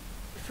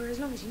 For as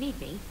long as you need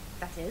me,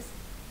 that is.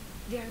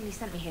 They only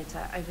sent me here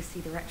to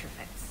oversee the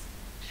retrofits.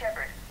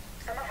 Shepard,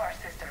 some of our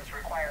systems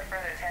require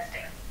further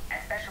testing,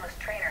 and Specialist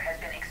Trainer has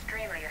been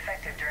extremely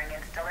effective during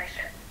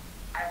installation.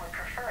 I would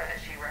prefer that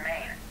she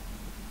remain.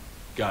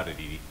 Got it,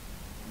 Edie.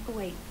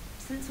 Wait,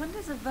 since when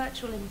does a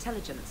virtual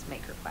intelligence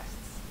make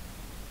requests?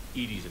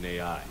 Edie's an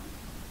AI,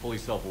 fully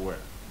self-aware.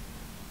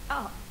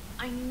 Oh,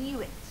 I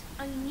knew it.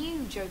 I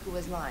knew Joker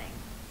was lying.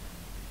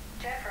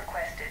 Jeff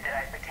requested that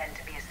I pretend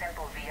to be a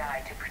simple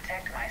VI to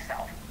protect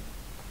myself.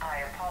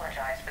 I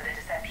apologize for the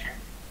deception.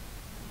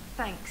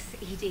 Thanks,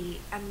 Edie,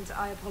 and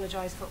I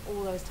apologize for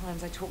all those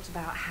times I talked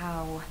about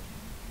how...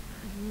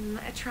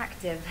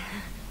 attractive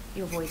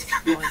your voice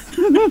was.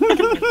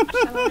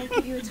 Shall I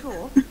give you a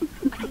tour? I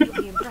think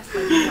you'll be impressed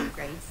by the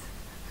upgrades.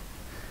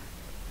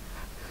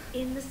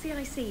 In the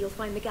CIC, you'll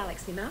find the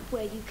galaxy map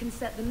where you can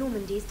set the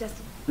Normandy's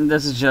destination.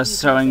 This is just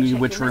showing you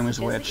which room is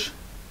which.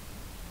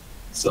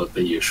 So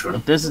the usual.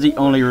 This is the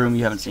only room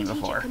you haven't seen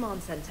before.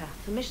 Command center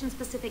for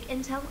mission-specific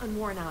intel and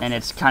war analysis. And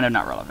it's kind of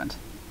not relevant.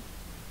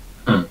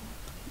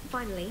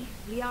 Finally,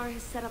 Liara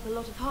has set up a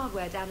lot of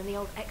hardware down in the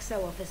old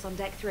XO office on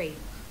Deck 3.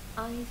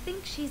 I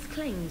think she's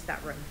claimed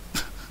that room.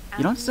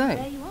 You don't say.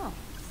 There you are.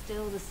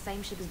 Still the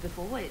same ship as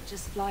before, it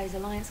just flies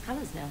Alliance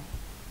colors now.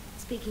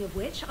 Speaking of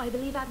which, I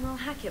believe Admiral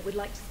Hackett would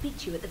like to speak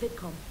to you at the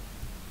VidCon.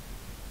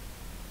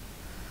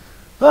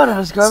 But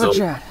let's go have a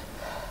chat.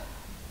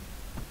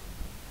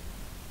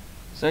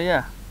 So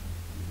yeah.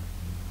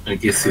 I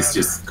guess he's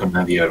just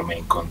gonna be our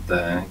main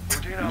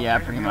contact. Yeah,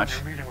 pretty much.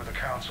 You're meeting with the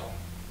council.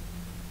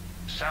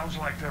 Sounds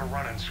like they're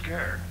running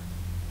scared.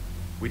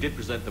 We did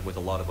present them with a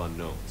lot of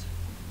unknowns.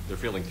 They're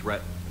feeling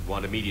threatened and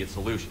want immediate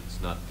solutions,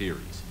 not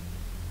theories.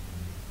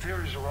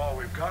 Theories are all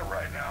we've got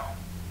right now.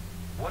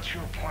 What's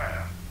your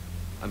plan?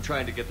 I'm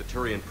trying to get the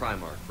Turian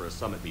Primarch for a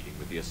summit meeting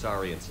with the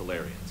Asari and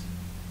Solarians.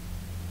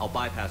 I'll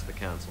bypass the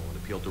council and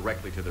appeal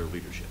directly to their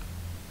leadership.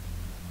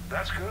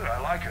 That's good, I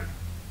like it.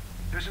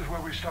 This is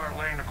where we start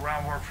laying the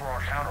groundwork for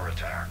our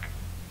counterattack.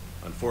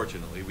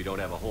 Unfortunately, we don't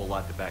have a whole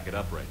lot to back it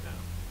up right now.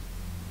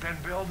 Then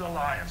build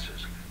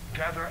alliances.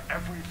 Gather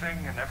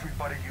everything and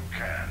everybody you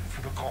can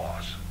for the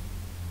cause.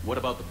 What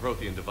about the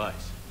Prothean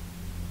device?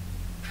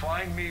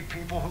 Find me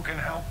people who can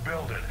help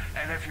build it,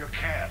 and if you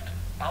can't,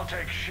 I'll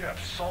take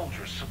ships,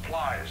 soldiers,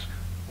 supplies,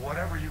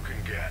 whatever you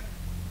can get.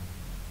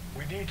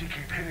 We need to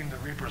keep hitting the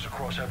Reapers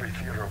across every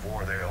theater of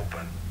war they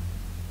open.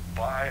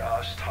 Buy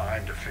us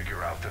time to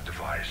figure out the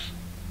device.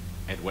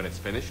 And when it's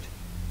finished?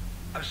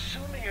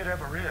 Assuming it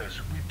ever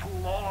is, we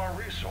pool all our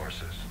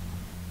resources.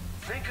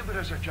 Think of it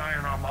as a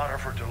giant armada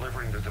for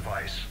delivering the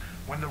device,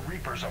 when the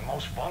Reapers are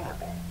most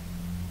vulnerable.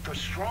 The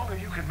stronger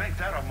you can make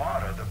that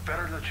armada, the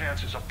better the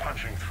chances of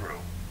punching through.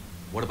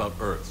 What about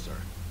Earth, sir?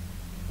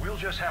 We'll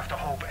just have to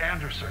hope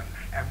Anderson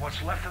and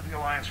what's left of the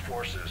Alliance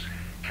forces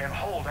can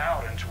hold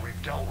out until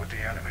we've dealt with the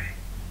enemy.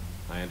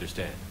 I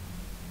understand.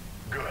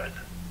 Good.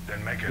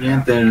 Then make it Yeah,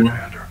 happen,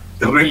 Commander.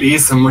 there really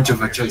isn't much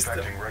of a choice though.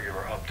 Expecting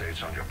regular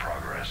updates on your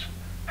progress.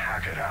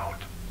 Hack it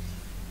out.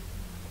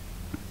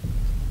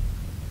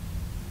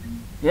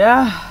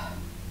 Yeah.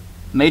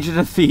 Major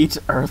defeat,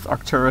 Earth,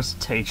 Arcturus,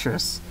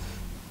 Tatris.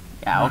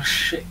 Ouch. Oh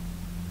shit.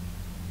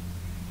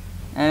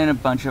 And a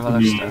bunch of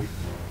other stuff.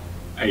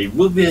 I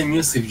would be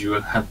amused if you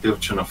had the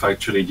option of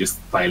actually just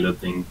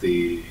piloting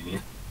the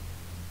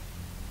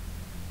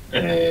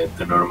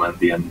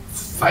Normandy and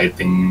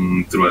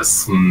fighting through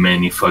as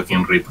many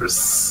fucking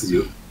Reapers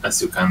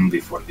as you can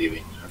before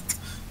leaving.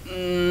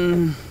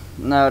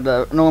 No,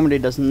 the Normandy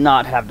does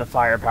not have the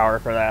firepower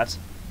for that.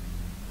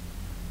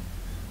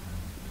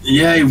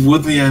 Yeah, I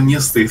would be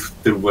amused if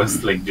there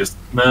was like just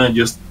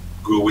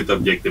go with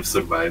objective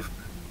survive.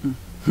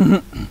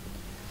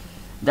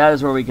 That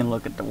is where we can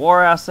look at the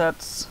war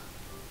assets.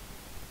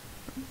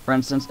 For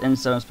instance,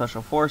 INSO and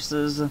Special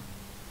Forces.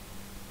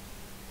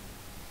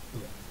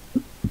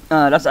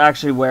 That's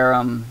actually where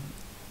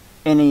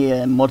any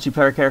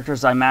multiplayer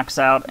characters I max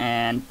out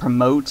and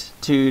promote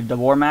to the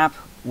war map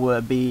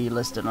would be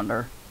listed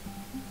under.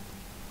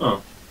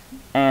 Oh.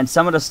 And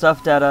some of the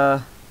stuff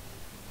that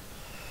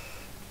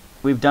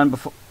we've done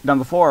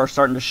before are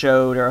starting to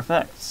show their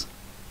effects.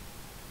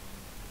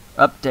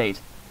 Update.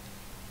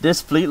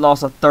 This fleet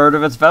lost a third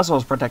of its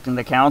vessels protecting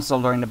the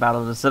Council during the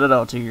Battle of the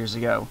Citadel 2 years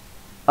ago.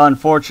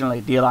 Unfortunately,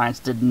 the Alliance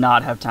did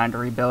not have time to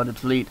rebuild its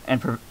fleet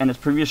and its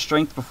previous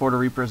strength before the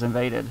Reapers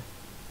invaded.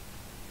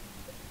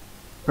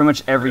 Pretty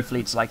much every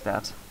fleet's like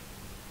that.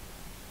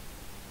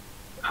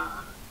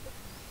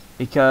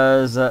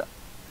 Because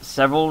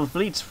several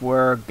fleets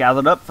were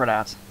gathered up for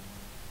that.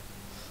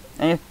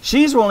 And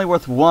she's only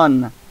worth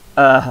one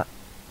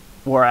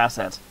war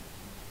asset.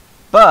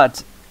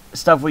 But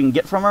stuff we can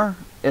get from her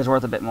is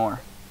worth a bit more.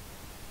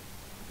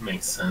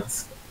 Makes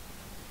sense.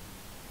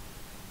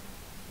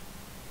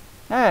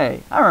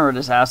 Hey, I remember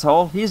this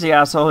asshole. He's the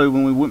asshole who,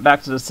 when we went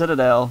back to the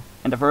Citadel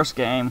in the first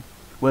game,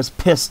 was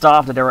pissed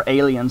off that there were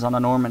aliens on the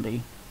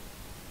Normandy.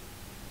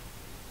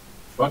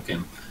 Fuck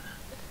him.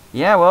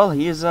 Yeah, well,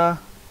 he's worth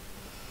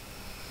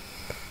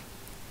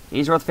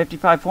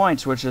 55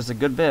 points, which is a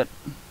good bit.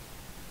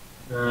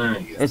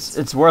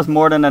 It's worth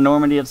more than the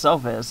Normandy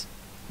itself is.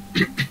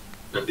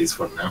 At least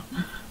for now.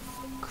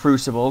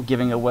 Crucible,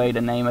 giving away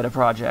the name of the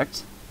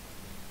project.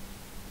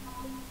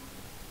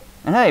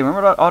 And hey,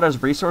 remember all those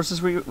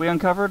resources we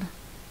uncovered?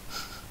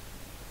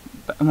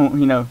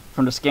 You know,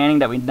 from the scanning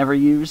that we never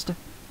used?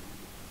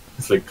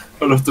 It's like,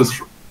 all of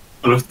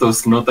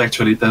those not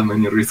actually that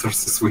many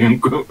resources we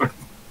uncovered.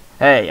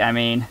 Hey, I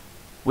mean,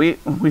 we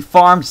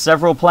farmed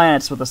several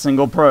planets with a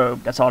single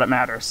probe. That's all that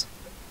matters.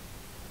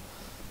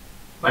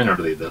 Minor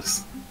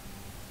leaders.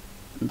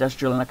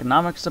 Industrial and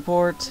economic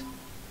support.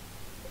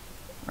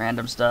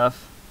 Random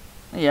stuff.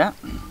 Yeah.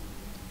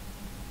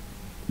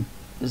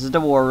 This is the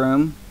war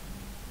room.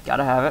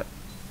 Gotta have it.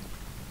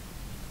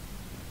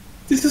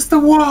 This is the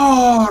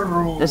war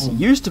room! This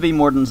used to be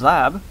Morden's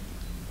lab.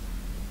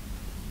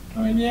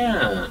 Oh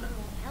yeah.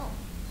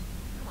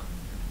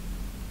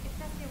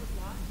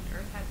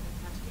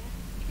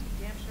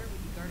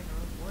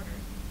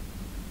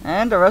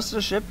 And the rest of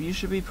the ship you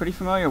should be pretty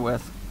familiar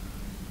with.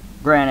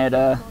 Granted,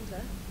 The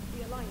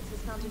Alliance has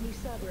found a new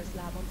Cerberus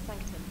lab on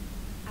Sanctum.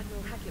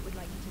 Admiral Hackett would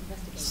like you to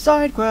investigate.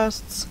 Side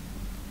quests.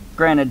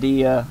 Granted,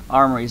 the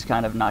armory's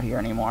kind of not here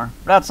anymore.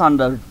 That's on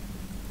the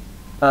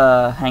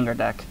hangar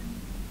deck.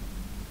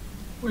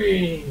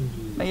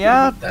 But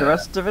yeah, the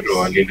rest of it's...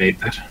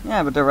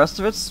 Yeah, but the rest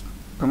of it's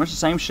pretty much the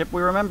same ship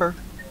we remember.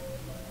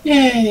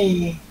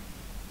 Yay!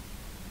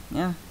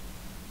 Yeah.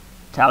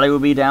 Tally will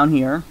be down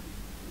here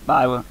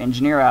by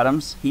Engineer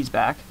Adams. He's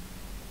back.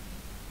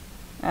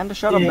 And the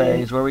shuttle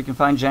bays where we can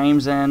find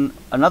James and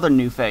another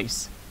new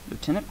face,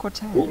 Lieutenant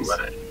Cortez.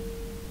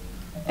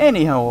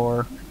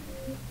 Anyhow,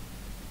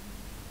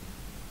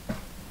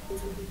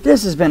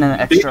 this has been an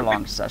extra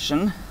long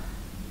session.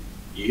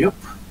 Yep.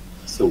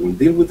 So we'll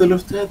deal with all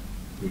of that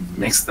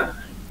next time.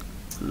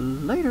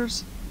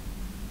 Laters.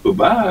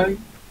 Goodbye.